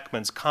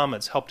Blackman's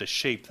comments helped to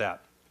shape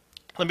that.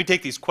 Let me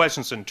take these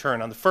questions in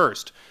turn. On the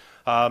first,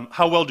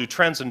 how well do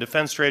trends in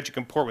defense strategy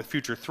comport with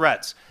future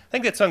threats? I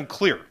think that's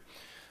unclear.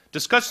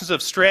 Discussions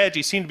of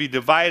strategy seem to be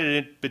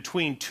divided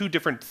between two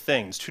different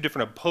things, two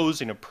different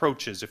opposing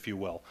approaches, if you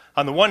will.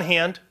 On the one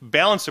hand,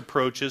 balanced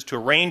approaches to a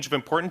range of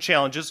important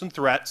challenges and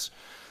threats,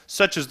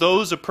 such as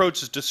those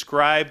approaches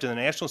described in the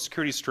National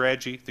Security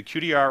Strategy, the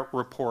QDR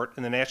report,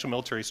 and the National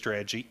Military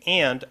Strategy,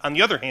 and, on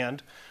the other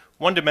hand,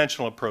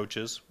 one-dimensional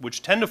approaches,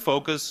 which tend to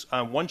focus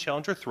on one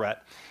challenge or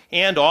threat,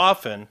 and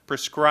often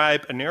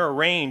prescribe a narrow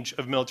range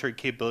of military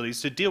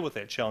capabilities to deal with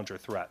that challenge or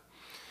threat.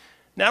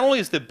 Not only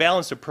is the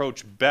balanced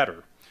approach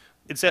better,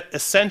 it's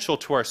essential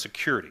to our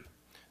security.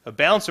 A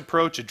balanced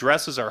approach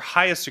addresses our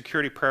highest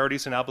security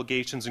priorities and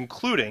obligations,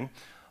 including,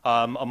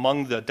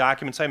 among the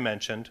documents I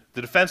mentioned,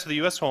 the defense of the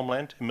U.S.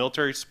 homeland and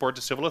military support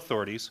to civil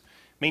authorities,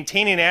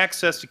 maintaining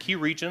access to key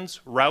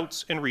regions,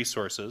 routes, and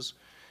resources,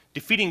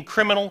 defeating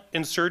criminal,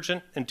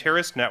 insurgent, and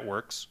terrorist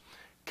networks,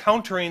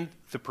 countering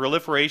the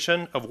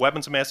proliferation of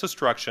weapons of mass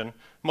destruction,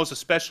 most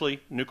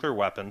especially nuclear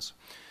weapons,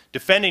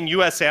 defending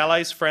U.S.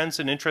 allies, friends,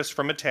 and interests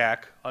from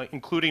attack,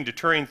 including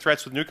deterring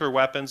threats with nuclear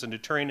weapons and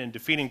deterring and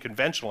defeating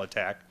conventional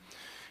attack,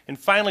 and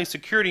finally,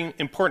 securing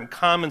important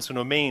commons and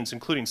domains,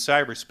 including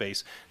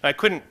cyberspace. Now, I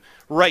couldn't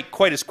write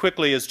quite as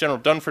quickly as General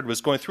Dunford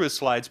was going through his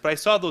slides, but I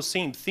saw those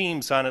same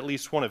themes on at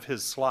least one of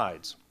his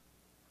slides.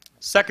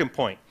 Second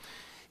point,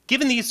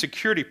 given these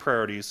security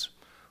priorities,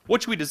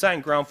 what should we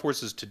design ground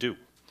forces to do?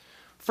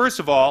 First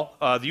of all,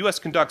 the U.S.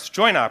 conducts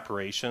joint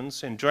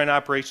operations, and joint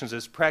operations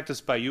as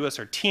practiced by U.S.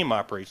 are team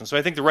operations. So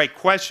I think the right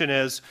question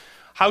is,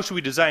 how should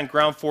we design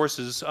ground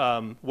forces?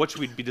 What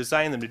should we be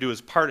designing them to do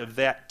as part of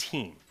that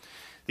team?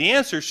 The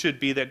answer should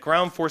be that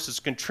ground forces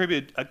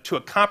contribute to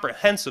a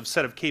comprehensive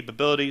set of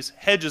capabilities,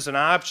 hedges, and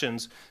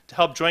options to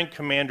help joint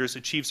commanders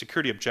achieve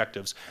security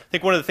objectives. I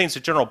think one of the things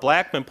that General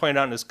Blackman pointed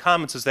out in his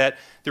comments is that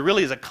there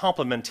really is a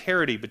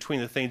complementarity between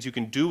the things you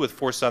can do with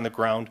forces on the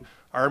ground,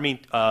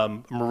 Army,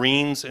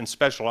 Marines, and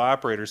special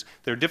operators.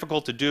 They're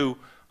difficult to do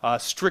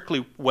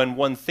strictly when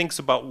one thinks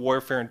about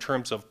warfare in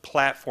terms of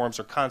platforms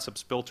or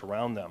concepts built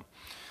around them.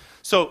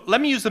 So let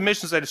me use the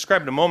missions I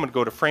described a moment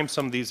ago to frame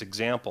some of these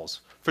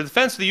examples. For the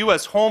defense of the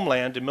U.S.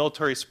 homeland and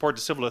military support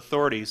to civil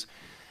authorities,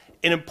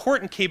 an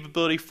important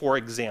capability, for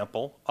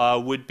example,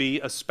 would be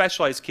a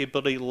specialized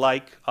capability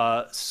like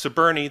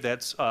CBRNE,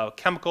 that's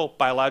chemical,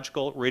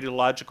 biological,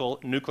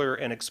 radiological, nuclear,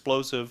 and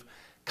explosive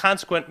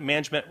consequent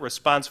management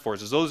response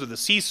forces. Those are the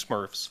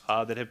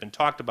CSMRFs that have been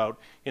talked about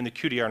in the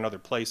QDR and other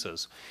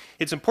places.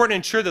 It's important to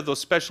ensure that those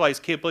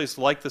specialized capabilities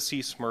like the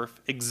CSMRF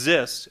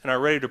exist and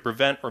are ready to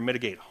prevent or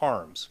mitigate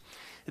harms.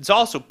 It's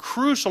also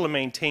crucial to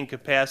maintain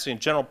capacity in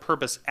general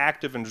purpose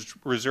active and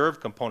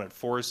reserve component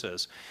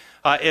forces.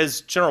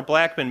 As General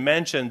Blackman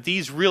mentioned,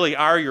 these really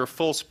are your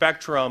full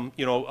spectrum,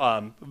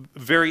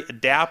 very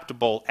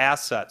adaptable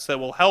assets that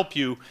will help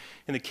you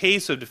in the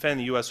case of defending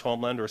the U.S.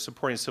 homeland or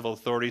supporting civil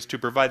authorities to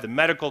provide the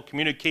medical,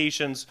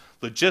 communications,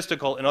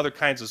 logistical, and other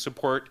kinds of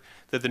support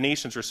that the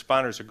nation's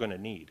responders are going to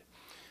need.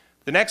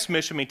 The next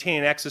mission,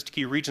 maintaining access to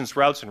key regions,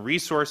 routes, and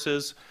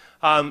resources.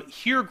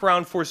 Here,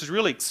 ground forces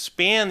really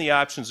expand the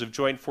options of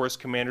joint force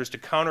commanders to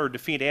counter or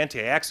defeat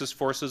anti-axis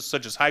forces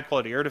such as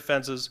high-quality air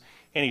defenses,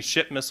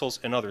 anti-ship missiles,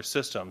 and other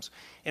systems.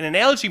 An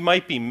analogy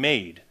might be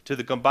made to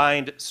the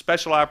combined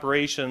special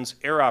operations,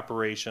 air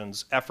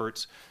operations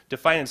efforts to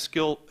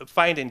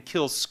find and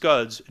kill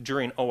Scuds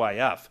during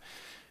OIF.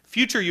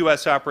 Future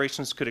U.S.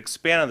 operations could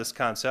expand on this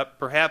concept,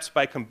 perhaps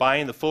by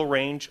combining the full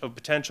range of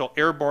potential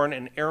airborne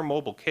and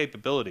air-mobile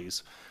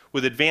capabilities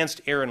with advanced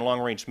air and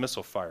long-range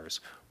missile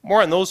fires.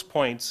 More on those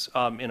points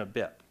in a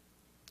bit.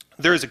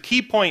 There is a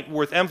key point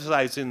worth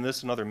emphasizing in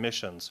this and other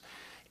missions.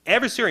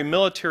 Adversary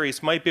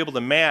militaries might be able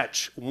to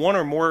match one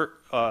or more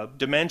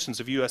dimensions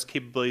of U.S.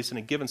 capabilities in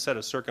a given set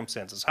of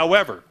circumstances.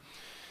 However,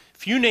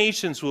 few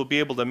nations will be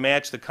able to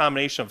match the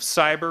combination of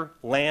cyber,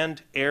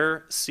 land,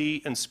 air,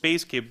 sea, and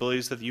space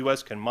capabilities that the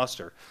U.S. can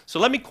muster. So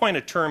let me coin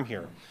a term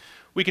here.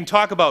 We can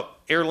talk about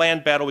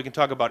air-land battle, we can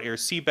talk about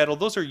air-sea battle.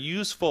 Those are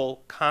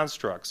useful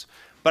constructs.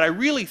 But I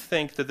really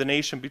think that the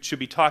nation should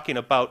be talking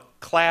about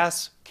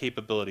class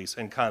capabilities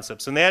and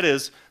concepts, and that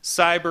is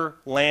cyber,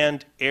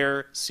 land,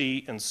 air,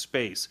 sea, and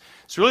space.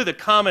 It's really the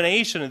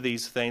combination of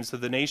these things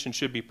that the nation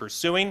should be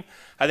pursuing.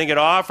 I think it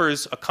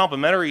offers a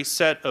complementary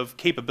set of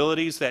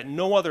capabilities that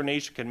no other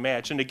nation can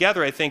match, and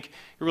together I think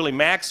it really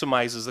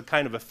maximizes the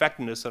kind of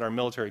effectiveness that our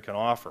military can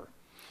offer.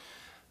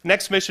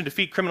 Next mission,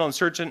 defeat criminal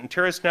insurgent and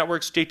terrorist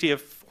networks.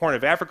 JTF Horn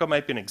of Africa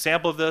might be an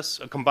example of this,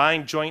 a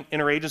combined joint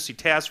interagency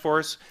task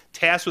force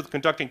tasked with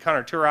conducting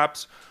counter-terror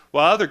ops,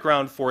 while other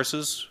ground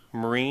forces,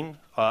 Marine,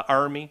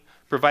 Army,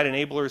 provide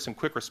enablers and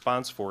quick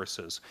response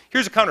forces.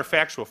 Here's a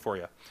counterfactual for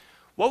you.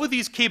 What would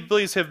these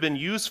capabilities have been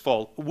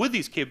useful,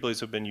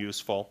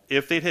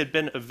 if they had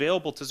been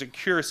available to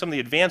secure some of the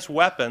advanced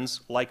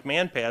weapons like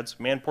manpads,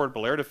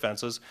 man-portable air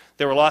defenses,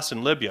 that were lost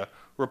in Libya?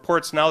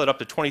 Reports now that up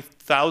to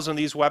 20,000 of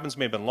these weapons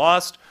may have been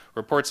lost.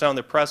 Reports now in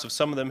the press of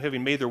some of them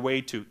having made their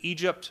way to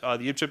Egypt.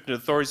 The Egyptian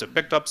authorities have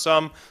picked up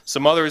some.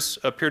 Some others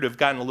appear to have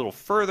gotten a little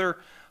further.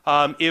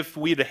 If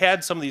we'd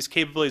had some of these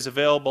capabilities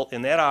available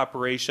in that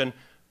operation,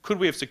 could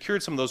we have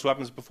secured some of those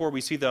weapons before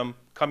we see them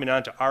coming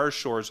onto our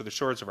shores or the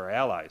shores of our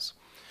allies?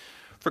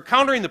 For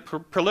countering the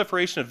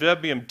proliferation of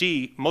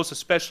WMD, most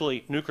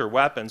especially nuclear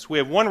weapons, we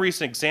have one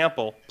recent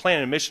example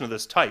planning a mission of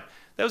this type.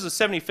 That was the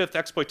 75th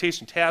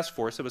Exploitation Task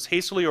Force that was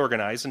hastily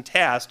organized and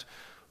tasked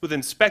with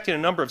inspecting a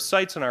number of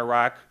sites in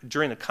Iraq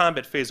during the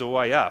combat phase of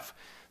OIF.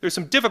 There's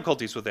some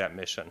difficulties with that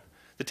mission.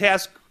 The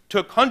task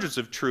took hundreds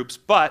of troops,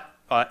 but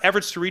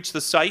efforts to reach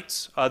the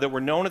sites that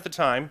were known at the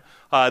time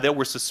that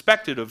were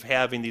suspected of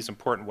having these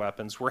important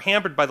weapons were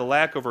hampered by the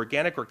lack of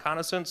organic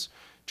reconnaissance,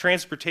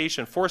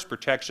 transportation, force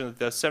protection that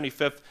the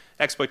 75th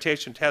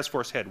Exploitation Task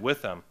Force had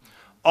with them.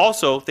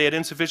 Also, they had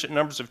insufficient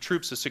numbers of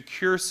troops to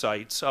secure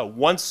sites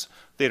once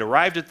they'd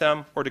arrived at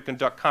them or to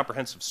conduct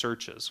comprehensive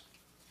searches.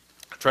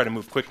 I'll try to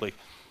move quickly.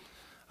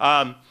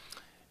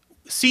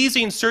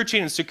 Seizing,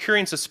 searching, and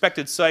securing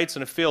suspected sites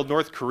in a failed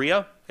North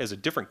Korea, as a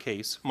different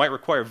case, might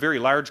require a very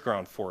large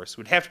ground force. It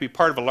would have to be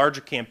part of a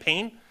larger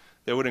campaign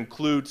that would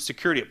include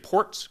security at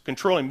ports,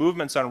 controlling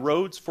movements on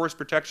roads, force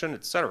protection,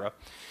 etc.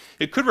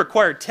 It could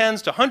require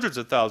tens to hundreds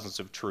of thousands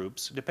of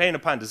troops, depending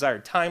upon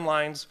desired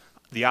timelines,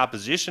 the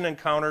opposition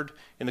encountered,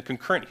 and the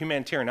concurrent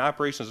humanitarian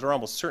operations that are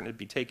almost certain to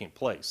be taking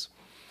place.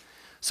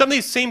 Some of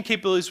these same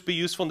capabilities would be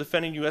useful in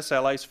defending U.S.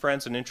 allies,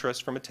 friends, and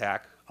interests from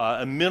attack.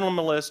 A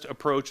minimalist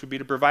approach would be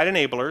to provide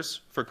enablers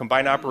for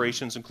combined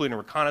operations, including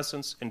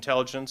reconnaissance,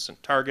 intelligence,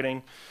 and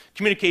targeting,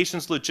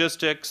 communications,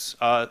 logistics,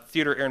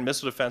 theater, air, and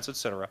missile defense,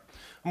 etc.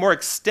 A more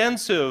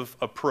extensive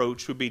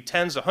approach would be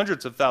tens of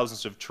hundreds of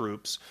thousands of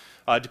troops,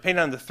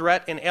 depending on the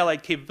threat and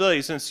allied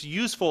capabilities, and it's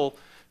useful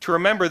to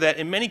remember that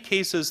in many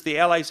cases the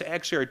allies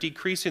actually are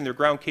decreasing their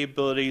ground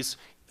capabilities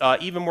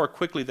even more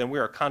quickly than we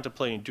are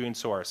contemplating doing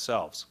so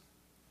ourselves.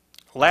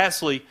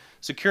 Lastly,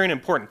 securing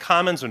important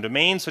commons and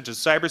domains such as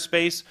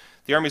cyberspace.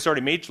 The Army's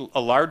already made a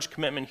large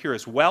commitment here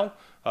as well.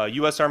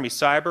 U.S. Army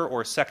Cyber,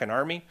 or Second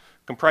Army,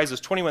 comprises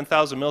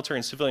 21,000 military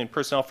and civilian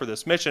personnel for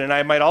this mission. And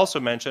I might also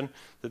mention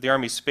that the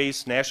Army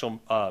Space,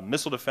 National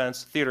Missile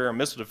Defense, Theater, and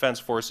Missile Defense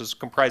Forces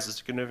comprise a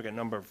significant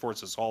number of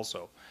forces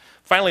also.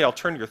 Finally, I'll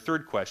turn to your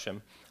third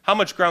question. How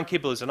much ground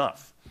capability is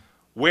enough?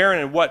 Where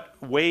and in what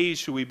ways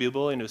should we be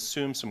willing to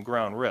assume some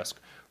ground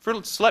risk?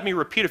 First, let me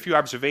repeat a few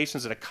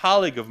observations that a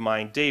colleague of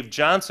mine, Dave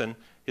Johnson,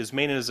 has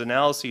made in his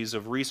analyses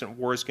of recent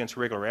wars against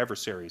regular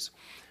adversaries.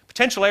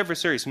 Potential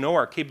adversaries know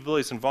our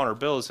capabilities and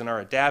vulnerabilities and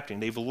are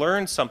adapting. They've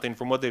learned something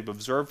from what they've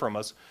observed from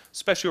us,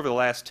 especially over the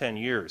last 10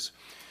 years.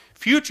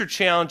 Future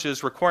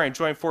challenges requiring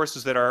joint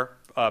forces that are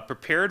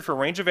prepared for a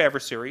range of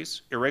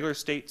adversaries, irregular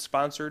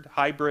state-sponsored,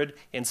 hybrid,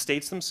 and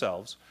states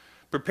themselves,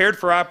 prepared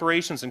for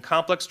operations in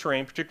complex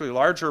terrain, particularly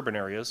large urban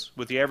areas,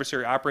 with the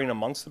adversary operating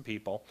amongst the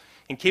people,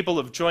 and capable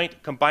of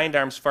joint combined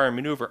arms fire and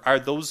maneuver are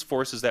those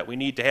forces that we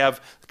need to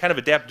have the kind of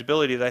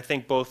adaptability that I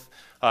think both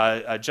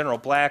General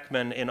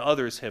Blackman and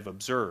others have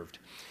observed.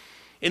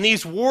 In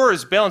these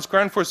wars, balanced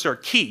ground forces are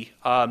key.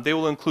 They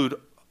will include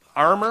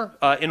armor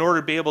in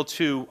order to be able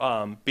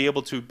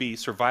to be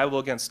survivable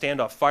against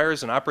standoff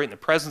fires and operate in the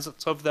presence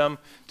of them,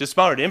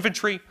 dismounted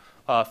infantry,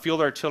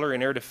 field artillery,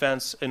 and air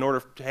defense in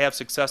order to have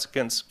success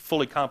against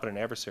fully competent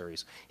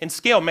adversaries. And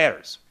scale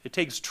matters. It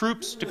takes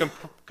troops to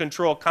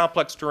control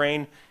complex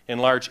terrain in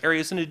large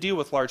areas and to deal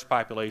with large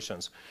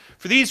populations.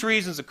 For these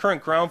reasons, the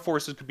current ground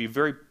forces could be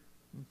very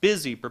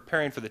busy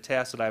preparing for the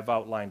tasks that I've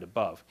outlined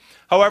above.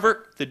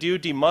 However, the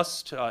DoD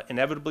must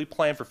inevitably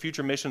plan for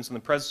future missions in the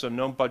presence of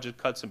known budget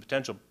cuts and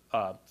potential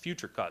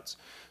future cuts.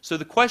 So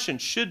the question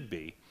should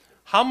be,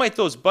 how might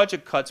those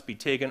budget cuts be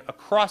taken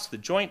across the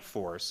joint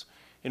force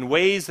in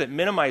ways that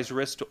minimize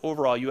risk to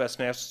overall U.S.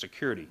 national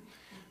security?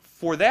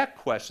 For that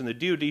question, the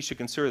DoD should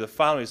consider the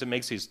following as it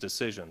makes these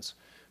decisions.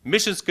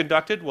 Missions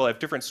conducted will have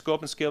different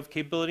scope and scale of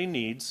capability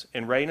needs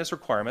and readiness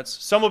requirements.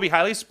 Some will be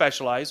highly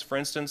specialized, for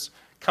instance,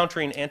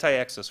 countering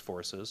anti-access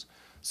forces.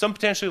 Some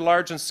potentially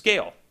large in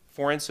scale,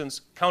 for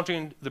instance,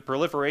 countering the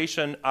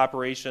proliferation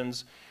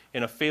operations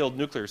in a failed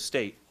nuclear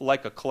state,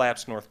 like a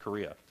collapsed North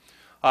Korea.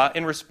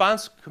 and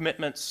response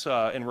commitments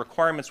and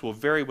requirements will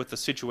vary with the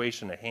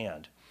situation at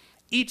hand.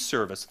 Each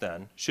service,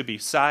 then, should be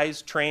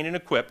sized, trained, and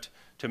equipped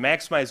to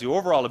maximize the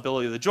overall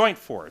ability of the joint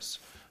force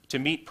to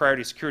meet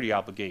priority security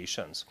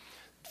obligations.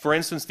 For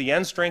instance, the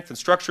end strength and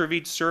structure of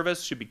each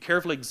service should be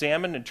carefully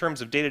examined in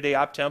terms of day-to-day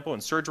op-tempo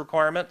and surge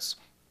requirements.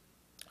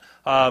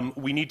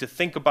 We need to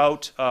think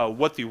about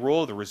what the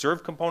role of the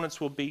reserve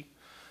components will be.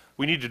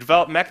 We need to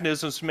develop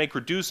mechanisms to make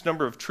reduced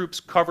number of troops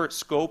cover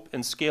scope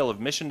and scale of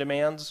mission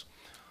demands.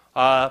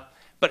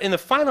 But in the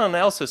final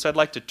analysis, I'd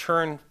like to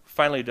turn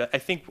finally to, I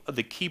think,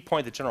 the key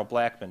point that General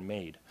Blackman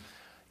made.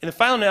 In the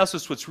final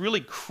analysis, what's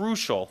really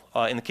crucial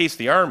in the case of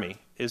the Army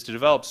is to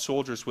develop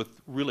soldiers with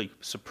really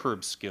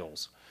superb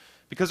skills.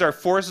 Because our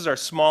forces are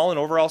small in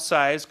overall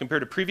size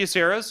compared to previous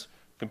eras,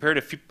 compared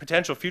to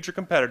potential future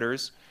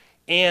competitors,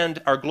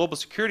 and our global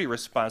security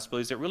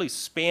responsibilities that really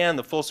span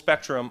the full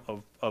spectrum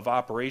of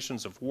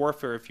operations, of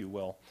warfare, if you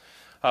will.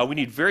 We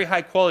need very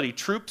high quality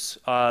troops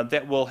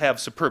that will have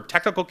superb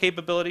technical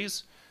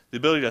capabilities, the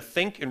ability to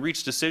think and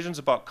reach decisions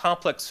about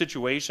complex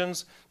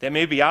situations that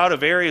may be out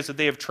of areas that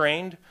they have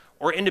trained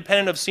or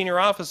independent of senior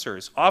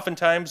officers.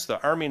 Oftentimes,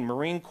 the Army and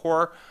Marine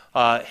Corps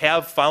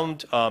have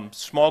found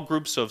small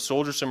groups of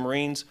soldiers and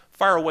Marines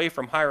far away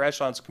from higher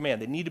echelons of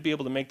command. They need to be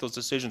able to make those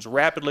decisions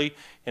rapidly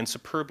and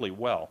superbly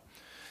well.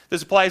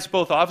 This applies to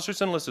both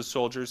officers and enlisted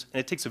soldiers, and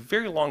it takes a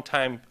very long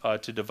time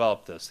to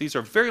develop this. These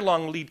are very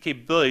long lead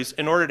capabilities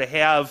in order to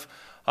have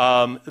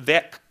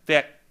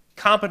that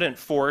competent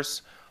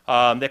force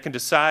that can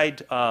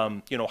decide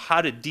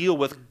how to deal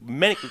with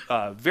many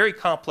very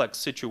complex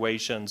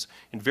situations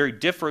in very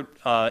different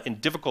in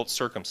difficult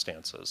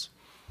circumstances.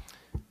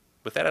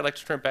 With that, I'd like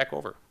to turn it back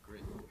over.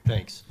 Great.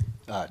 Thanks.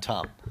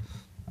 Tom.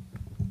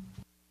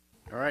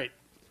 All right.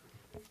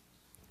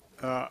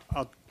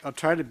 I'll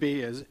try to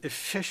be as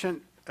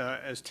efficient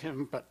as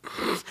Tim, but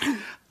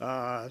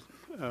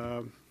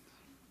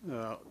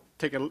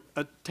take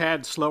a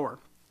tad slower.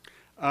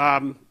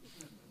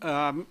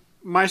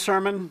 My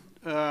sermon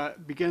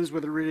begins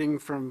with a reading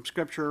from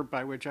Scripture,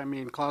 by which I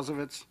mean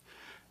Clausewitz,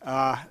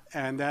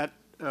 and that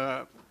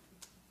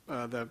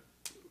the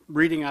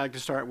reading I like to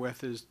start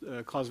with is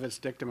Clausewitz's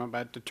dictum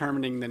about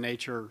determining the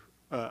nature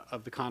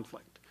of the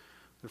conflict,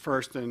 the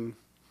first and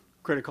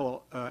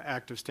critical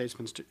act of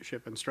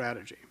statesmanship and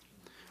strategy.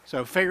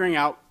 So figuring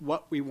out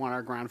what we want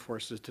our ground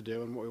forces to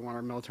do and what we want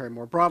our military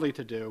more broadly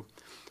to do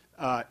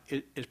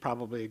is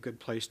probably a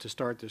good place to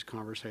start this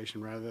conversation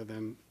rather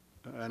than,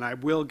 and I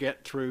will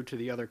get through to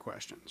the other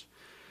questions.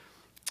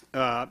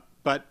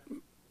 But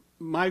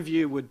my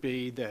view would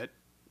be that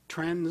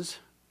trends,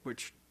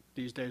 which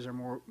these days are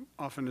more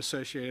often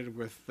associated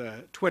with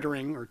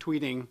twittering or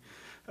tweeting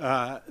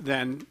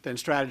than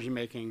strategy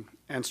making,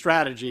 and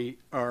strategy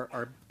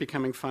are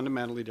becoming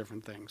fundamentally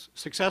different things.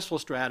 Successful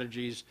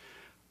strategies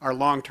are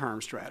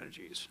long-term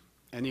strategies.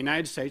 And the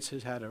United States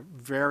has had a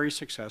very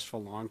successful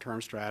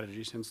long-term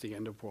strategy since the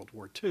end of World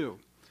War II.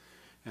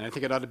 And I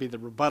think it ought to be the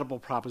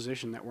rebuttable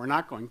proposition that we're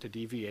not going to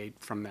deviate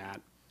from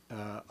that,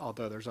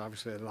 although there's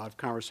obviously a lot of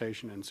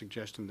conversation and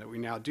suggestion that we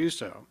now do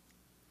so.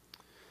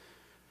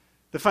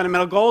 The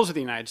fundamental goals of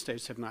the United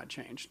States have not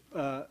changed.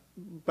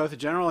 Both the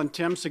General and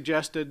Tim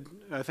suggested,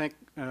 I think,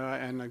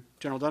 and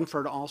General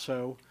Dunford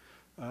also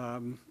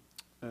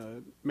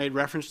made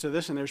reference to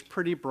this, and there's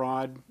pretty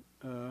broad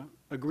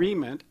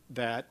agreement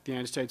that the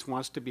United States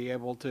wants to be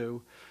able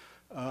to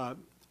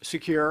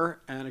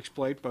secure and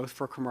exploit, both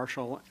for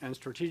commercial and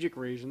strategic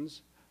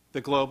reasons,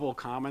 the global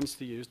commons,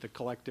 to use the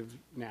collective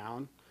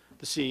noun,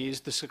 the seas,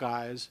 the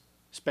skies,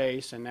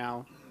 space, and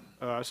now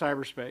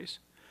cyberspace,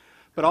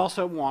 but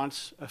also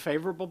wants a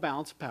favorable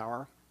balance of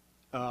power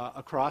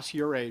across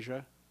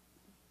Eurasia,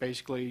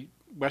 basically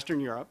Western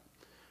Europe,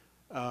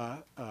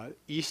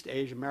 East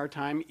Asia,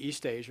 maritime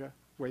East Asia,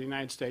 where the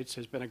United States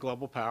has been a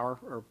global power,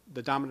 or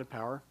the dominant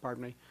power,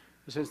 pardon me,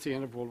 since the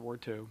end of World War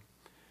II,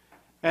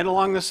 and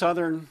along the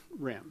southern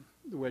rim,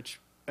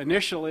 which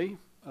initially,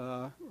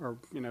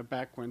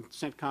 back when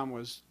CENTCOM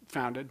was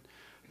founded,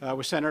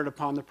 was centered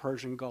upon the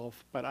Persian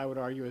Gulf, but I would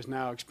argue is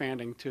now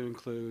expanding to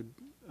include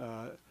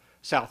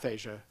South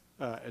Asia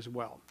as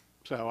well.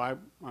 So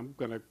I'm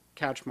going to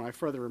couch my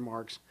further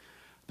remarks.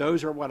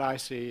 Those are what I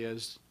see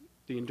as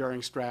the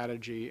enduring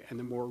strategy and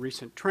the more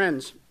recent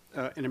trends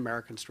in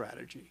American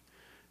strategy.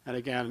 And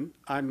again,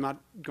 I'm not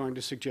going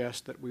to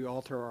suggest that we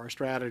alter our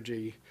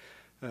strategy,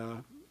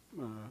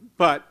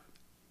 but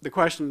the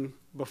question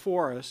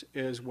before us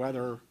is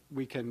whether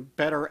we can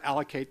better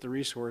allocate the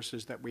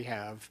resources that we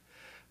have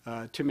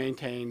to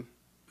maintain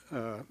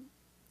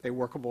a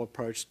workable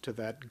approach to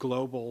that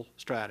global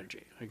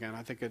strategy. Again,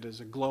 I think it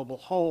is a global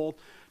whole,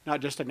 not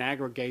just an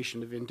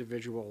aggregation of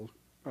individual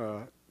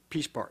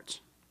piece parts.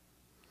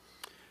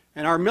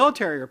 And our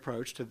military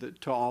approach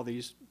to all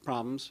these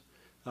problems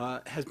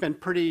has been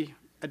pretty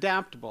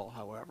adaptable,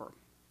 however.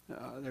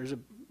 There's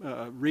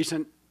a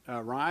recent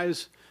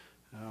rise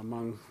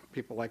among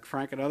people like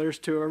Frank and others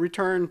to a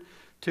return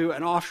to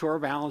an offshore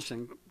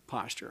balancing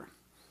posture.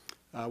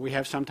 We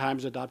have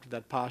sometimes adopted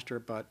that posture,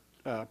 but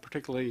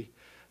particularly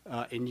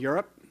in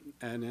Europe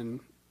and in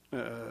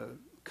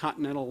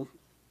continental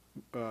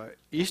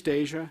East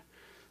Asia.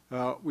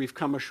 We've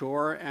come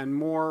ashore, and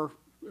more,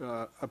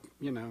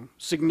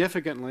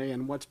 significantly,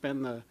 and what's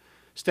been the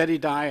steady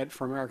diet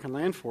for American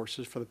land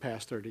forces for the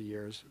past 30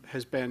 years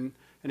has been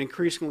an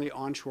increasingly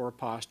onshore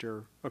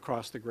posture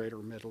across the greater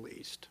Middle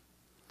East.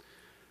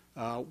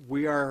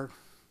 We are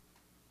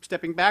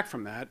stepping back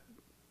from that,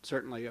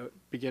 certainly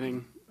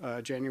beginning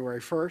January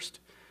 1st,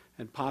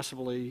 and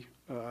possibly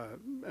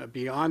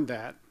beyond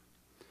that.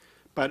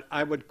 But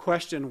I would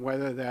question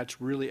whether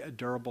that's really a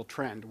durable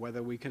trend,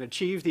 whether we can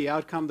achieve the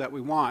outcome that we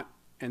want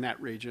in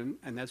that region,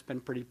 and that's been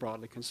pretty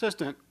broadly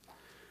consistent,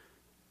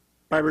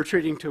 by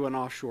retreating to an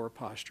offshore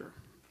posture.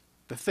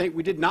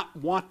 We did not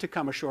want to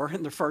come ashore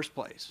in the first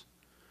place.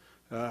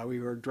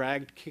 We were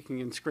dragged kicking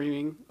and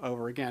screaming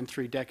over, again,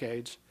 3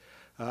 decades,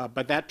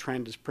 but that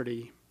trend is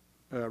pretty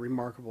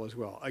remarkable as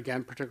well,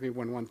 again, particularly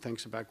when one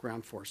thinks about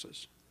ground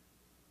forces.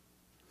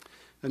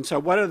 And so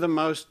what are the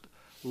most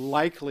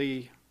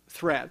likely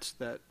threats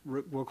that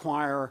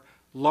require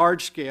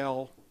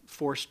large-scale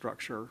force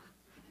structure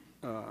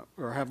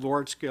or have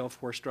large-scale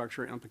force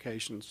structure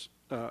implications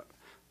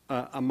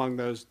among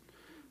those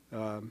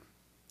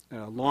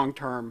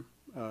long-term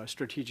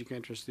strategic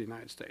interests of the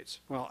United States?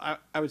 Well,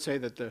 I would say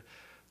that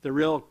the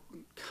real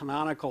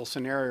canonical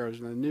scenarios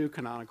and the new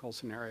canonical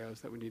scenarios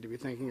that we need to be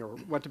thinking are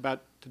what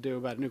to do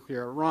about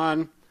nuclear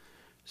Iran,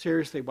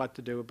 seriously what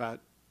to do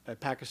about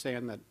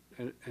Pakistan that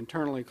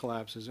internally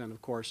collapses, and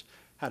of course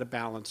how to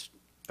balance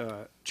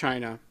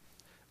China,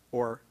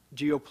 or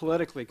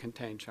geopolitically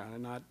contain China,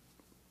 not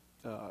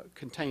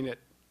contain it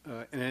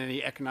in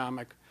any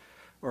economic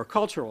or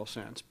cultural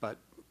sense, but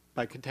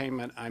by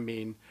containment I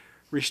mean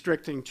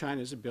restricting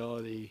China's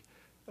ability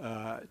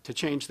to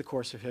change the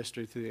course of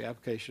history through the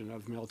application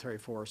of military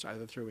force,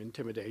 either through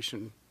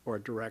intimidation or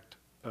direct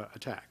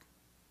attack.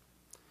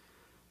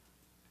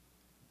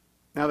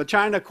 Now the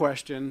China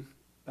question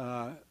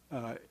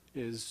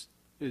is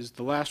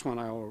the last one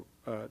I will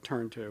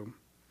turn to.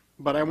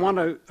 But I want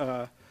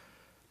to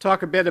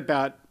talk a bit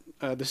about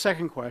the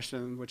second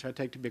question, which I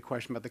take to be a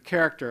question about the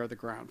character of the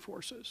ground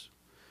forces.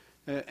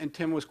 And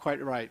Tim was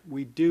quite right.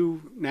 We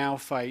do now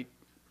fight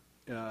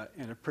in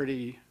a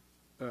pretty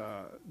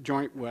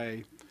joint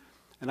way,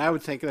 and I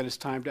would think that it's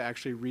time to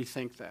actually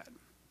rethink that.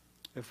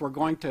 If we're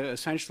going to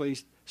essentially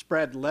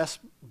spread less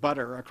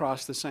butter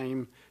across the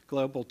same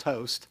global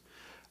toast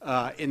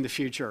in the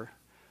future,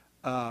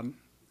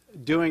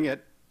 doing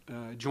it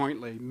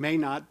jointly may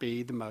not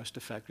be the most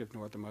effective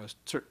nor the most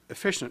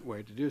efficient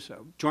way to do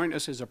so.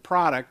 Jointness is a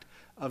product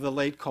of the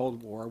late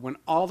Cold War, when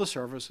all the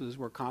services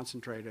were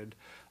concentrated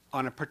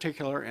on a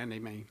particular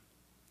enemy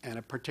and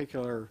a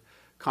particular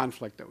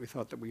conflict that we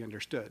thought that we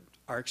understood.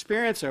 Our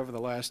experience over the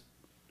last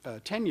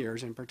 10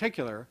 years in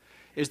particular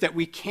is that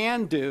we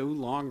can do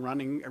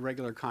long-running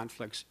irregular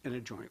conflicts in a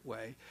joint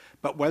way,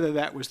 but whether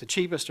that was the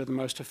cheapest or the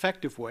most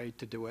effective way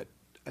to do it,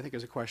 I think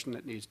is a question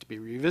that needs to be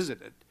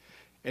revisited.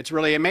 It's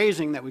really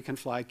amazing that we can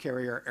fly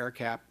carrier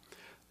aircraft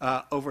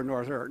over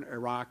northern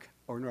Iraq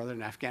or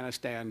northern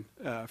Afghanistan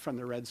from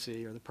the Red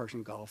Sea or the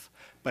Persian Gulf,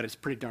 but it's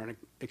pretty darn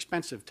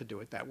expensive to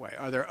do it that way.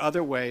 Are there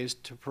other ways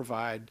to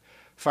provide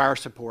fire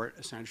support,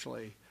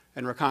 essentially,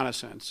 and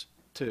reconnaissance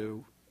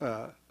to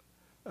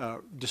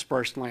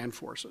dispersed land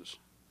forces?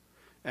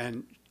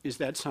 And is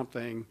that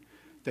something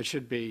that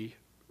should be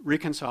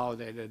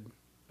reconsolidated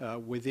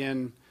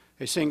within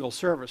a single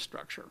service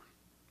structure?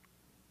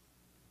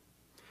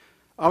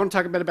 I want to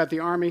talk a bit about the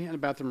Army and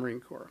about the Marine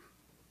Corps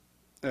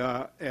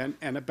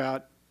and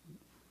about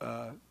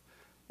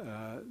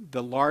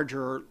the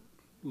larger,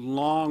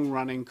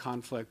 long-running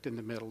conflict in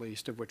the Middle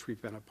East of which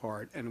we've been a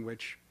part, and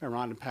which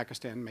Iran and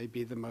Pakistan may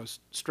be the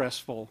most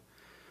stressful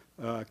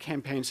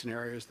campaign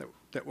scenarios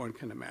that one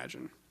can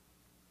imagine.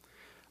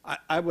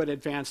 I would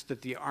advance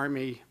that the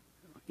Army,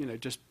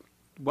 just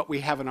what we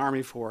have an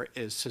Army for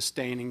is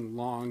sustaining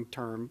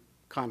long-term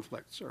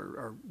conflicts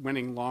or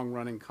winning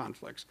long-running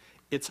conflicts.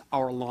 It's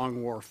our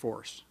long war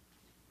force.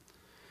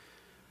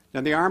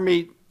 Now, the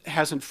Army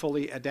hasn't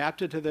fully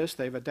adapted to this.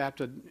 They've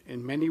adapted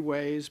in many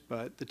ways,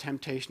 but the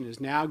temptation is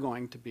now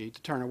going to be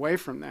to turn away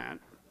from that.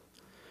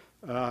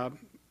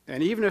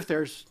 And even if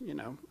there's,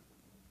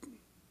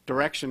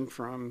 direction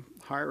from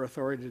higher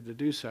authority to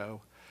do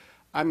so,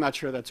 I'm not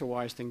sure that's a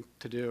wise thing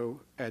to do,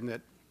 and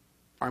that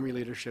Army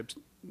leadership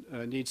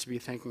needs to be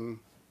thinking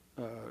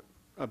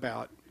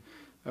about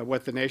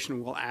what the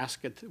nation will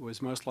ask it, was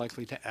most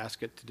likely to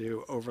ask it to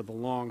do over the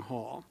long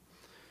haul.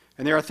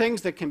 And there are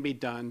things that can be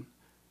done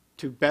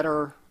to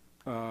better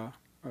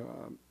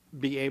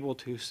be able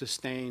to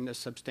sustain a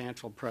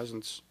substantial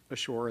presence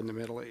ashore in the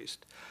Middle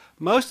East.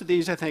 Most of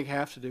these, I think,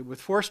 have to do with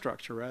force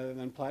structure rather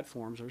than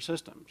platforms or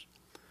systems.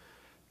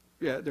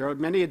 Yeah, there are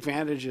many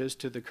advantages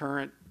to the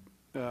current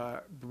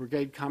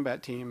brigade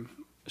combat team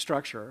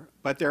structure,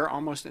 but they're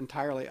almost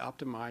entirely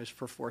optimized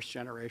for force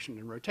generation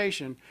and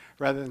rotation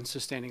rather than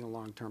sustaining a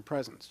long-term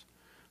presence.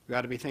 We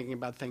ought to be thinking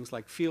about things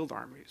like field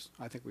armies.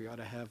 I think we ought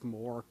to have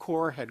more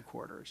corps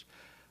headquarters.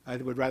 I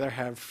would rather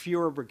have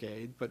fewer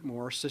brigades, but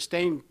more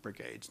sustained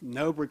brigades.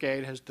 No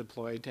brigade has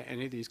deployed to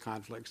any of these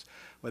conflicts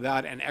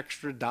without an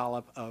extra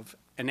dollop of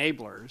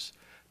enablers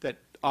that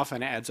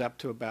often adds up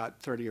to about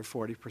 30 or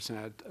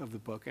 40% of the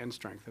bookend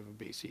strength of a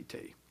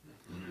BCT.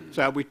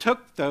 So we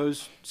took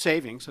those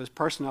savings, those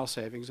personnel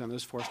savings and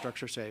those force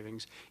structure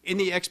savings, in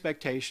the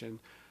expectation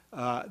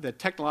that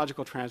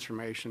technological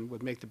transformation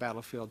would make the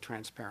battlefield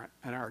transparent.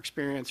 And our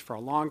experience for a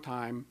long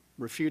time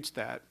refutes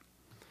that,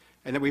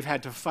 and that we've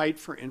had to fight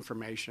for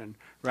information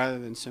rather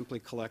than simply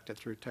collect it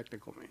through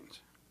technical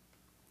means.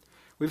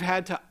 We've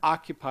had to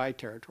occupy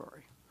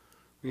territory.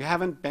 We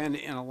haven't been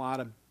in a lot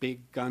of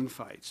big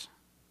gunfights,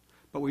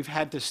 but we've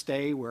had to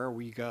stay where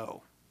we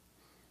go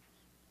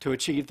to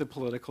achieve the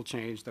political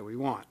change that we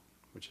want,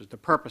 which is the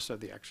purpose of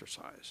the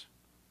exercise.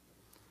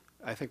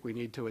 I think we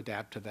need to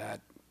adapt to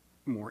that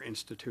more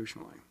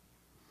institutionally.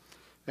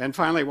 And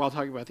finally, while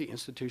talking about the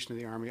institution of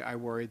the Army, I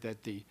worry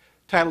that the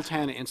Title X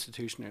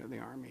institution of the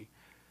Army,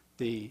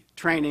 the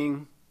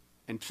training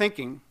and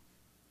thinking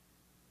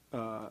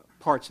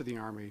parts of the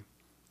Army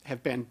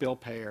have been bill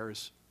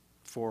payers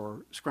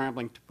for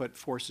scrambling to put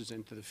forces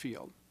into the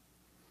field.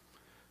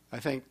 I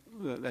think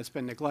that's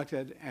been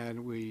neglected,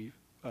 and we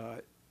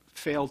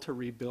failed to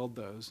rebuild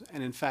those,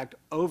 and in fact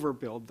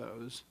overbuild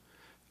those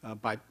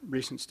by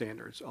recent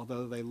standards,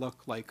 although they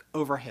look like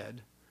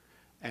overhead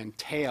and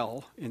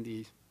tail in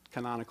the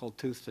canonical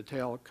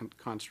tooth-to-tail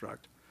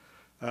construct.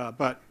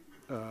 But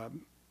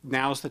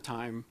now's the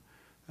time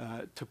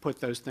to put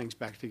those things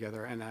back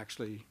together and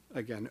actually,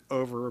 again,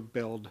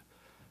 overbuild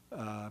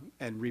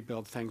and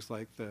rebuild things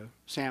like the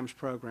SAMS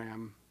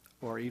program,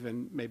 or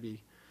even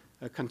maybe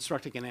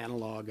constructing an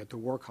analog at the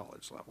War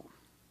College level.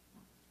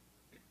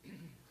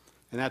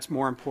 And that's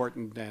more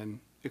important than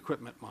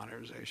equipment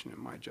modernization,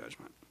 in my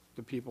judgment.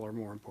 The people are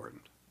more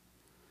important.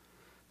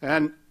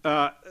 And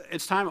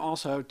it's time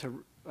also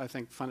to, I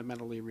think,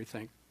 fundamentally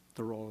rethink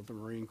the role of the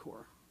Marine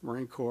Corps.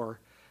 Marine Corps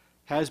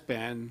has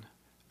been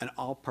an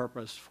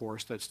all-purpose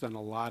force that's done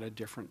a lot of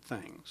different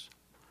things.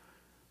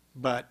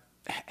 But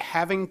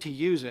having to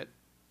use it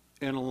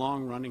in a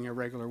long-running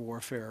irregular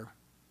warfare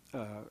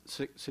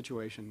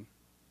situation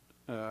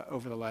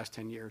over the last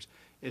 10 years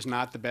is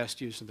not the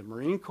best use of the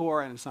Marine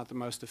Corps, and it's not the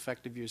most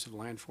effective use of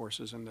land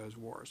forces in those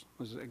wars.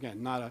 This is,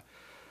 again, not a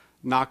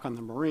knock on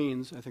the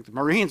Marines. I think the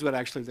Marines would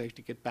actually like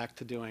to get back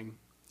to doing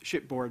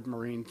shipboard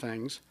Marine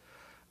things.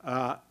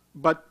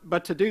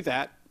 But to do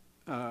that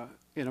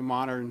in a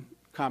modern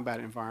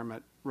combat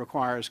environment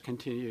requires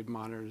continued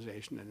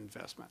modernization and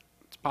investment.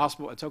 It's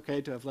possible, it's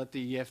okay to have let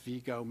the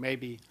EFV go,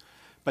 maybe,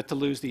 but to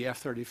lose the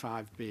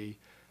F-35B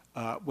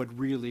would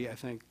really, I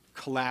think,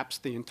 collapse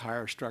the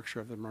entire structure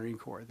of the Marine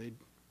Corps. They'd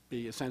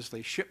be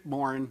essentially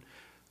shipborne,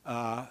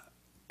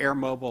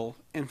 air-mobile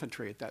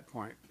infantry at that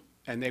point,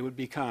 and they would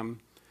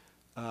become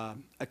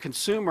a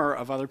consumer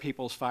of other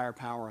people's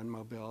firepower and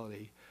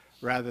mobility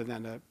rather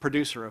than a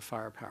producer of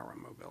firepower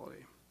and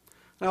mobility.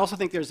 And I also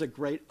think there's a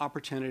great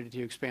opportunity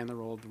to expand the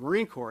role of the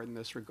Marine Corps in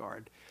this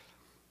regard.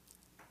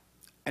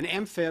 An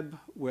amphib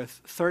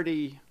with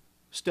 30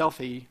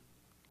 stealthy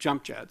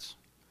jump jets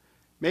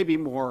may be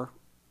more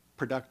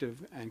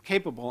productive and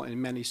capable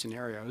in many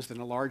scenarios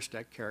than a large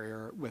deck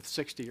carrier with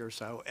 60 or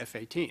so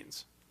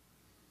F-18s.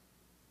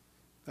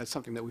 That's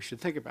something that we should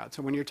think about.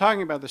 So when you're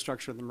talking about the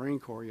structure of the Marine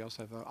Corps, you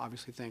also have to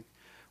obviously think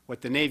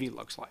what the Navy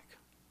looks like.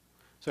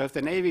 So if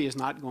the Navy is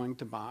not going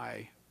to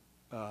buy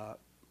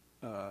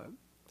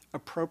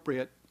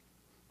appropriate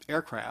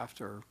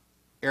aircraft or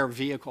air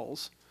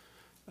vehicles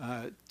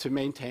to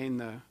maintain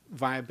the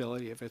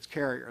viability of its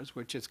carriers,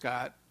 which it's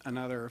got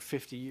another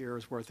 50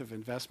 years worth of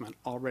investment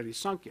already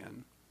sunk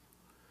in,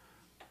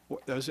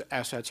 those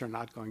assets are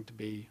not going to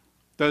be,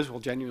 those will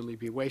genuinely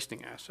be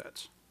wasting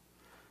assets.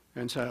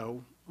 And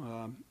so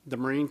the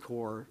Marine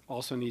Corps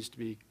also needs to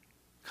be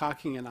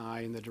cocking an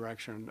eye in the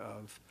direction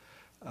of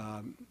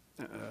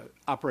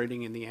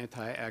operating in the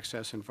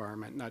anti-access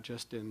environment, not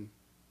just in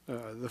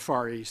the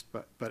Far East,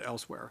 but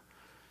elsewhere.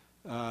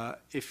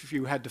 If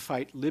you had to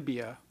fight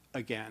Libya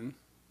again,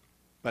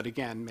 but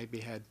again, maybe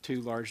had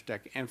 2 large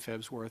deck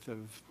amphibs worth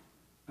of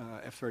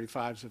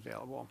F-35s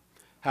available,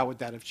 how would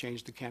that have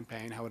changed the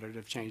campaign? How would it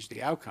have changed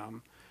the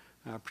outcome,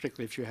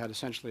 particularly if you had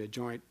essentially a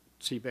joint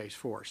sea-based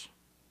force?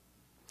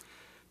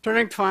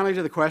 Turning finally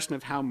to the question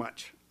of how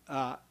much.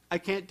 I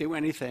can't do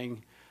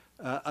anything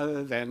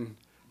other than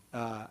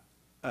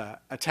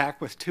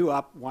attack with 2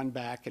 up, 1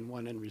 back, and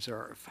 1 in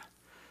reserve.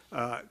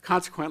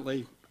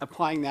 Consequently,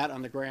 applying that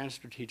on the grand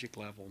strategic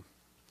level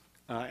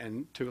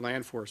and to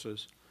land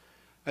forces,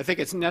 I think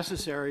it's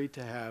necessary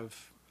to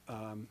have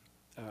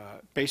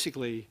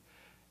basically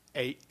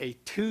a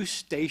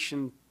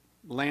 2-station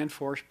land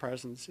force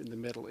presence in the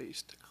Middle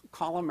East.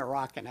 Call them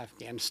Iraq and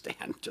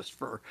Afghanistan just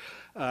for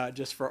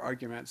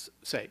argument's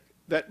sake.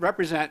 That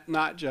represent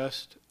not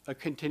just a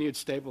continued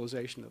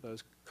stabilization of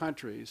those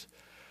countries,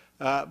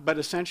 but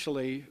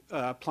essentially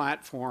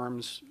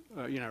platforms,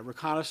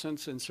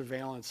 reconnaissance and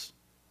surveillance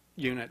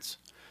units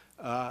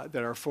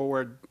that are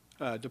forward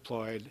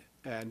deployed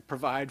and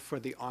provide for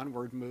the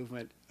onward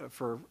movement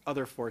for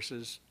other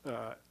forces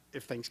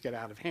if things get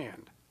out of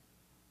hand.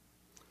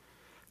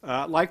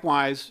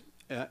 Likewise,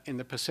 in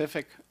the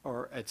Pacific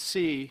or at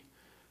sea,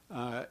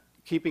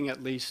 keeping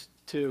at least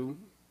 2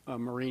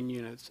 Marine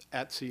units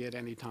at sea at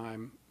any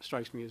time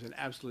strikes me as an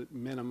absolute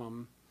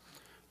minimum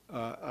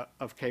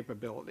of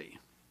capability.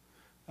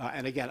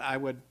 And again, I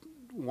would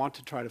want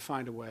to try to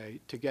find a way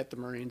to get the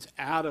Marines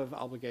out of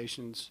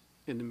obligations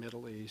in the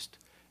Middle East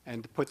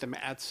and to put them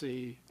at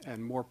sea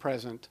and more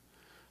present,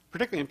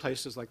 particularly in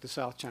places like the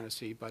South China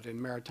Sea, but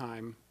in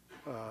maritime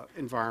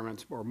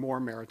environments or more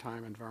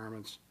maritime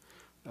environments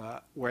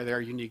where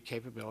their unique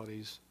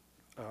capabilities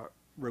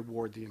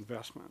reward the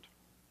investment.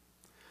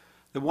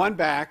 The one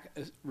back,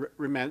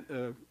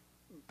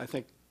 I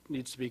think,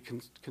 needs to be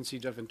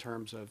conceived of in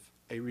terms of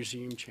a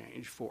regime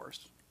change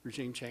force.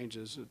 Regime change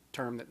is a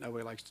term that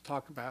nobody likes to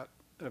talk about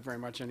very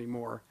much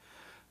anymore,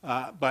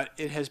 but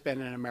it has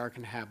been an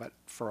American habit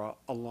for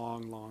a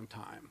long, long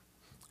time.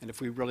 And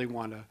if we really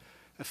want to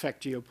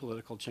affect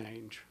geopolitical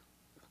change,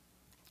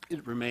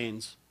 it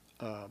remains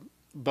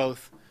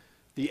both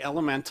the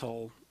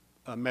elemental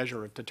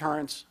measure of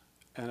deterrence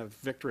and of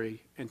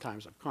victory in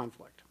times of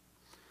conflict.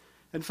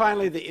 And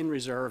finally, the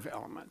in-reserve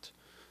element.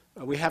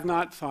 We have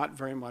not thought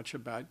very much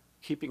about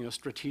keeping a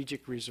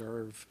strategic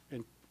reserve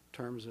in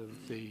terms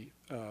of the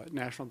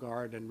National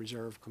Guard and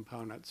reserve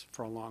components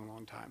for a long,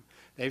 long time.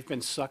 They've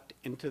been sucked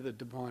into the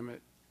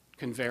deployment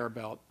conveyor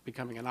belt,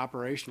 becoming an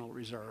operational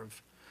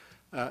reserve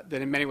that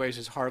in many ways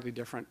is hardly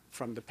different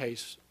from the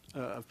pace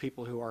of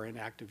people who are in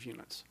active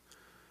units.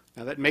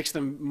 Now that makes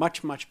them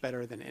much, much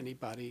better than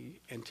anybody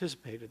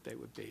anticipated they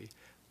would be,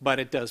 but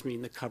it does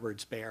mean the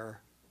cupboard's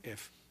bare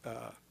if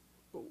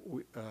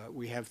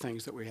we have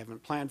things that we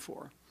haven't planned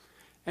for.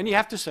 And you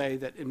have to say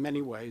that in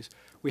many ways,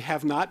 we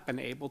have not been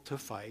able to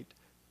fight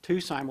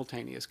 2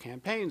 simultaneous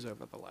campaigns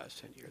over the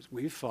last 10 years.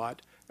 We've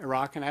fought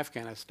Iraq and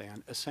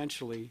Afghanistan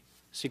essentially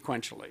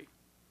sequentially.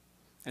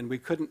 And we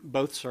couldn't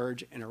both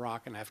surge in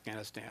Iraq and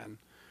Afghanistan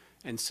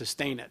and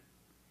sustain it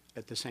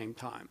at the same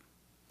time.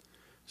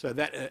 So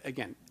that,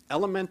 again,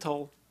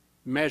 elemental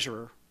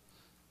measure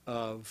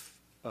of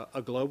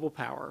a global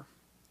power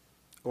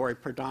or a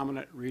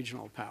predominant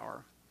regional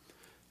power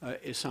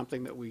is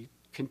something that we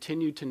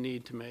continue to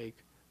need to make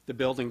the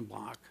building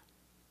block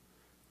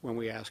when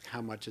we ask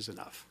how much is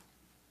enough.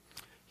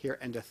 Here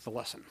endeth the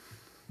lesson.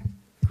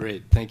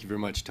 Great. Thank you very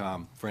much,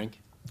 Tom. Frank?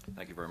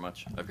 Thank you very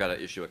much. I've got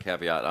to issue a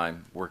caveat.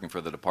 I'm working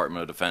for the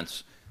Department of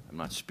Defense. I'm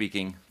not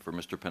speaking for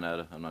Mr.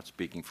 Panetta. I'm not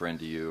speaking for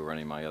NDU or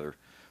any of my other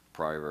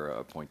prior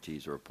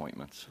appointees or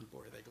appointments. Boy,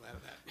 are they glad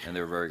of that. And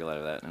they're very glad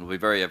of that. And it'll be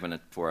very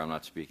evident for I'm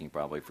not speaking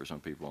probably for some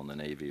people in the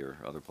Navy or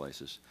other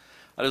places.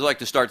 I'd just like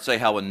to start to say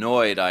how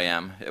annoyed I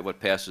am at what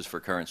passes for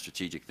current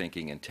strategic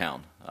thinking in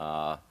town.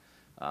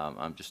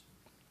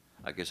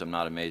 I guess I'm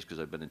not amazed because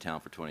I've been in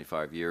town for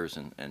 25 years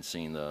and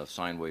seen the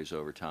sine waves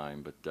over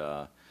time,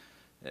 but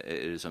it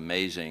is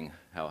amazing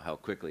how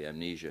quickly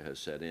amnesia has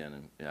set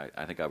in. And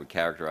I think I would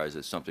characterize it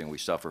as something we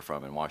suffer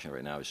from in Washington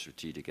right now is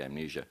strategic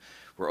amnesia.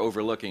 We're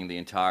overlooking the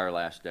entire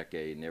last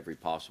decade and every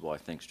possible, I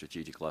think,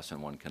 strategic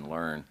lesson one can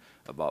learn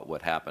about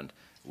what happened.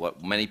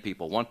 What many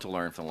people want to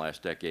learn from the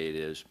last decade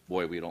is,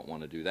 boy, we don't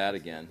want to do that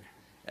again.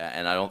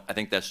 And I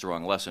think that's the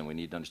wrong lesson. We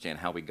need to understand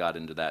how we got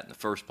into that in the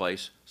first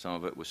place. Some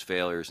of it was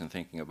failures in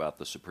thinking about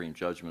the supreme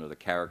judgment of the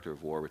character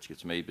of war, which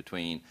gets made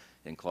between,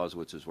 in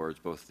Clausewitz's words,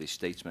 both the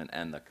statesman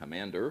and the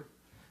commander,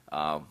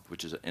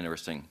 which is an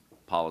interesting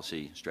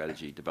policy,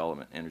 strategy,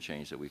 development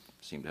interchange that we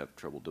seem to have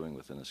trouble doing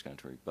within this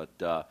country.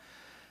 But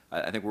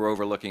I think we're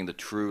overlooking the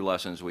true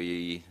lessons.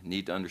 We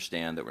need to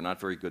understand that we're not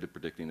very good at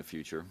predicting the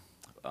future.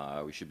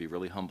 We should be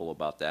really humble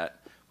about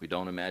that. We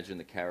don't imagine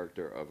the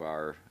character of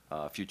our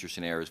future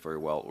scenarios very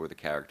well or the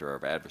character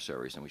of our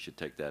adversaries, and we should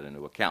take that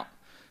into account.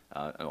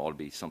 It ought to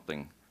be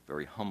something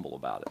very humble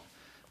about it.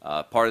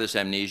 Part of this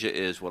amnesia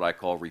is what I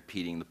call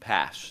repeating the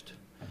past.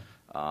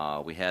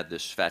 We had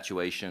this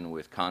fatuation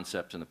with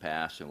concepts in the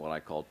past and what I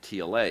call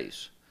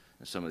TLAs,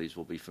 and some of these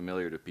will be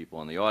familiar to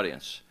people in the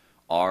audience.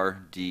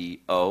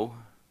 RDO,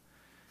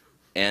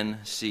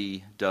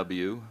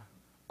 NCW,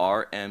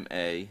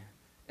 RMA,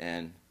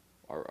 and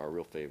our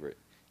real favorite,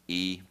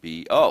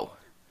 EBO.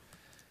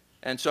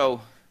 And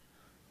so,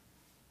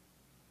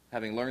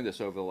 having learned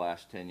this over the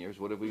last 10 years,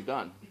 what have we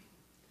done?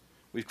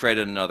 We've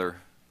created another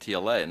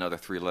TLA, another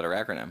 3-letter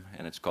acronym,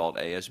 and it's called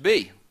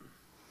ASB.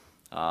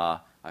 I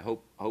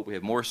hope we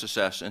have more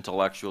success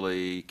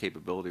intellectually,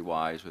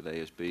 capability-wise with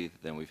ASB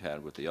than we've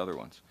had with the other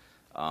ones.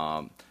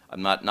 I'm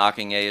not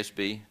knocking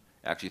ASB.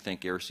 I actually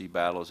think air-sea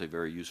battle is a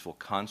very useful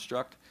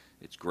construct.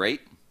 It's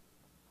great.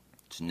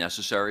 It's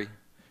necessary.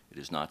 It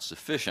is not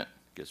sufficient.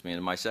 Gets me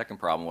into my second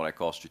problem, what I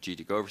call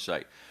strategic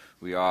oversight.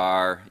 We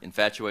are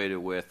infatuated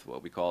with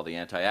what we call the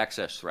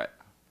anti-access threat.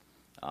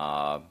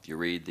 If you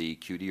read the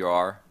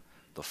QDR,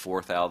 the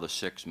 4th out of the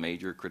 6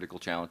 major critical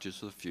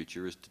challenges of the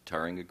future is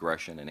deterring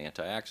aggression in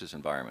anti-access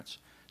environments.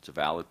 It's a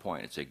valid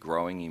point. It's a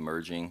growing,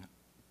 emerging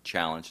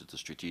challenge at the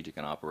strategic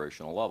and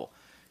operational level.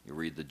 You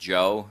read the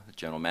Joe that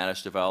General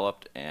Mattis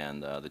developed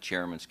and the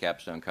chairman's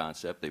capstone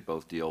concept. They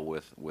both deal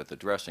with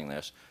addressing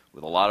this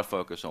with a lot of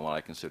focus on what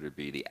I consider to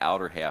be the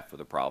outer half of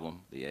the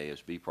problem, the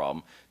ASB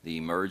problem, the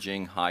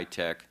emerging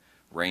high-tech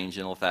range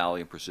and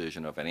lethality and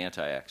precision of an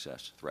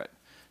anti-access threat.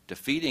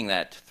 Defeating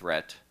that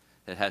threat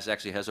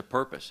actually has a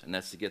purpose, and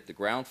that's to get the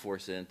ground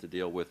force in to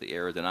deal with the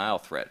air denial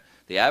threat.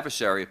 The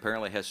adversary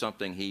apparently has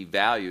something he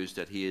values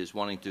that he is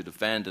wanting to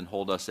defend and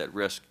hold us at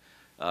risk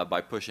by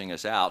pushing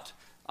us out.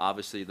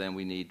 Obviously, then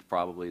we need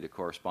probably to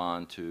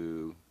correspond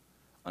to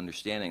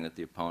understanding that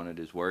the opponent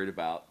is worried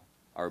about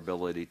our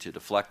ability to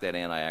deflect that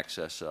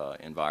anti-access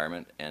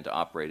environment and to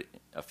operate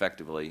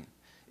effectively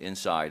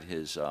inside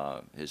his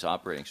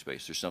operating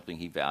space. There's something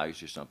he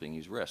values, there's something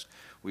he's risked.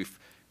 We've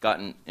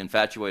gotten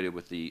infatuated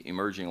with the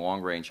emerging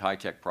long-range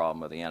high-tech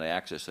problem of the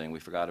anti-access thing. We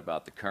forgot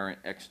about the current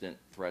extant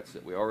threats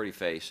that we already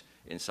face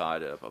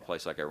inside of a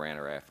place like Iran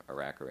or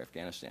Iraq or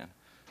Afghanistan.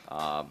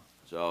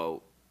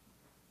 So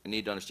we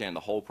need to understand the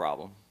whole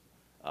problem.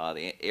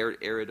 The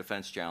area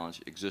defense challenge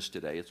exists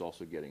today. It's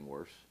also getting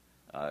worse.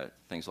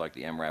 Things like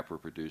the MRAP were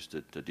produced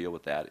to deal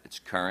with that. It's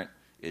current,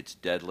 it's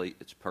deadly,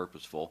 it's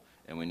purposeful,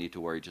 and we need to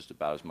worry just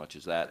about as much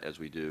as that as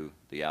we do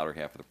the outer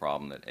half of the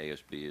problem that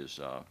ASB is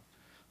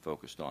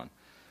focused on.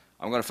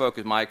 I'm going to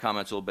focus my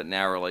comments a little bit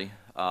narrowly.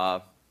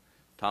 Tom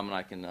and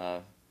I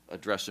can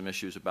address some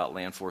issues about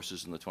land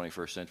forces in the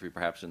 21st century,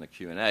 perhaps in the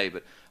Q&A,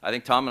 but I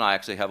think Tom and I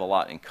actually have a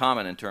lot in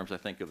common in terms, I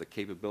think, of the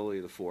capability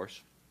of the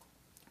force.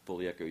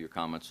 Fully echo your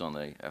comments on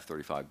the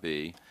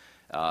F-35B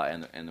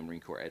and the Marine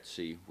Corps at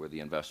sea, where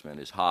the investment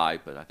is high,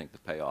 but I think the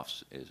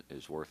payoff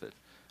is worth it.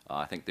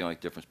 I think the only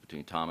difference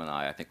between Tom and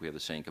I think we have the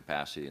same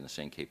capacity and the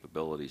same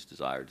capabilities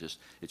desired.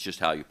 It's just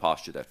how you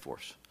posture that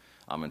force.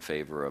 I'm in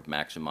favor of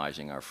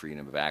maximizing our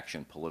freedom of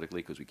action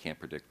politically because we can't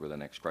predict where the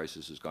next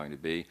crisis is going to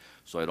be.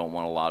 So I don't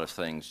want a lot of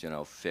things,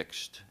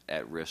 fixed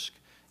at risk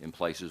in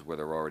places where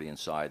they're already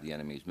inside the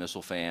enemy's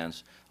missile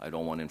fans. I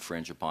don't want to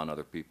infringe upon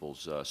other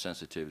people's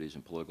sensitivities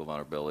and political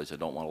vulnerabilities. I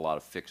don't want a lot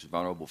of fixed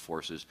vulnerable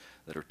forces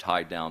that are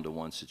tied down to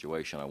one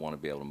situation. I want to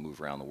be able to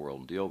move around the world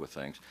and deal with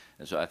things.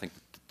 And so I think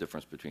the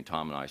difference between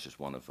Tom and I is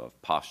just one of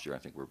posture. I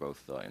think we're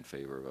both in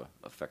favor of an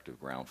effective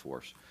ground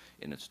force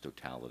in its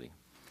totality.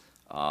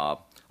 I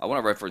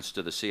want to reference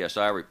to the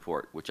CSI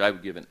report, which I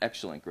would give an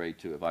excellent grade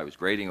to if I was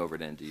grading over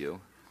at NDU.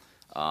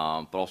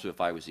 But also if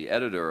I was the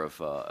editor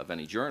of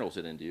any journals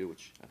at NDU,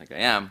 which I think I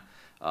am,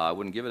 I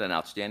wouldn't give it an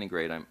outstanding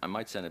grade. I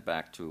might send it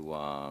back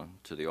to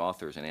the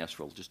authors and ask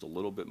for just a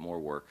little bit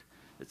more work.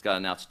 It's got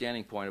an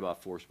outstanding point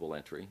about forcible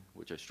entry,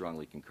 which I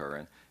strongly concur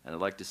in, and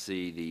I'd like to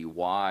see the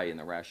why and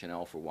the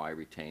rationale for why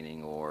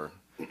retaining or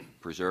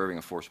preserving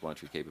a forcible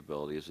entry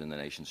capability is in the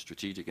nation's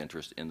strategic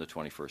interest in the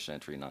 21st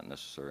century, not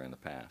necessarily in the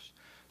past.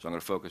 So I'm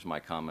going to focus my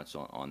comments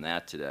on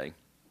that today.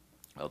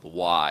 The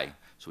why,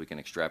 so we can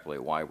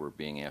extrapolate why we're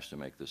being asked to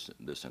make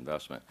this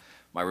investment.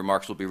 My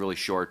remarks will be really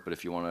short, but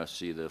if you want to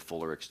see the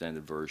fuller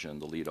extended version,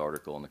 the lead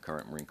article in the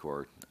current Marine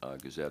Corps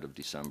Gazette of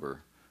December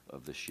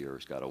of this year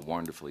has got a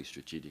wonderfully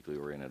strategically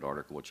oriented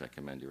article, which I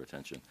commend your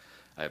attention.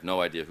 I have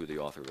no idea who the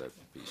author of that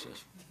piece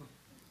is.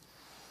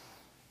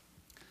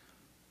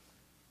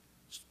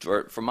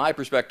 From my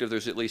perspective,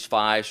 there's at least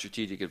 5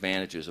 strategic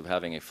advantages of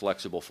having a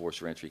flexible force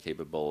of entry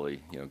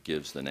capability,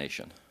 gives the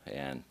nation.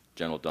 And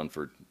General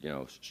Dunford,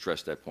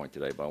 stressed that point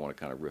today, but I want to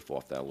kind of riff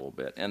off that a little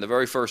bit. And the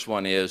very first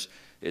one is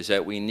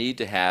that we need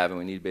to have and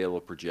we need to be able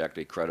to project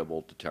a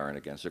credible deterrent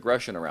against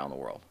aggression around the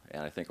world.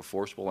 And I think a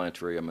forcible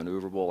entry, a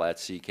maneuverable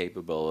at-sea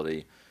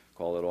capability,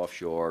 call it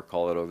offshore,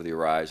 call it over the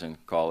horizon,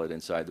 call it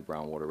inside the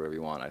brown water, whatever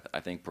you want, I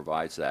think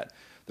provides that.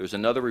 There's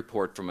another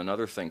report from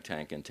another think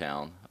tank in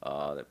town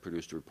that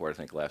produced a report, I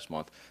think, last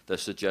month that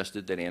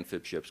suggested that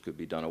amphib ships could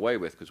be done away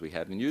with because we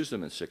haven't used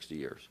them in 60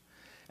 years.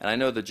 And I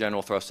know the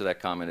general thrust of that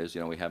comment is,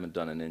 we haven't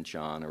done an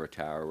Incheon or a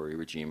Tower or a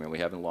Iwo Jima, and we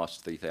haven't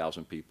lost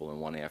 3,000 people in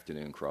one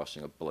afternoon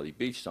crossing a bloody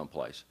beach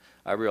someplace.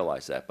 I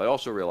realize that. But I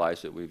also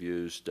realize that we've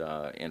used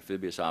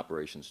amphibious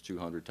operations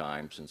 200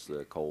 times since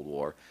the Cold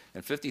War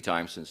and 50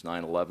 times since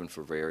 9/11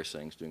 for various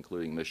things,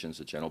 including missions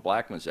that General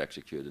Blackman's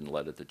executed and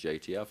led at the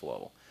JTF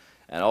level.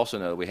 And also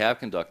know that we have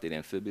conducted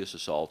amphibious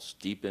assaults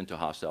deep into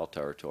hostile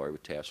territory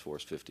with Task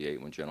Force 58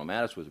 when General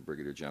Mattis was a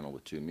brigadier general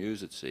with 2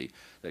 MEUs at sea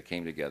that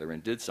came together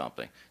and did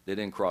something. They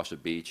didn't cross a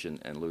beach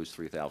and lose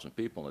 3,000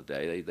 people in a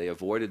day. They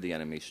avoided the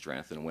enemy's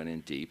strength and went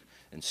in deep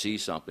and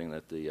seized something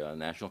that the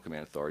National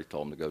Command Authority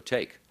told them to go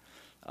take.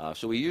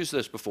 So we used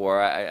this before.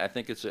 I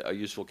think it's a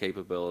useful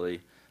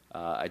capability.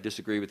 I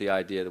disagree with the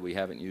idea that we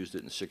haven't used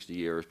it in 60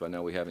 years, but I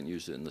know we haven't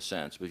used it in the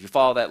sense. But if you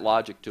follow that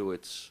logic to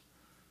its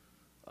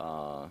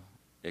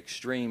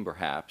extreme,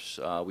 perhaps,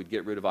 we'd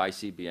get rid of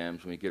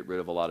ICBMs and we'd get rid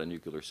of a lot of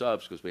nuclear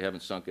subs because we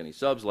haven't sunk any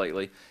subs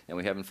lately and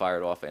we haven't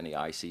fired off any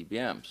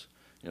ICBMs.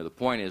 The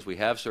point is we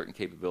have certain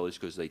capabilities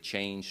because they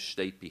change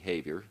state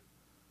behavior.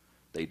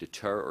 They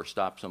deter or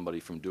stop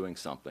somebody from doing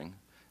something.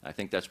 And I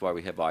think that's why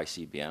we have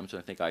ICBMs, and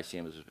I think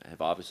ICBMs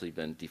have obviously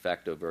been de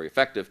facto very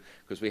effective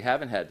because we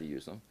haven't had to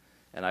use them.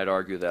 And I'd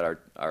argue that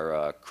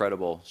our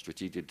credible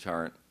strategic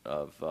deterrent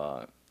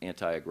of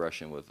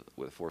anti-aggression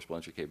with forcible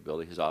entry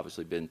capability has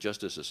obviously been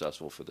just as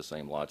successful for the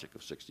same logic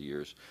of 60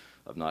 years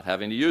of not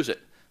having to use it,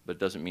 but it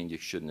doesn't mean you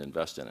shouldn't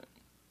invest in it.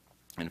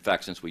 In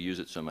fact, since we use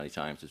it so many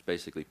times, it's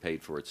basically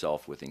paid for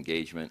itself with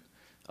engagement,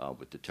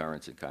 with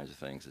deterrence and kinds of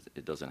things.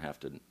 It doesn't have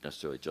to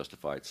necessarily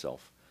justify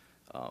itself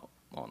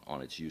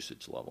on its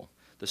usage level.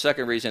 The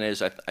second reason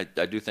is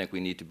I do think we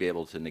need to be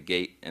able to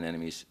negate an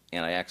enemy's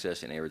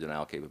anti-access and air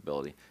denial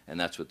capability, and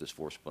that's what this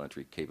forcible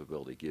entry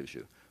capability gives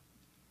you.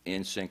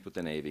 In sync with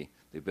the Navy,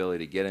 the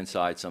ability to get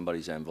inside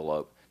somebody's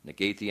envelope,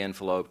 negate the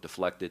envelope,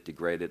 deflect it,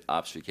 degrade it,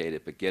 obfuscate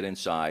it, but get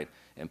inside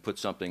and put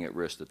something at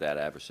risk that that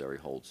adversary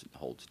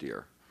holds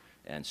dear.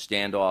 And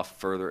stand off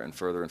further and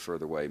further and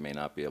further away may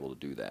not be able to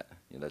do that.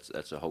 You know,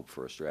 that's a hope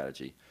for a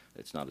strategy.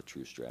 It's not a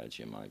true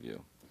strategy in my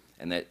view.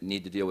 And that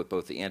need to deal with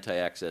both the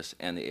anti-access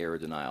and the air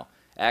denial.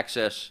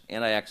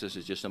 Anti-access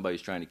is just somebody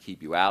who's trying to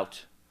keep you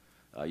out.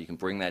 You can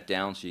bring that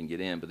down so you can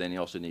get in, but then you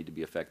also need to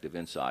be effective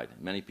inside.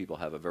 Many people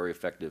have a very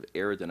effective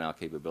air denial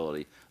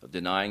capability of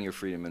denying your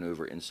freedom of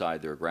maneuver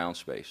inside their ground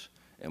space.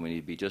 And we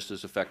need to be just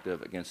as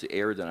effective against the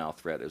air denial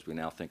threat as we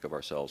now think of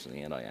ourselves in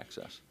the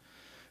anti-access.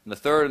 And the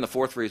third and the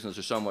fourth reasons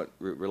are somewhat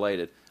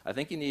related. I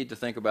think you need to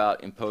think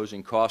about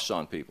imposing costs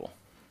on people.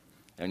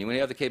 And when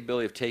you have the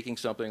capability of taking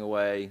something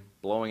away,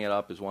 blowing it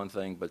up is one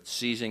thing, but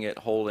seizing it,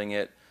 holding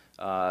it,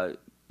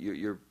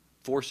 you're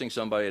forcing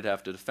somebody to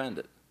have to defend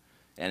it.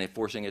 And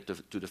forcing it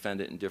to defend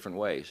it in different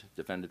ways.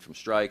 Defend it from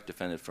strike,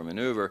 defend it from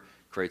maneuver,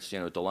 creates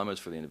dilemmas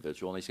for the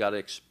individual, and he's got to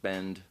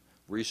expend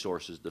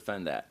resources to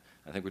defend that.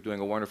 I think we're doing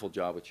a wonderful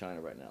job with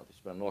China right now. They're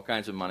spending all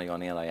kinds of money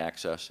on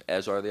anti-access,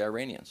 as are the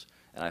Iranians.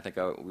 And I think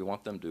we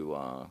want them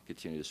to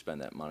continue to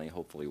spend that money,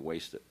 hopefully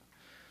waste it.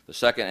 The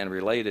second and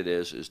related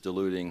is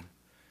diluting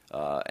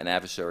an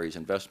adversary's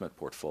investment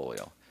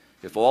portfolio.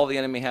 If all the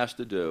enemy has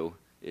to do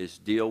is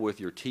deal with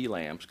your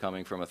T-LAMs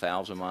coming from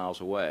 1,000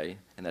 miles away,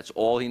 and that's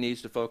all he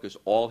needs to focus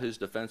all his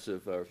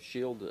defensive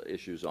shield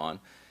issues on,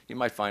 he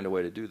might find a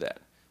way to do that.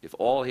 If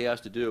all he has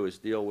to do is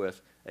deal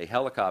with a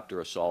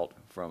helicopter assault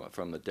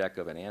from the deck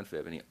of an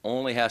amphib, and he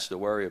only has to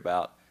worry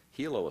about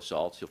helo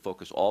assaults, he'll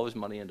focus all his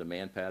money into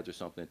man pads or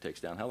something that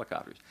takes down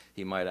helicopters.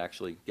 He might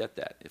actually get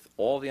that. If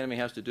all the enemy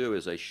has to do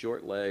is a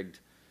short-legged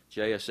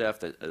JSF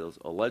that is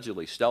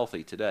allegedly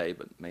stealthy today,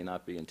 but may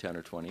not be in 10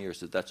 or 20 years,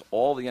 that's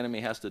all the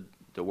enemy has to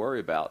worry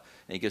about,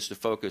 and he gets to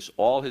focus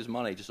all his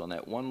money just on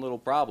that one little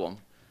problem.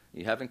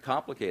 You haven't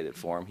complicated it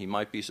for him, he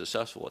might be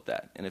successful at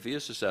that. And if he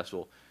is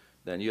successful,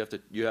 then you have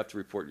to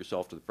report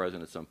yourself to the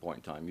President at some point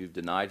in time. You've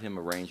denied him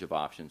a range of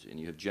options, and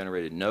you have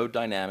generated no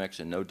dynamics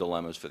and no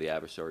dilemmas for the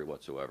adversary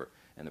whatsoever,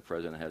 and the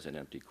President has an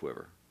empty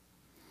quiver.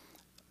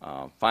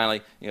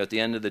 Finally, at the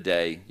end of the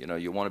day,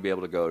 you want to be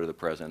able to go to the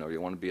President, or you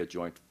want to be a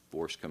Joint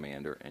Force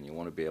Commander, and you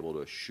want to be able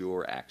to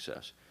assure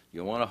access.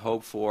 You want to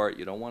hope for it.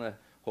 You don't want to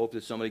hope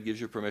that somebody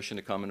gives you permission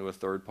to come into a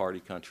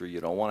third-party country.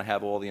 You don't want to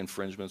have all the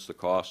infringements, the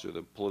costs, or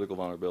the political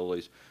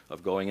vulnerabilities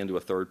of going into a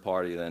third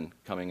party then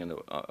coming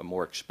into a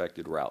more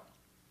expected route.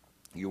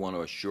 You want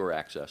to assure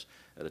access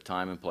at a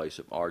time and place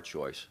of our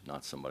choice,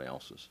 not somebody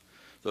else's.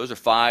 Those are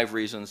 5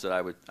 reasons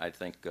that I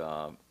think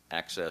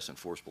access and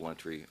forcible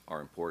entry are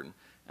important,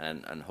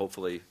 and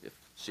hopefully if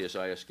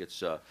CSIS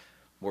gets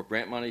more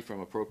grant money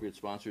from appropriate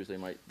sponsors, they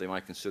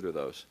might consider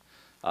those.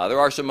 There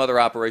are some other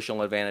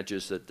operational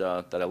advantages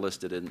that I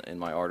listed in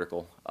my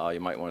article you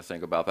might want to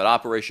think about, but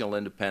operational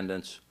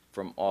independence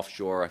from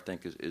offshore I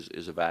think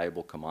is a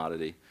valuable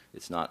commodity.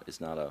 It's not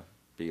a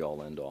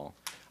be-all, end-all.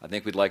 I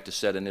think we'd like to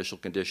set initial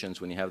conditions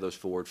when you have those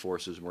forward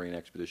forces, Marine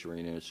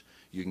Expeditionary units.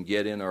 You can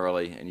get in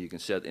early and you can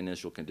set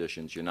initial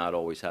conditions. You're not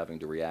always having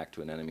to react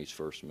to an enemy's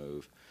first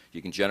move.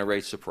 You can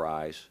generate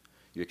surprise.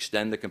 You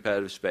extend the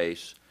competitive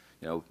space.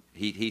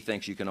 He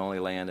thinks you can only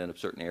land in a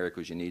certain area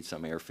because you need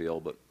some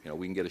airfield, but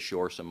we can get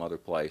ashore some other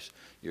place.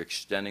 You're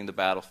extending the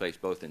battle phase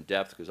both in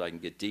depth because I can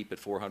get deep at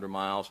 400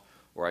 miles,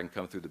 or I can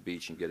come through the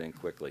beach and get in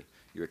quickly.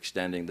 You're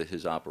extending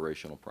his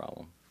operational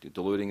problem,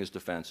 diluting his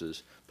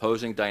defenses,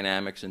 posing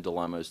dynamics and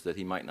dilemmas that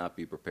he might not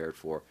be prepared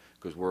for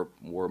because we're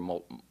more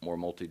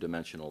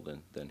multidimensional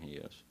than he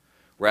is.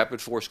 Rapid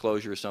force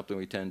closure is something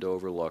we tend to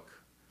overlook.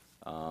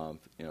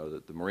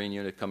 The Marine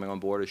unit coming on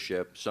board a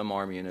ship, some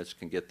Army units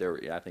can get there,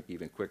 I think,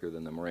 even quicker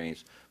than the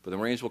Marines. But the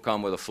Marines will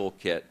come with a full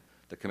kit,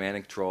 the command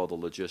and control, the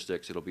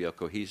logistics. It'll be a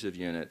cohesive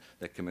unit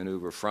that can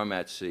maneuver from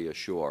at sea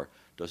ashore.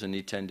 Doesn't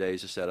need 10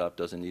 days to set up,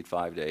 doesn't need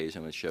 5 days,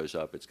 and when it shows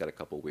up, it's got a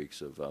couple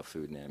weeks of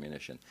food and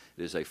ammunition.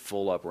 It is a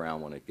full-up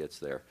round when it gets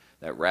there.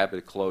 That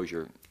rapid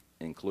closure,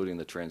 including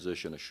the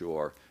transition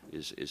ashore,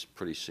 is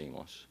pretty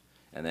seamless.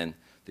 And then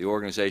the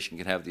organization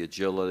can have the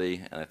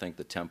agility and I think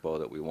the tempo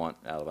that we want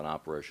out of an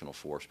operational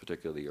force,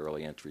 particularly the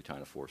early entry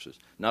kind of forces.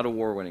 Not a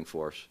war-winning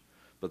force,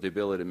 but the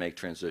ability to make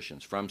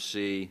transitions from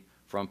sea,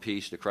 from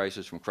peace to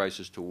crisis, from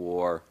crisis to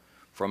war,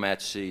 from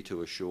at sea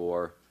to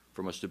ashore,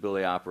 from a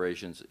stability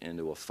operations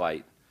into a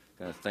fight,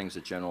 kind of things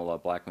that General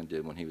Blackman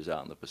did when he was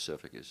out in the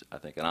Pacific is, I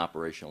think, an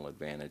operational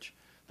advantage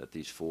that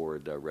these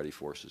forward ready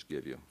forces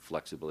give you,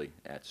 flexibly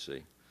at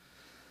sea.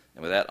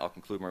 And with that, I'll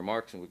conclude my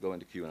remarks, and we'll go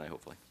into Q&A,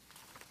 hopefully.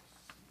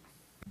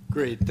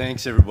 Great,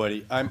 thanks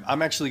everybody.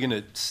 I'm actually going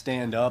to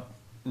stand up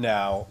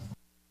now,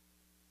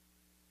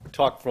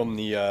 talk from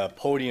the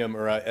podium,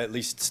 or at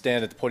least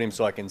stand at the podium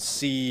so I can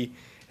see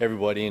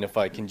everybody, and if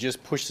I can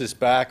just push this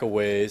back a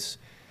ways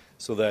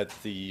so that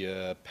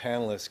the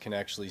panelists can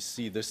actually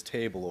see this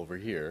table over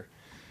here.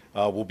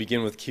 We'll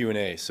begin with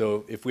Q&A.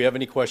 So if we have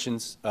any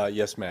questions,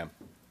 yes ma'am.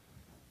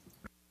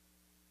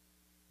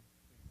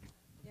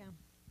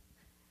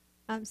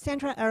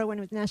 Sandra Irwin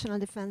with National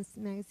Defense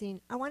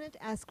Magazine. I wanted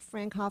to ask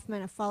Frank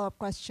Hoffman a follow-up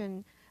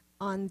question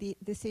on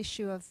this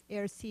issue of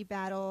air-sea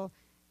battle,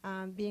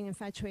 being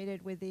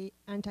infatuated with the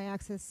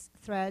anti-access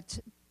threat,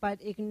 but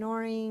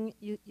ignoring,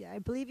 I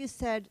believe you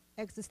said,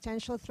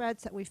 existential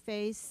threats that we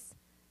face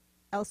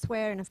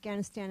elsewhere in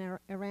Afghanistan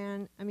or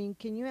Iran. I mean,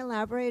 can you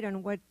elaborate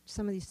on what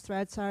some of these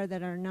threats are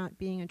that are not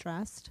being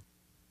addressed?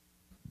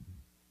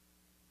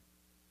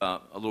 A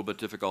little bit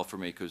difficult for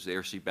me because the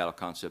air-sea battle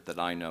concept that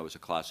I know is a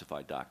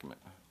classified document.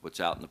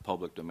 What's out in the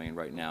public domain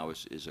right now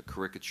is a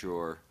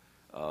caricature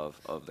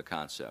of the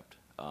concept.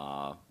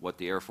 What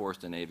the Air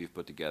Force and Navy have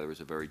put together is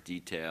a very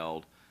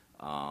detailed,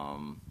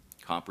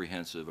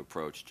 comprehensive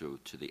approach to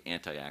the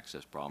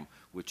anti-access problem,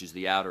 which is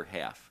the outer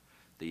half.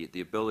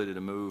 The ability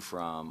to move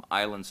from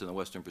islands in the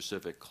Western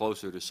Pacific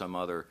closer to some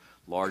other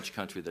large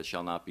country that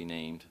shall not be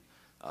named,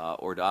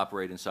 or to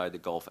operate inside the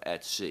Gulf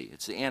at sea.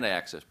 It's the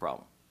anti-access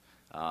problem.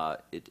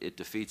 It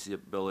defeats the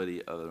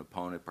ability of an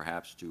opponent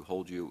perhaps to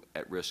hold you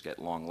at risk at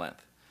long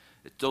length.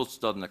 It still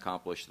doesn't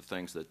accomplish the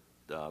things that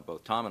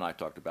both Tom and I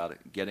talked about,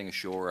 getting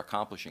ashore,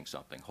 accomplishing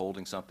something,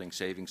 holding something,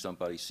 saving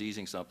somebody,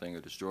 seizing something, or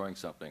destroying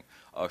something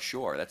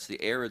ashore. That's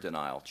the area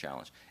denial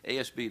challenge.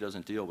 ASB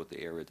doesn't deal with the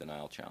area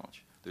denial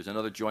challenge. There's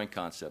another joint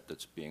concept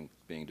that's being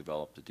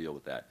developed to deal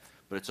with that.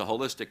 But it's a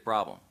holistic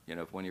problem. You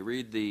know, when you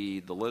read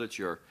the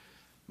literature,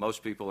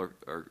 most people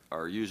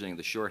are using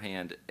the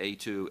shorthand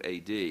A2,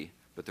 AD,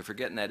 but they're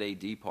forgetting that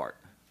AD part.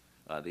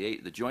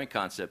 The joint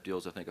concept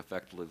deals, I think,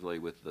 effectively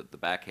with the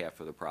back half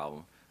of the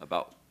problem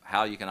about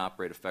how you can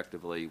operate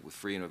effectively with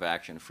freedom of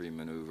action, free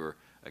maneuver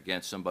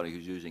against somebody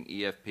who's using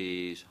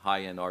EFPs,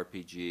 high-end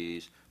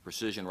RPGs,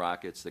 precision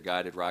rockets, the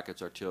guided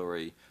rockets,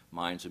 artillery,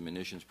 mines and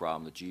munitions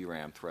problem, the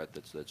GRAM threat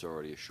that's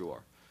already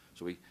ashore.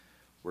 So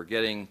we're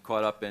getting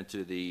caught up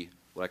into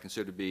what I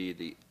consider to be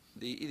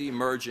the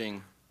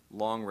emerging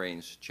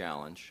long-range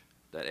challenge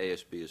that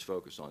ASB is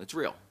focused on. It's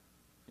real.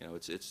 You know,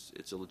 it's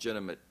a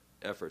legitimate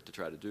effort to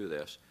try to do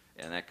this,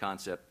 and that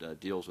concept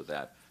deals with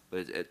that.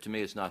 But to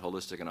me, it's not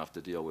holistic enough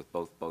to deal with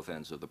both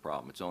ends of the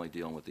problem. It's only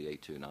dealing with the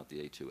A2, not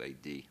the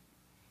A2AD.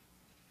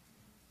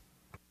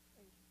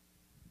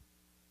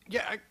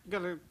 Yeah, I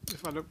got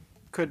if I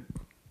could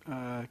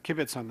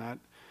kibitz on that.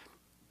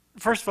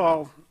 First of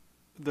all,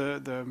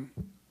 the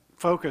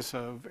focus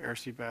of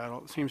air-sea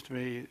battle seems to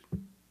be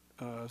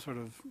sort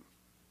of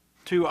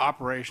too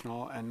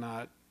operational and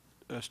not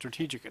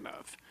strategic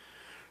enough,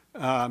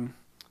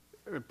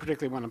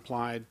 particularly when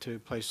applied to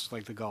places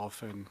like the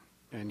Gulf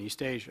and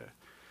East Asia.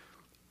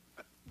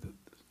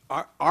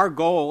 Our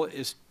goal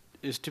is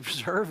to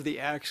preserve the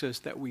access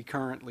that we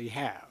currently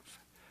have.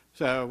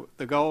 So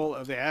the goal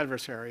of the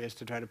adversary is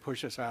to try to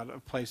push us out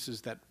of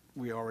places that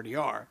we already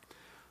are.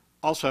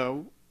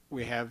 Also,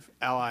 we have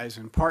allies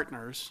and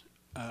partners,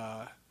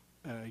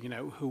 you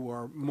know, who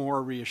are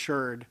more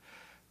reassured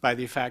by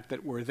the fact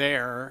that we're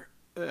there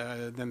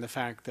than the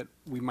fact that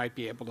we might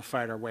be able to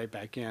fight our way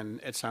back in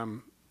at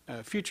some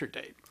future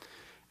date.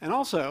 And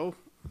also,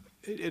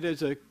 it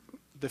is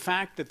the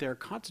fact that they're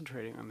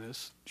concentrating on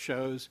this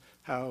shows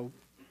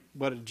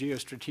what a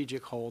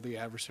geostrategic hole the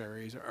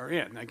adversaries are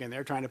in. Again,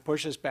 they're trying to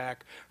push us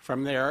back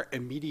from their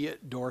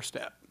immediate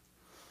doorstep.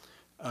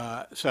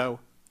 They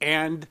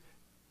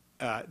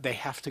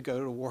have to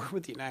go to war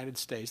with the United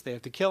States. They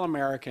have to kill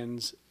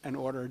Americans in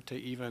order to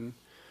even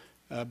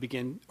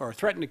begin, or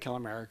threaten to kill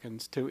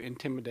Americans to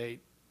intimidate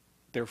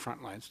their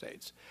frontline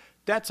states.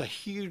 That's a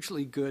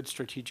hugely good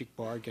strategic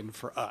bargain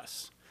for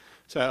us.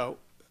 So,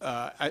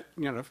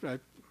 you know,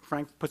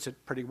 Frank puts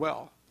it pretty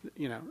well.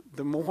 You know,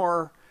 the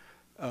more,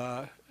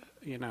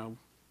 you know,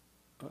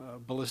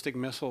 ballistic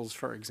missiles,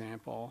 for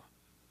example,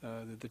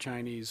 that the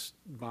Chinese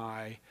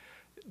buy,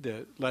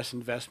 the less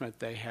investment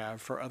they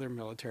have for other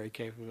military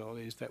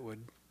capabilities that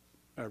would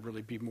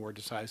really be more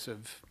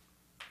decisive,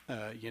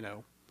 you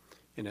know,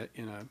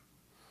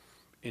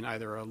 in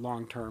either a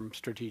long-term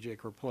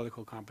strategic or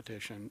political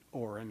competition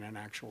or in an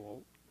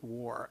actual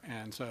war.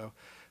 And so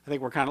I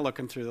think we're kind of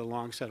looking through the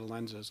long set of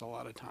lenses a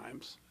lot of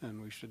times,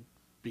 and we should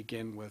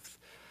begin with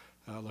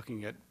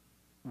looking at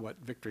what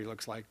victory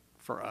looks like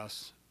for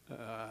us.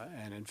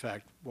 And in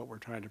fact, what we're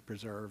trying to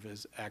preserve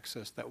is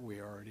access that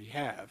we already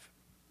have.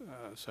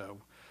 So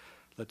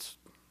let's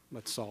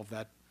solve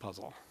that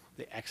puzzle,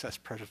 the access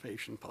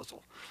preservation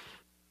puzzle.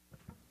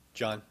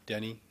 John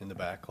Denny in the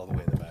back, all the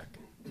way in the back.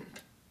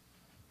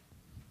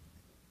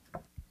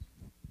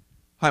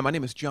 Hi, my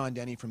name is John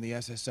Denny from the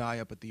SSI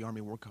up at the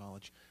Army War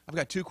College. I've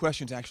got two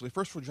questions, actually.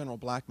 First, for General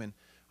Blackman.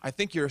 I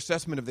think your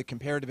assessment of the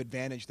comparative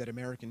advantage that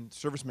American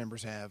service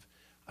members have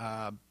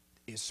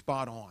is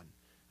spot on.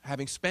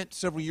 Having spent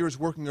several years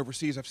working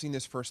overseas, I've seen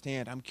this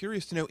firsthand. I'm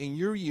curious to know, in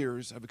your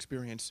years of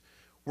experience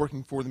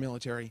working for the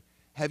military,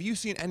 have you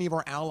seen any of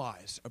our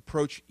allies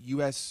approach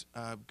U.S.,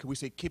 could we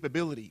say,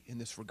 capability in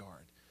this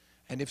regard?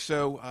 And if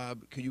so,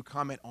 could you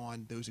comment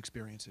on those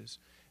experiences?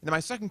 And then my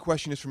second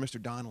question is for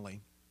Mr.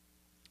 Donnelly.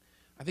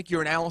 I think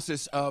your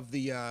analysis of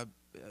the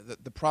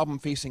problem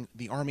facing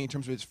the Army in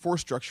terms of its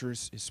force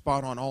structures is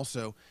spot on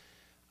also.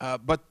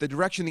 But the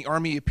direction the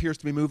Army appears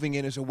to be moving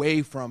in is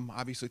away from,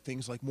 obviously,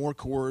 things like more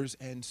corps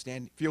and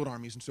field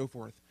armies and so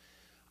forth.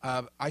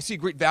 I see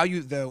great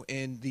value, though,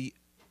 in the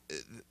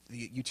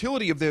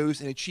utility of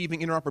those in achieving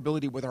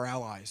interoperability with our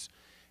allies.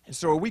 And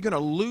so are we going to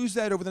lose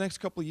that over the next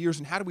couple of years,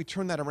 and how do we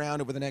turn that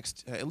around over the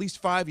next at least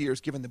 5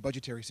 years, given the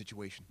budgetary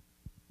situation?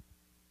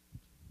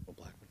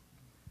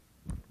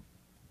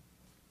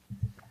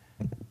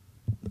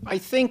 I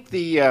think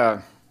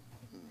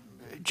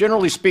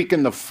generally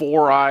speaking, the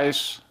Four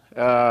Eyes,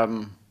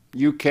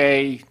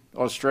 UK,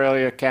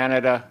 Australia,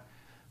 Canada,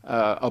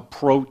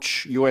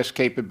 approach U.S.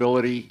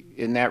 capability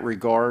in that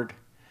regard.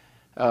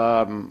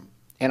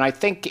 And I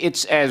think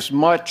it's as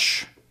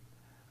much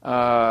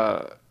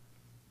a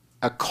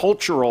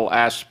cultural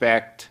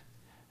aspect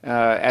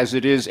as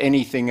it is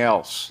anything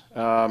else.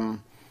 I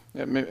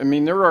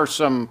mean, there are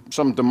some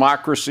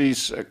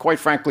democracies, quite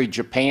frankly,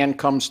 Japan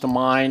comes to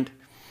mind,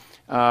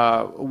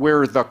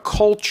 where the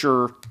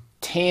culture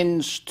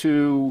tends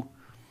to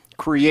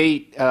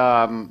create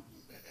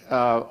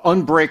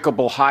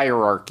unbreakable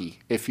hierarchy,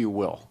 if you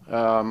will.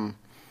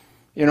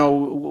 You know,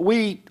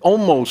 we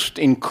almost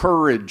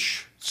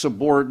encourage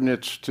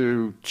subordinates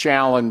to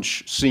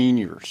challenge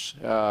seniors,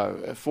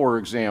 for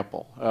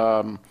example,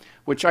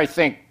 which I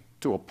think,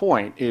 to a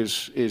point,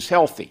 is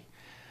healthy.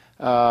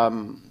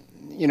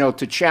 You know,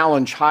 to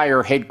challenge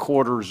higher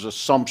headquarters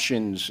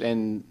assumptions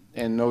and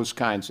those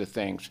kinds of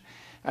things.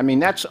 I mean,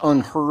 that's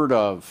unheard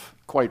of,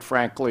 quite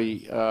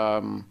frankly,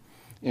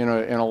 in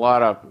a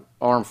lot of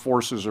armed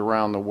forces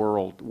around the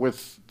world,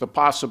 with the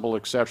possible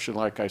exception,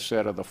 like I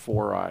said, of the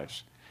Four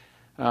Eyes.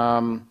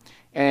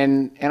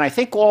 And I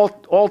think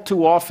all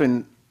too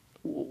often,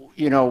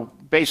 you know,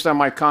 based on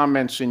my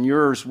comments and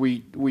yours,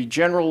 we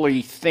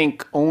generally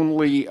think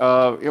only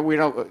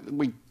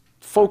we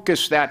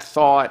focus that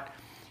thought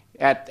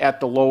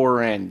at the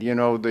lower end. You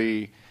know,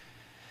 the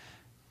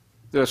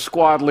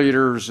squad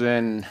leaders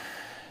and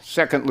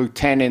second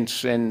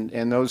lieutenants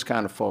and those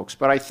kind of folks.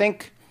 But I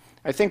think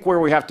where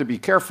we have to be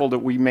careful that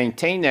we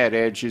maintain that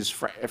edge is,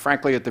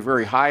 frankly, at the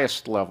very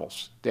highest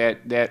levels,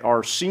 that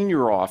our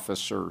senior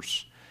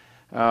officers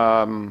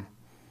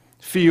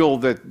feel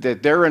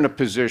that they're in a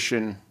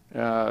position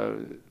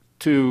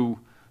to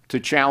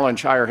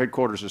challenge higher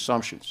headquarters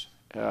assumptions,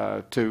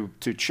 to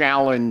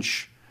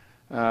challenge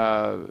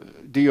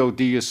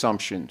DOD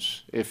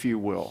assumptions, if you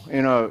will,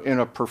 in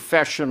a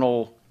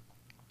professional,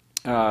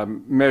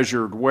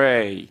 measured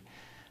way.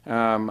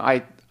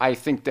 I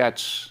think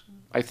that's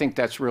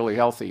really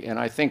healthy, and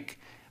I think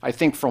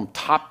from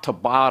top to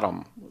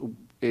bottom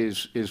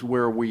is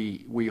where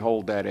we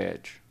hold that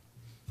edge.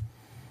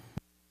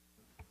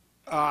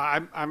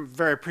 I'm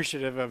very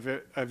appreciative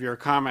of your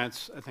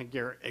comments. I think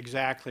you're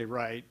exactly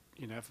right.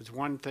 You know, if it's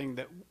one thing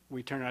that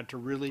we turn out to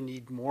really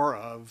need more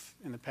of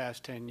in the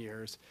past 10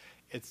 years,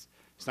 it's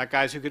not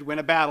guys who could win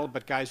a battle,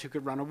 but guys who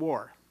could run a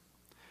war.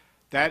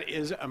 That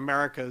is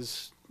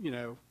America's, you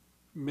know,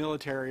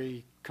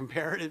 military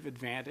comparative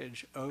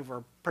advantage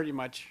over pretty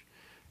much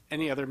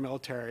any other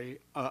military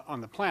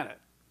on the planet.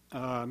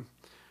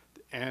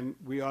 And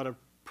we ought to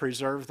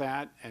preserve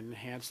that and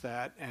enhance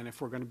that. And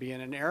if we're going to be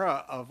in an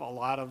era of a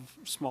lot of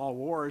small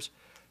wars,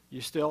 you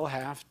still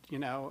have, you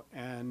know,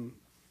 and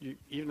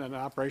even an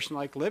operation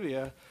like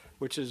Libya,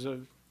 which is a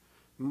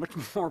much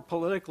more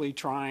politically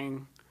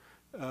trying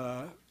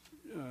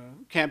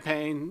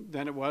campaign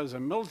than it was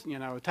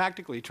a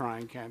tactically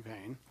trying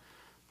campaign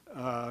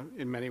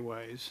in many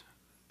ways.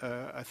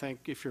 I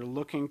think if you're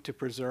looking to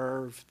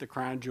preserve the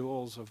crown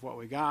jewels of what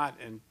we got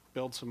and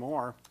build some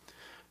more,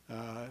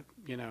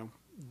 you know,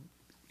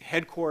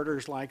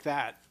 headquarters like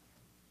that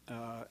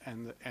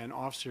and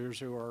officers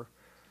who are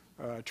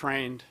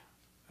trained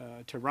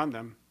to run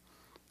them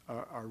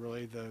are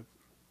really the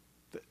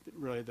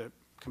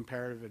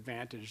comparative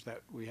advantage that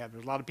we have.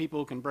 There's a lot of people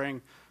who can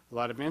bring a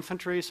lot of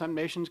infantry. Some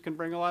nations can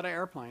bring a lot of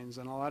airplanes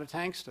and a lot of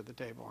tanks to the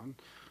table, and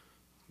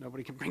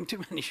nobody can bring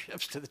too many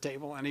ships to the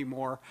table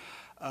anymore.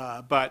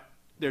 But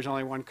there's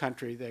only one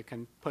country that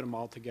can put them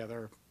all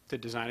together to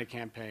design a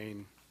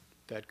campaign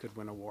that could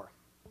win a war.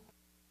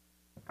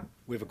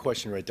 We have a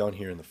question right down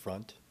here in the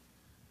front.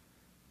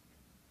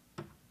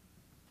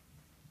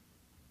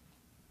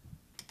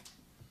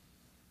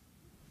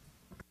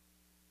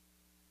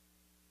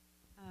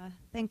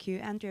 Thank you.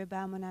 Andrea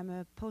Baumann. I'm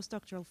a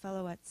postdoctoral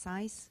fellow at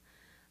SAIS.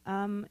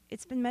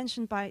 It's been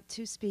mentioned by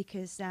two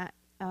speakers that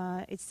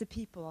it's the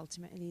people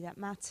ultimately that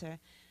matter.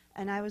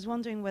 And I was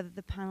wondering whether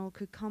the panel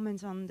could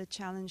comment on the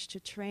challenge to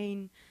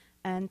train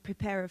and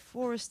prepare a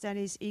force that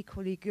is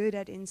equally good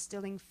at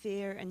instilling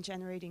fear and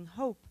generating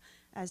hope,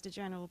 as the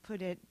general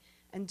put it,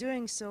 and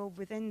doing so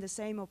within the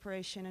same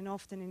operation and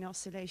often in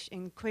oscillation,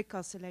 in quick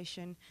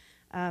oscillation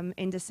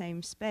in the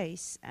same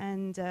space,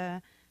 and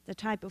the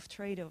type of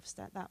trade-offs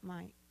that that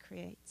might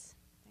create.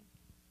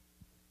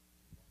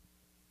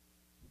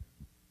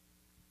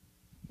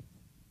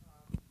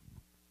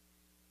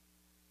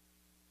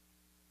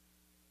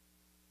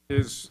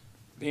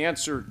 The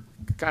answer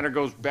kind of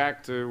goes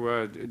back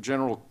to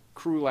General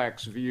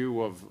Krulak's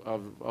view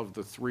of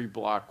the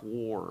three-block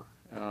war.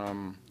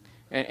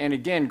 And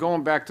again,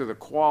 going back to the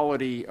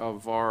quality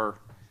of our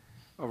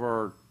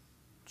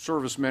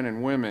servicemen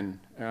and women,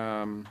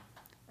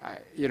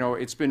 you know,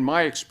 it's been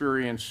my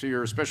experience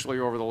here, especially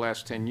over the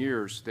last 10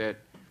 years, that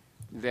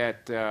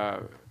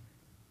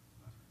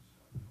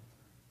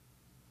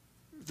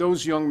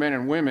those young men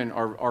and women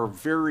are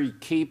very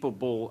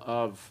capable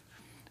of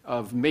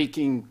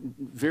making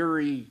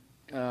very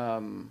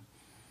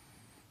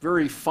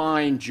very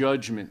fine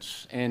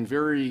judgments and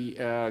very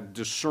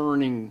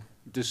discerning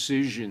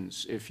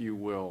decisions, if you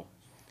will.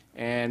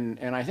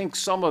 And I think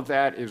some of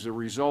that is a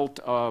result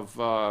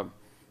of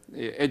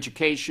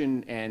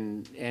education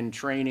and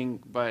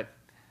training, but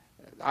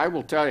I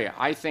will tell you,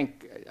 I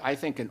think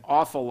an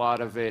awful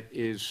lot of it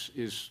is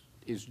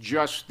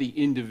just the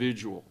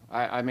individual.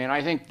 I mean,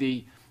 I think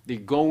the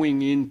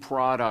going in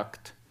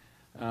product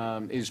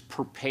is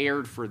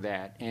prepared for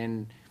that,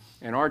 and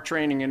our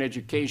training and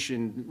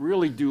education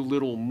really do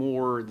little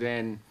more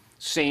than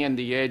sand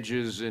the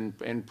edges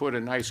and put a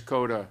nice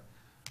coat of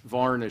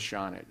varnish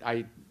on it.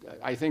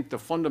 I think the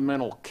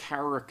fundamental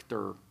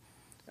character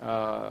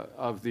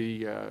of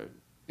the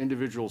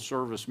individual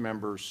service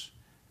members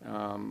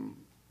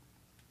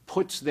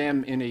puts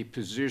them in a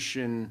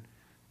position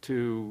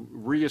to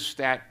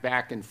rheostat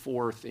back and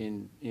forth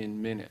in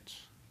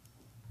minutes.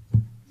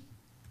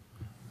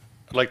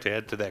 I'd like to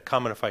add to that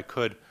comment if I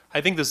could.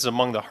 I think this is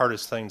among the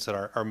hardest things that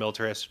our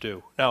military has to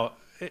do. Now,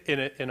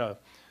 in a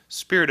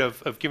spirit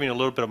of giving a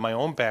little bit of my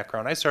own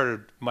background, I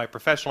started my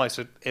professional life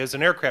as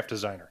an aircraft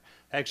designer.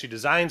 I actually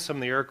designed some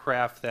of the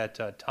aircraft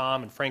that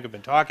Tom and Frank have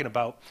been talking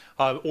about,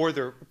 or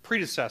their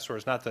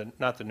predecessors, not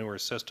the newer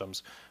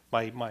systems.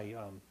 My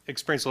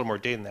experience is a little more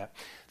dated than that.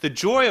 The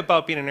joy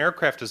about being an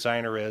aircraft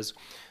designer is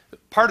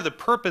part of the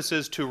purpose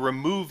is to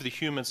remove the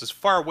humans as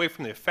far away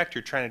from the effect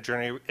you're trying to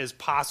generate as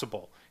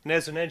possible. And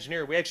as an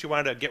engineer, we actually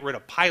wanted to get rid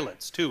of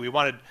pilots, too. We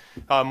wanted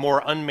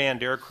more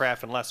unmanned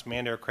aircraft and less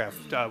manned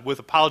aircraft, with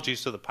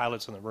apologies to the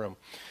pilots in the room.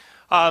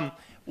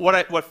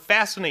 What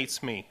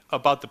fascinates me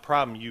about the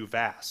problem you've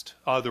asked,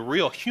 the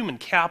real human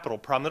capital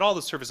problem that all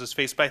the services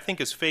face, but I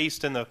think is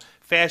faced in the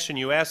fashion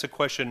you asked the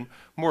question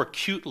more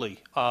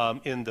acutely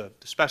in the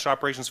Special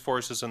Operations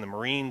Forces and the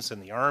Marines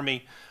and the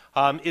Army,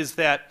 is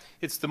that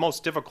it's the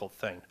most difficult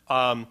thing.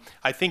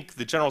 I think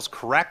the general's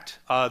correct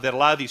that a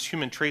lot of these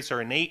human traits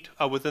are innate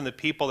within the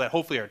people that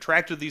hopefully are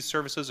attracted to these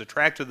services,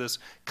 attracted to this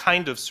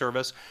kind of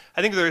service.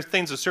 I think there are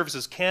things the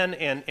services can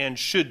and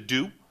should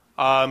do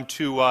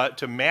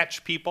to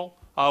match people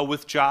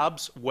with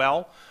jobs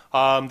well.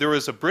 There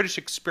was a British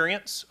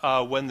experience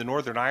when the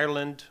Northern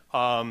Ireland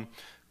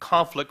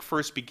conflict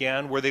first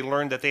began, where they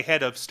learned that they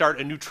had to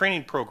start a new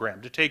training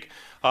program to take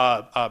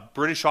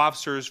British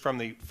officers from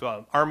the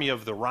Army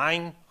of the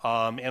Rhine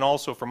and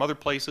also from other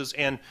places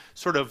and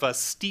sort of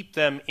steep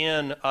them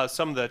in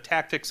some of the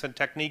tactics and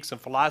techniques and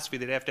philosophy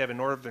they'd have to have in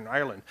Northern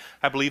Ireland.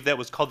 I believe that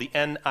was called the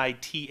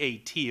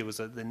NITAT. It was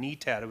the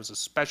NITAT. It was a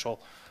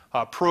special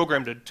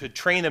program to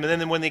train them.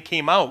 And then when they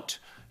came out,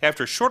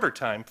 after a shorter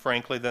time,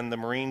 frankly, than the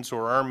Marines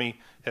or Army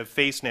have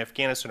faced in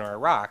Afghanistan or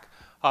Iraq,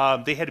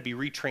 they had to be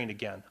retrained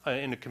again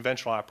into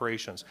conventional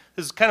operations.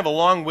 This is kind of a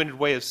long-winded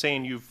way of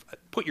saying you've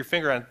put your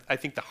finger on, I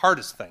think, the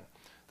hardest thing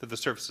that the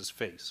services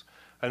face.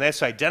 And that's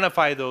to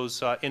identify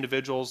those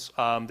individuals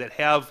that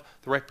have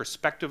the right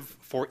perspective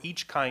for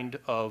each kind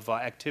of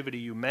activity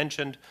you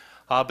mentioned.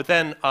 But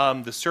then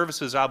the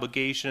services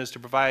obligation is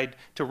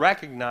to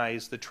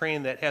recognize the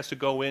training that has to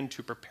go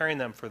into preparing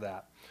them for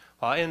that.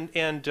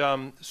 And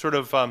sort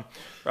of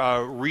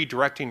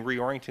redirecting,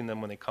 reorienting them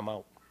when they come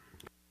out.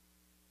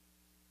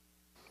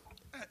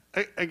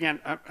 Again,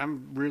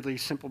 I'm a really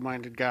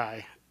simple-minded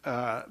guy,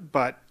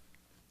 but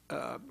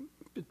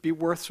it'd be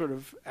worth sort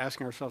of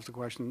asking ourselves the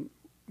question,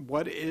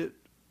 what is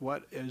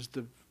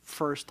the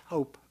first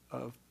hope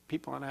of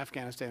people in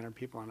Afghanistan or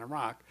people in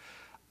Iraq?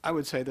 I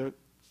would say that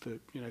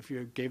if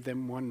you gave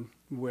them one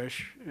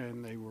wish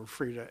and they were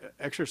free to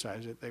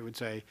exercise it, they would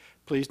say,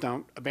 please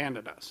don't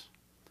abandon us.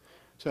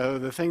 So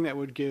the thing that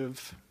would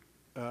give,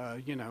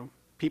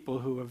 people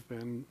who have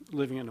been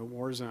living in a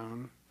war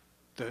zone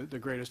the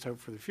greatest hope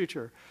for the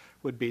future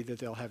would be that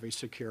they'll have a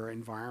secure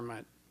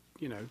environment,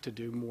 to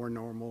do more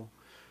normal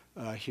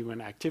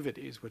human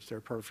activities, which they're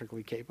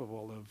perfectly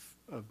capable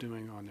of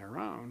doing on their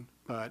own.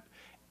 But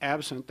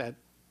absent that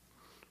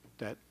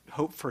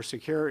hope for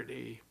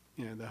security,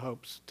 the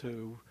hopes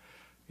to,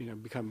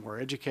 become more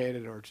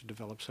educated or to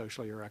develop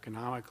socially or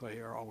economically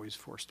are always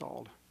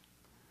forestalled.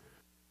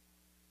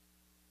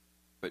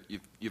 But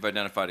you've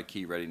identified a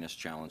key readiness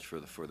challenge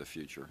for the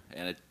future,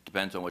 and it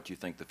depends on what you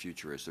think the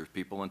future is. There's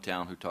people in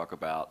town who talk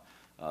about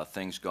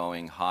things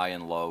going high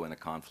and low in a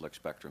conflict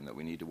spectrum, that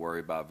we need to worry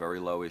about very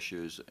low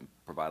issues and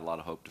provide a lot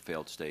of hope to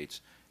failed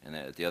states. And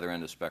at the other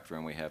end of the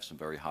spectrum, we have some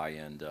very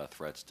high-end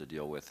threats to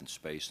deal with in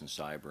space and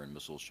cyber, and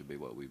missiles should be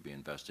what we'd be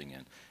investing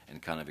in,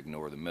 and kind of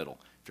ignore the middle.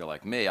 If you're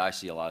like me, I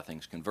see a lot of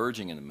things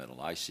converging in the middle.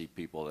 I see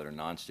people that are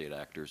non-state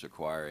actors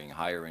acquiring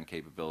higher-end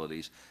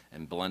capabilities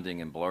and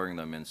blending and blurring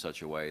them in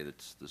such a way that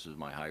this is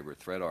my hybrid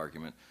threat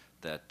argument,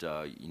 that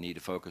you need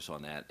to focus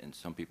on that. And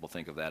some people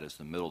think of that as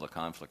the middle of the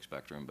conflict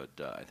spectrum,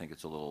 but I think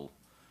it's a little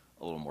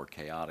more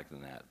chaotic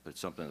than that. But it's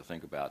something to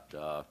think about.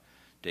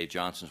 Dave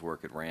Johnson's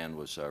work at RAND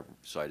was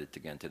cited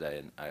again today,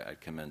 and I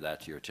commend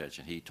that to your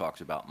attention. He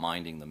talks about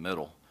minding the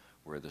middle,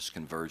 where this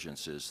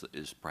convergence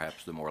is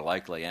perhaps the more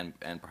likely and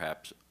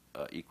perhaps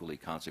equally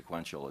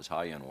consequential as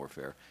high-end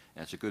warfare.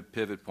 And it's a good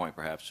pivot point,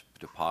 perhaps,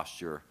 to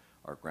posture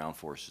our ground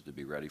forces to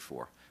be ready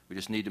for. We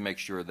just need to make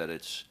sure that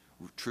it's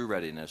true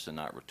readiness and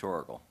not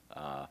rhetorical.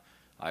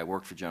 I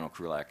worked for General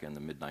Krulak in the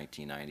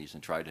mid-1990s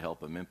and tried to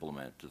help him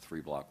implement the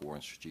three-block war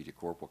and strategic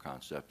corporal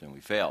concept, and we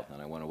failed.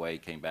 And I went away,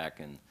 came back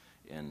in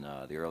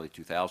the early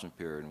 2000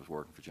 period and was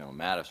working for General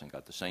Mattis and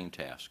got the same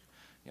task.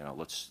 You know,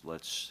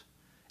 let's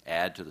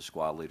add to the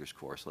squad leaders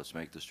course. Let's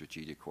make the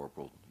strategic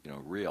corporal, you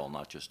know, real,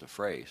 not just a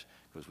phrase.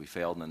 Because we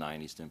failed in the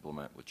 90s to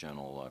implement what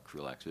General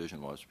Krulak's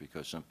vision was,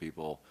 because some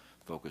people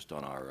focused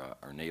on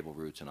our naval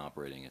routes and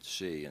operating at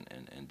sea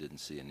and didn't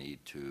see a need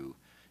to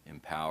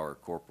empower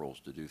corporals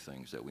to do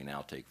things that we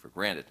now take for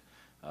granted.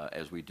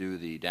 As we do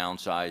the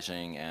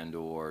downsizing and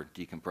or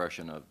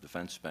decompression of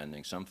defense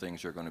spending, some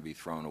things are going to be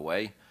thrown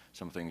away,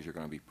 some things are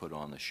going to be put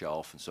on the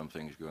shelf, and some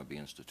things are going to be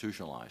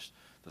institutionalized.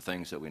 The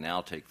things that we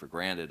now take for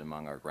granted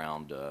among our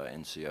ground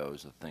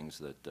NCOs, the things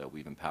that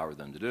we've empowered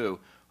them to do,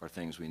 are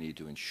things we need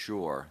to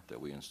ensure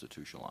that we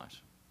institutionalize.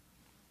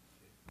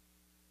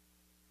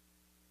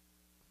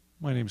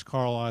 My name is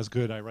Carl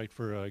Osgood. I write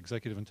for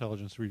Executive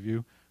Intelligence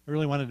Review. I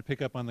really wanted to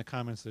pick up on the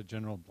comments that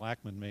General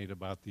Blackman made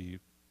about the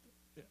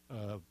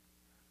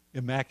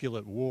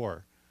immaculate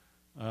war,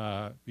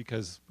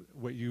 because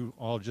what you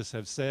all just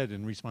have said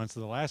in response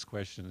to the last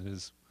question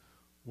is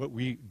what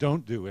we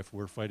don't do if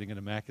we're fighting an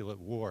immaculate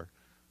war.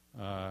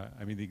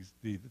 I mean,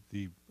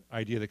 the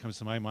idea that comes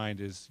to my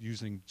mind is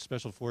using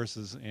special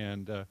forces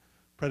and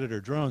Predator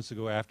drones to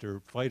go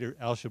after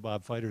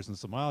al-Shabaab fighters in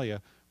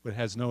Somalia, but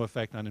has no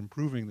effect on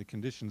improving the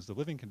conditions, the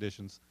living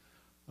conditions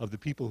of the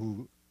people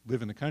who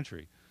live in the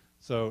country.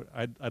 So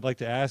I'd like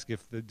to ask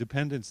if the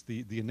dependence,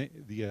 the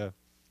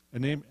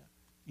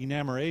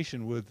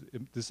enamoration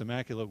with this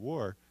immaculate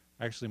war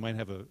actually might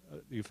have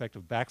the effect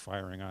of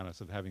backfiring on us,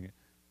 of having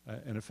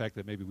an effect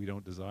that maybe we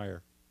don't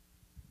desire.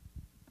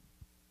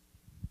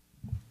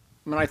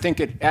 I mean, I think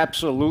it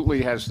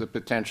absolutely has the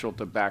potential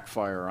to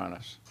backfire on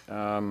us.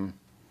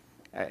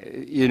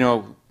 You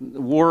know,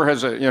 war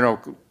has a, you know,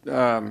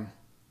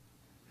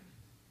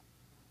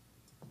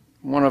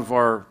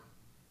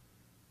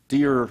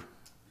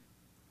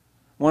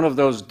 one of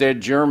those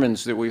dead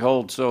Germans that we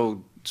hold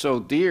so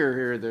dear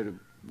here that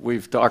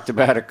we've talked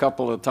about a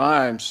couple of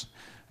times.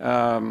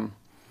 You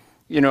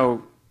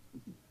know,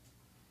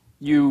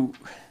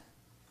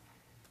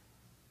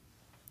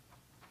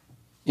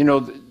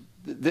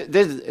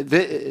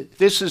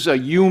 this is a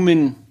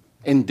human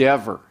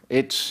endeavor.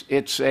 It's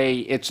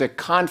a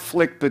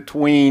conflict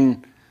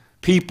between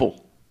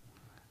people,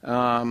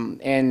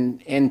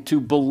 and to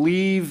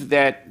believe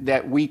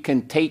that we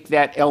can take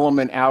that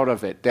element out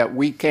of it, that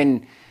we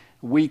can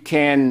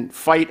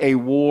fight a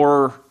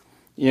war,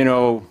 you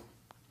know,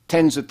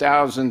 tens of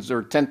thousands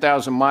or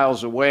 10,000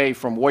 miles away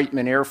from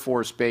Whiteman Air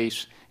Force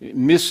Base, it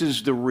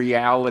misses the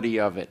reality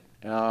of it.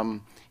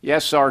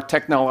 Yes, our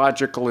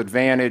technological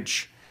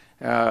advantage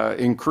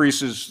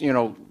increases, you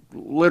know,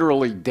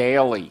 literally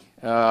daily,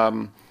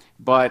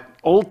 but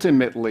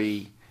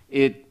ultimately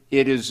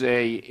it's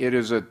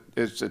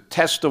a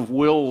test of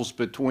wills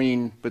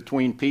between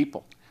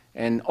people,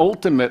 and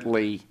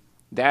ultimately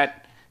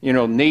that, you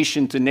know,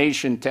 nation to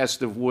nation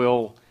test of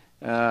will,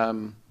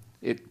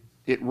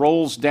 it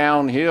rolls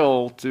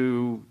downhill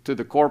to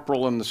the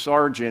corporal and the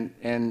sergeant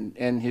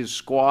and his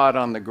squad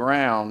on the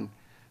ground,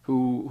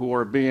 who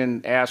are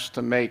being asked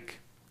to make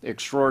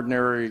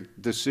extraordinary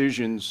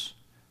decisions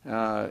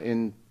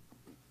in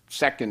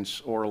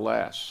seconds or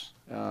less.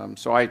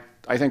 So I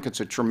think it's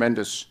a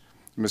tremendous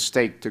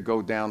mistake to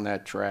go down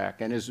that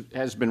track. And as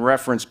has been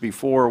referenced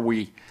before,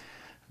 we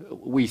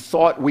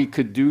thought we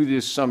could do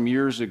this some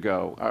years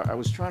ago. I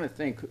was trying to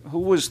think, who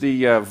was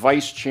the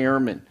vice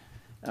chairman,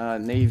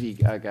 Navy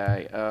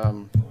guy?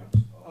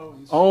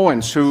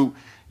 Owens, who,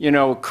 you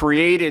know,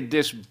 created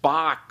this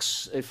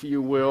box, if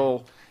you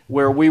will,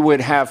 where we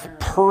would have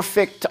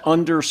perfect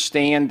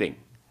understanding.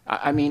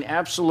 I mean,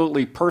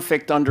 absolutely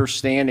perfect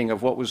understanding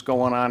of what was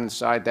going on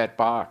inside that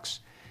box.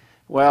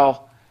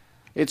 Well,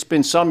 it's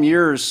been some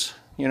years,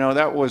 you know,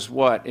 that was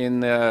what,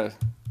 in the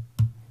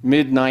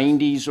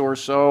mid-90s or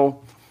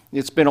so.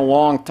 It's been a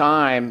long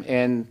time,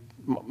 and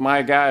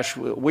my gosh,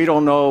 we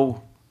don't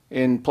know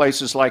in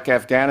places like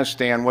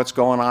Afghanistan what's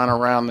going on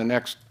around the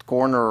next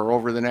corner or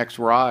over the next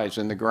rise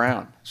in the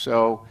ground.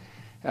 So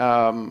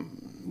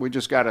we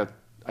just got to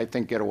I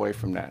think, get away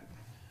from that.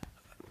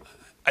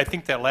 I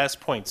think that last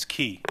point's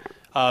key.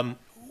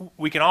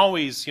 We can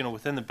always,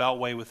 within the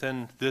Beltway,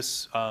 within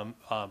this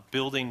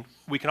building,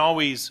 we can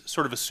always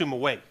sort of assume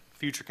away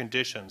future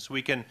conditions.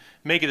 We can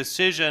make a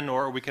decision,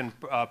 or we can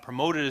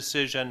promote a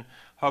decision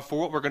for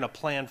what we're going to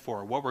plan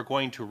for, what we're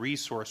going to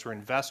resource or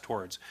invest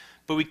towards.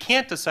 But we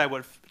can't decide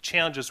what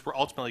challenges we're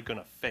ultimately going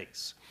to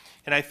face.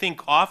 And I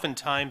think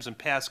oftentimes in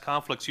past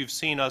conflicts, you've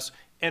seen us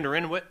enter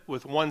in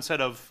with one set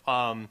of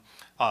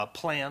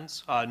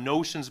plans,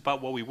 notions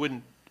about what we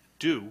wouldn't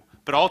do,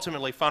 but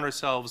ultimately found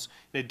ourselves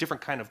in a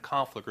different kind of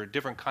conflict or a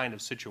different kind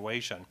of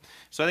situation.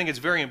 So I think it's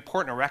very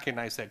important to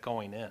recognize that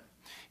going in.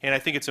 And I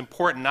think it's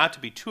important not to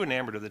be too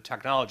enamored of the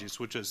technologies,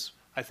 which is,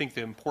 I think,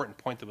 the important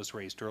point that was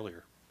raised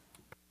earlier.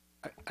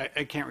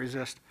 I can't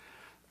resist.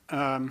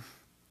 I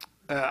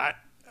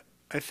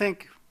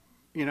think,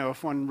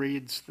 if one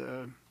reads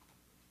the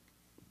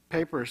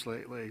papers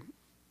lately,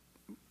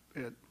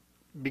 it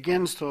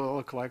begins to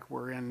look like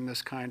we're in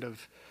this kind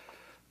of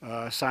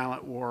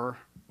silent war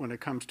when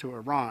it comes to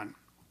Iran.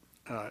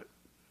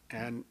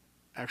 And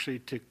actually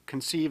to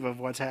conceive of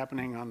what's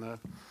happening on the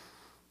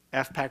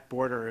FPAC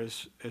border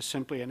as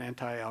simply an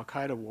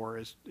anti-Al-Qaeda war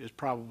is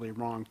probably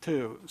wrong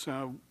too.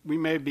 So we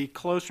may be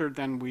closer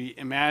than we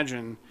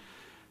imagine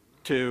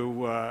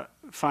to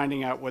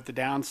finding out what the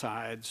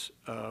downsides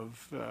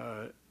of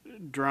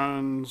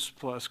drones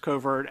plus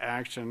covert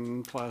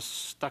action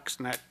plus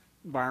Stuxnet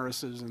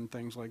viruses and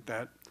things like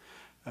that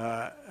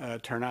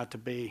turn out to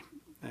be.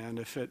 And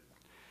if it,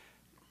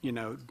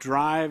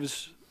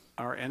 drives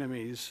our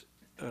enemies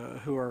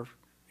who are,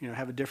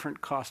 have a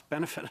different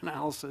cost-benefit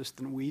analysis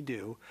than we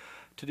do,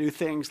 to do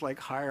things like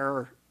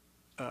hire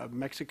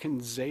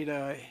Mexican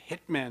Zeta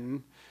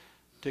hitmen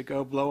to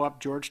go blow up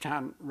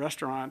Georgetown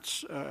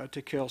restaurants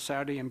to kill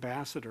Saudi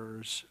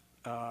ambassadors,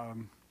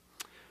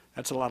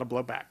 that's a lot of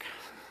blowback.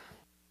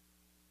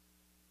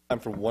 Time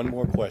for one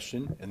more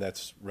question, and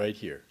that's right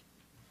here.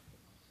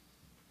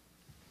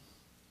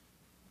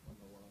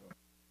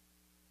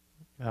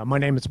 My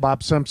name is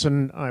Bob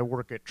Simpson. I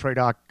work at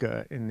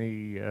TRADOC in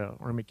the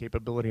Army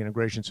Capability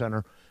Integration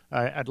Center.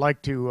 I'd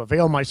like to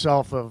avail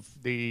myself of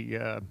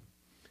the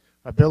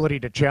ability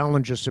to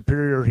challenge a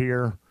superior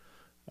here.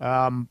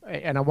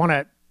 And I want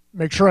to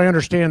make sure I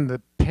understand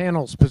the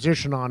panel's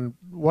position on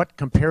what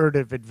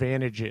comparative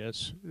advantage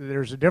is.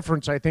 There's a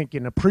difference, I think,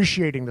 in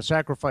appreciating the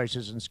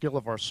sacrifices and skill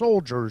of our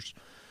soldiers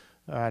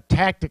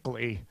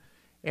tactically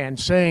and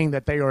saying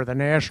that they are the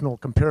national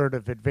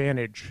comparative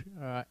advantage.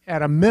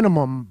 At a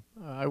minimum,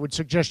 I would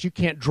suggest you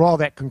can't draw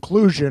that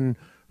conclusion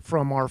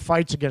from our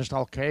fights against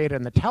Al-Qaeda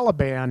and the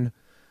Taliban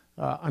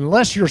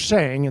unless you're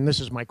saying, and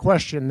this is my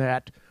question,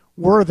 that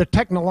were the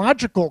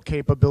technological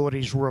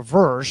capabilities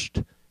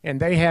reversed and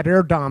they had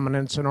air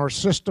dominance in our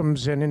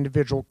systems and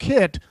individual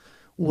kit,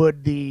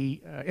 would the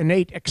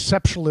innate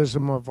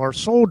exceptionalism of our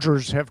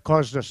soldiers have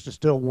caused us to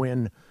still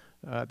win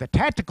the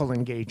tactical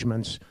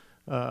engagements,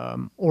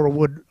 or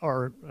would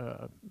our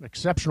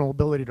exceptional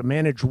ability to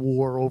manage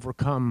war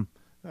overcome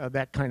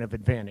that kind of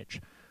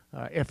advantage?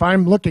 If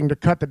I'm looking to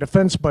cut the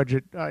defense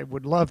budget, I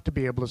would love to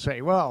be able to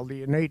say, well,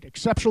 the innate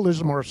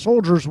exceptionalism of our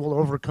soldiers will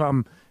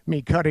overcome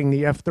me cutting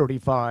the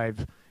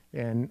F-35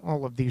 and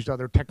all of these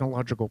other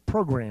technological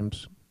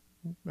programs.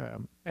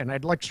 And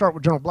I'd like to start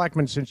with General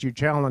Blackman, since you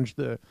challenged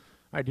the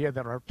idea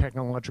that our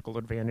technological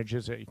advantage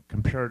is a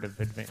comparative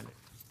advantage.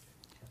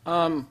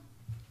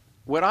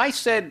 What I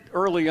said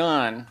early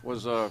on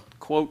was a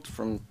quote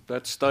from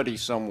that study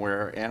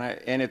somewhere,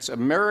 and it's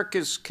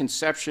America's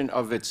conception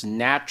of its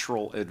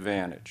natural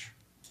advantage.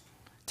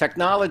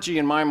 Technology,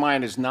 in my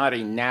mind, is not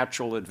a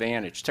natural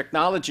advantage.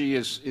 Technology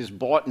is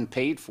bought and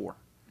paid for.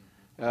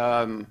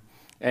 And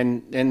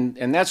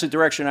that's the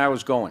direction I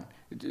was going.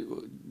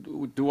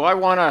 Do I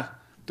want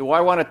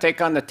to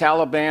take on the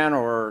Taliban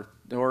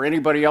or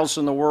anybody else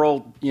in the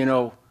world,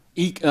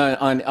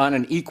 on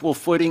an equal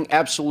footing?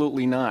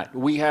 Absolutely not.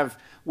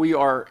 We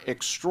are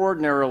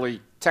extraordinarily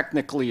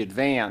technically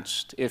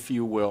advanced, if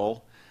you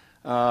will.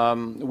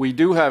 We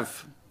do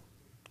have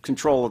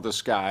control of the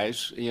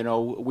skies.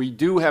 We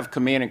do have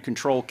command and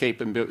control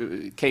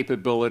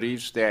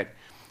capabilities that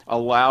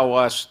allow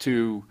us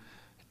to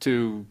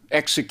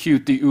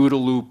execute the OODA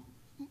loop,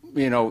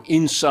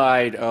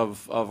 inside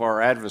of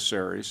our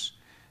adversaries.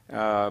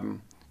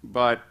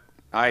 But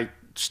I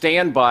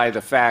stand by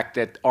the fact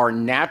that our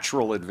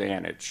natural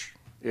advantage,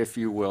 if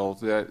you will,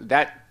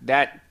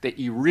 that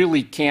you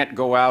really can't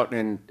go out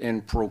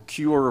and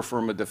procure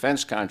from a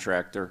defense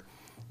contractor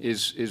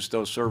is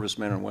those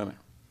servicemen and women.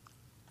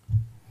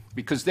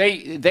 Because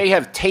they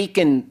have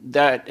taken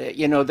that,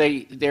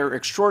 they're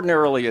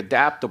extraordinarily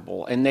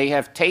adaptable, and they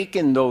have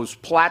taken those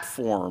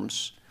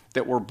platforms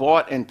that were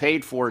bought and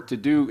paid for to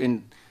do,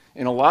 in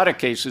a lot of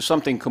cases,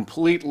 something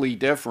completely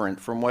different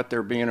from what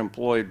they're being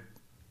employed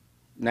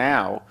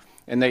now,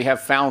 and they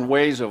have found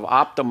ways of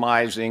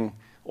optimizing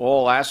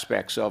all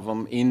aspects of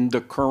them in the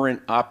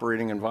current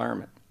operating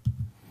environment.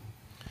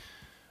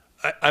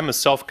 I'm a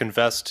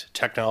self-confessed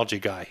technology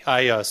guy.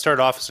 I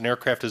started off as an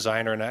aircraft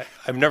designer, and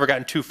I've never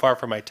gotten too far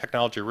from my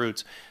technology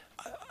roots.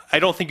 I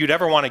don't think you'd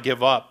ever want to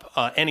give up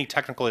any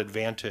technical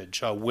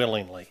advantage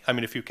willingly. I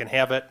mean, if you can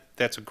have it,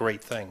 that's a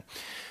great thing.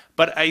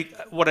 But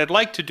what I'd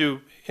like to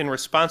do in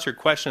response to your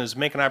question is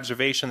make an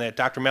observation that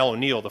Dr. Mel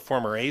O'Neill, the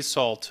former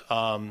ASALT,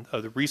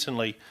 the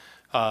recently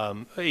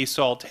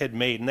ASALT had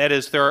made, and that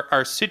is there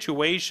are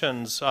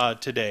situations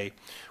today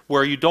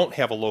where you don't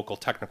have a local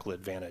technical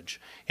advantage.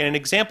 And an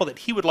example that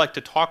he would like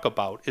to talk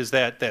about is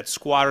that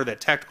squatter,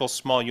 that tactical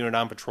small unit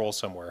on patrol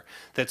somewhere,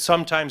 that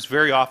sometimes,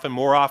 very often,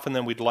 more often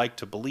than we'd like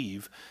to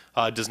believe,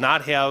 does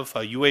not have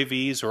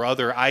UAVs or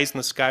other eyes in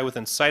the sky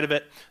within sight of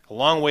it, a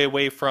long way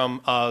away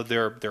from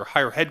their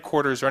higher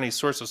headquarters or any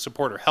source of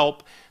support or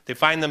help. They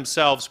find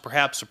themselves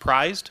perhaps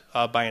surprised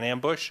by an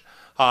ambush,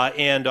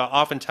 and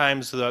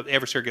oftentimes the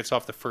adversary gets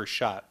off the first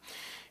shot.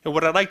 And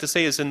what I'd like to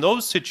say is in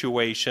those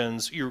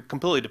situations, you're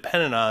completely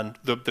dependent on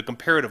the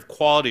comparative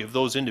quality of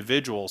those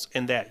individuals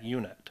in that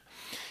unit.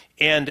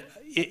 And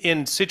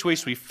in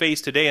situations we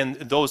face today, and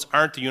those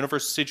aren't the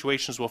universal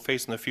situations we'll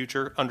face in the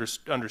future,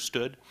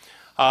 understood,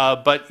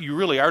 but you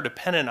really are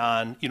dependent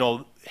on,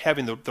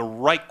 having the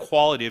right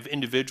quality of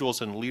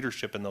individuals and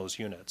leadership in those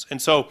units.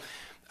 And so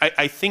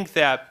I think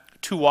that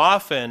too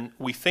often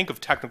we think of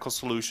technical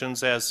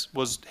solutions, as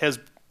has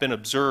been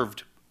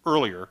observed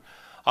earlier,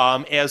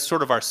 as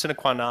sort of our sine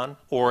qua non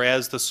or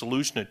as the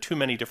solution to too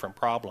many different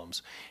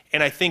problems.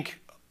 And I think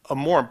a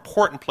more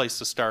important place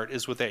to start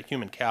is with that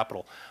human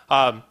capital.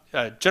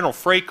 General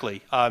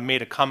Frakely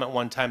made a comment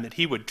one time that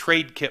he would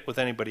trade kit with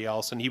anybody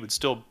else and he would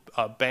still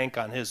bank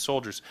on his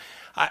soldiers.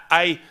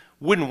 I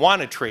wouldn't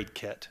want a trade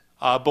kit.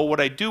 But what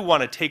I do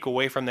want to take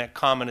away from that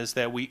comment is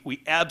that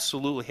we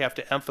absolutely have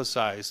to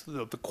emphasize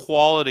the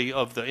quality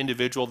of the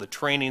individual, the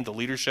training, the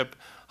leadership,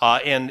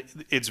 and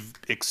it's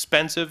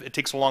expensive. It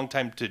takes a long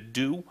time to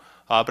do,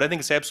 but I think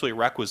it's absolutely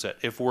requisite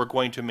if we're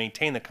going to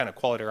maintain the kind of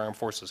quality our armed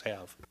forces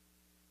have.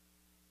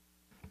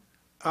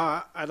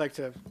 I'd like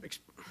to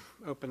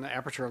open the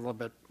aperture a little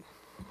bit.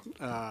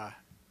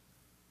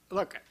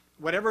 Look,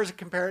 whatever is a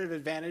comparative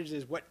advantage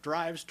is what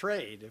drives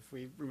trade, if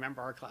we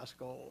remember our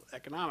classical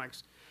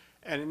economics.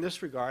 And in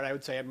this regard, I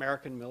would say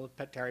American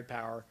military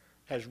power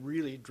has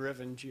really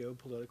driven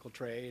geopolitical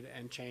trade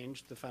and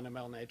changed the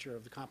fundamental nature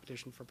of the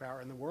competition for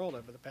power in the world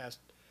over the past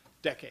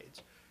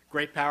decades.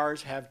 Great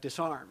powers have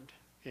disarmed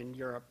in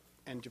Europe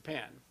and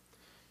Japan.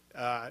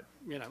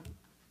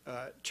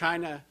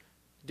 China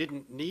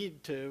didn't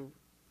need to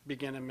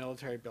begin a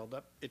military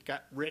buildup. It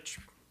got rich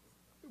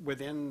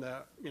within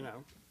the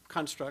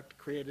construct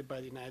created by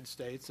the United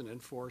States and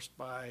enforced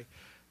by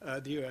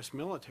the U.S.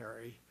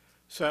 military.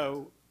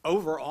 So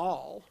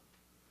overall,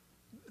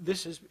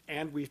 this is,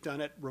 and we've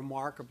done it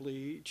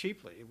remarkably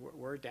cheaply.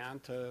 We're down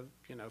to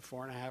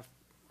 4.5%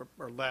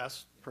 or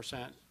less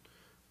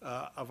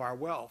of our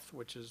wealth,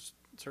 which is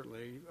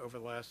certainly over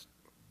the last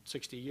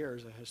 60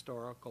 years a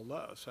historical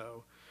low.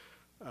 So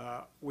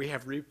we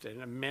have reaped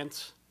an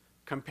immense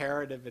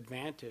comparative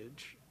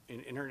advantage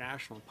in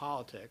international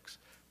politics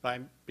by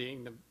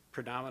being the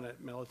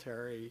predominant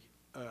military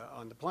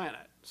on the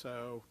planet.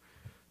 So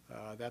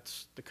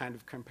that's the kind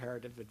of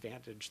comparative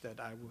advantage that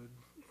I would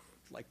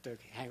like to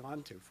hang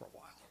on to for a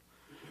while.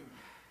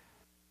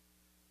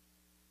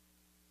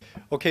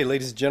 Okay,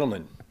 ladies and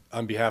gentlemen,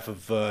 on behalf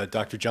of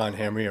Dr. John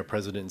Hamre, our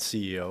President and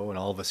CEO, and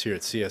all of us here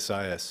at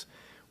CSIS,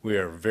 we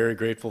are very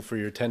grateful for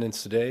your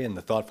attendance today and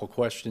the thoughtful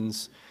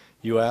questions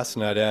you asked,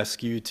 and I'd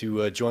ask you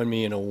to join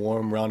me in a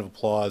warm round of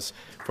applause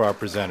for our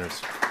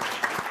presenters.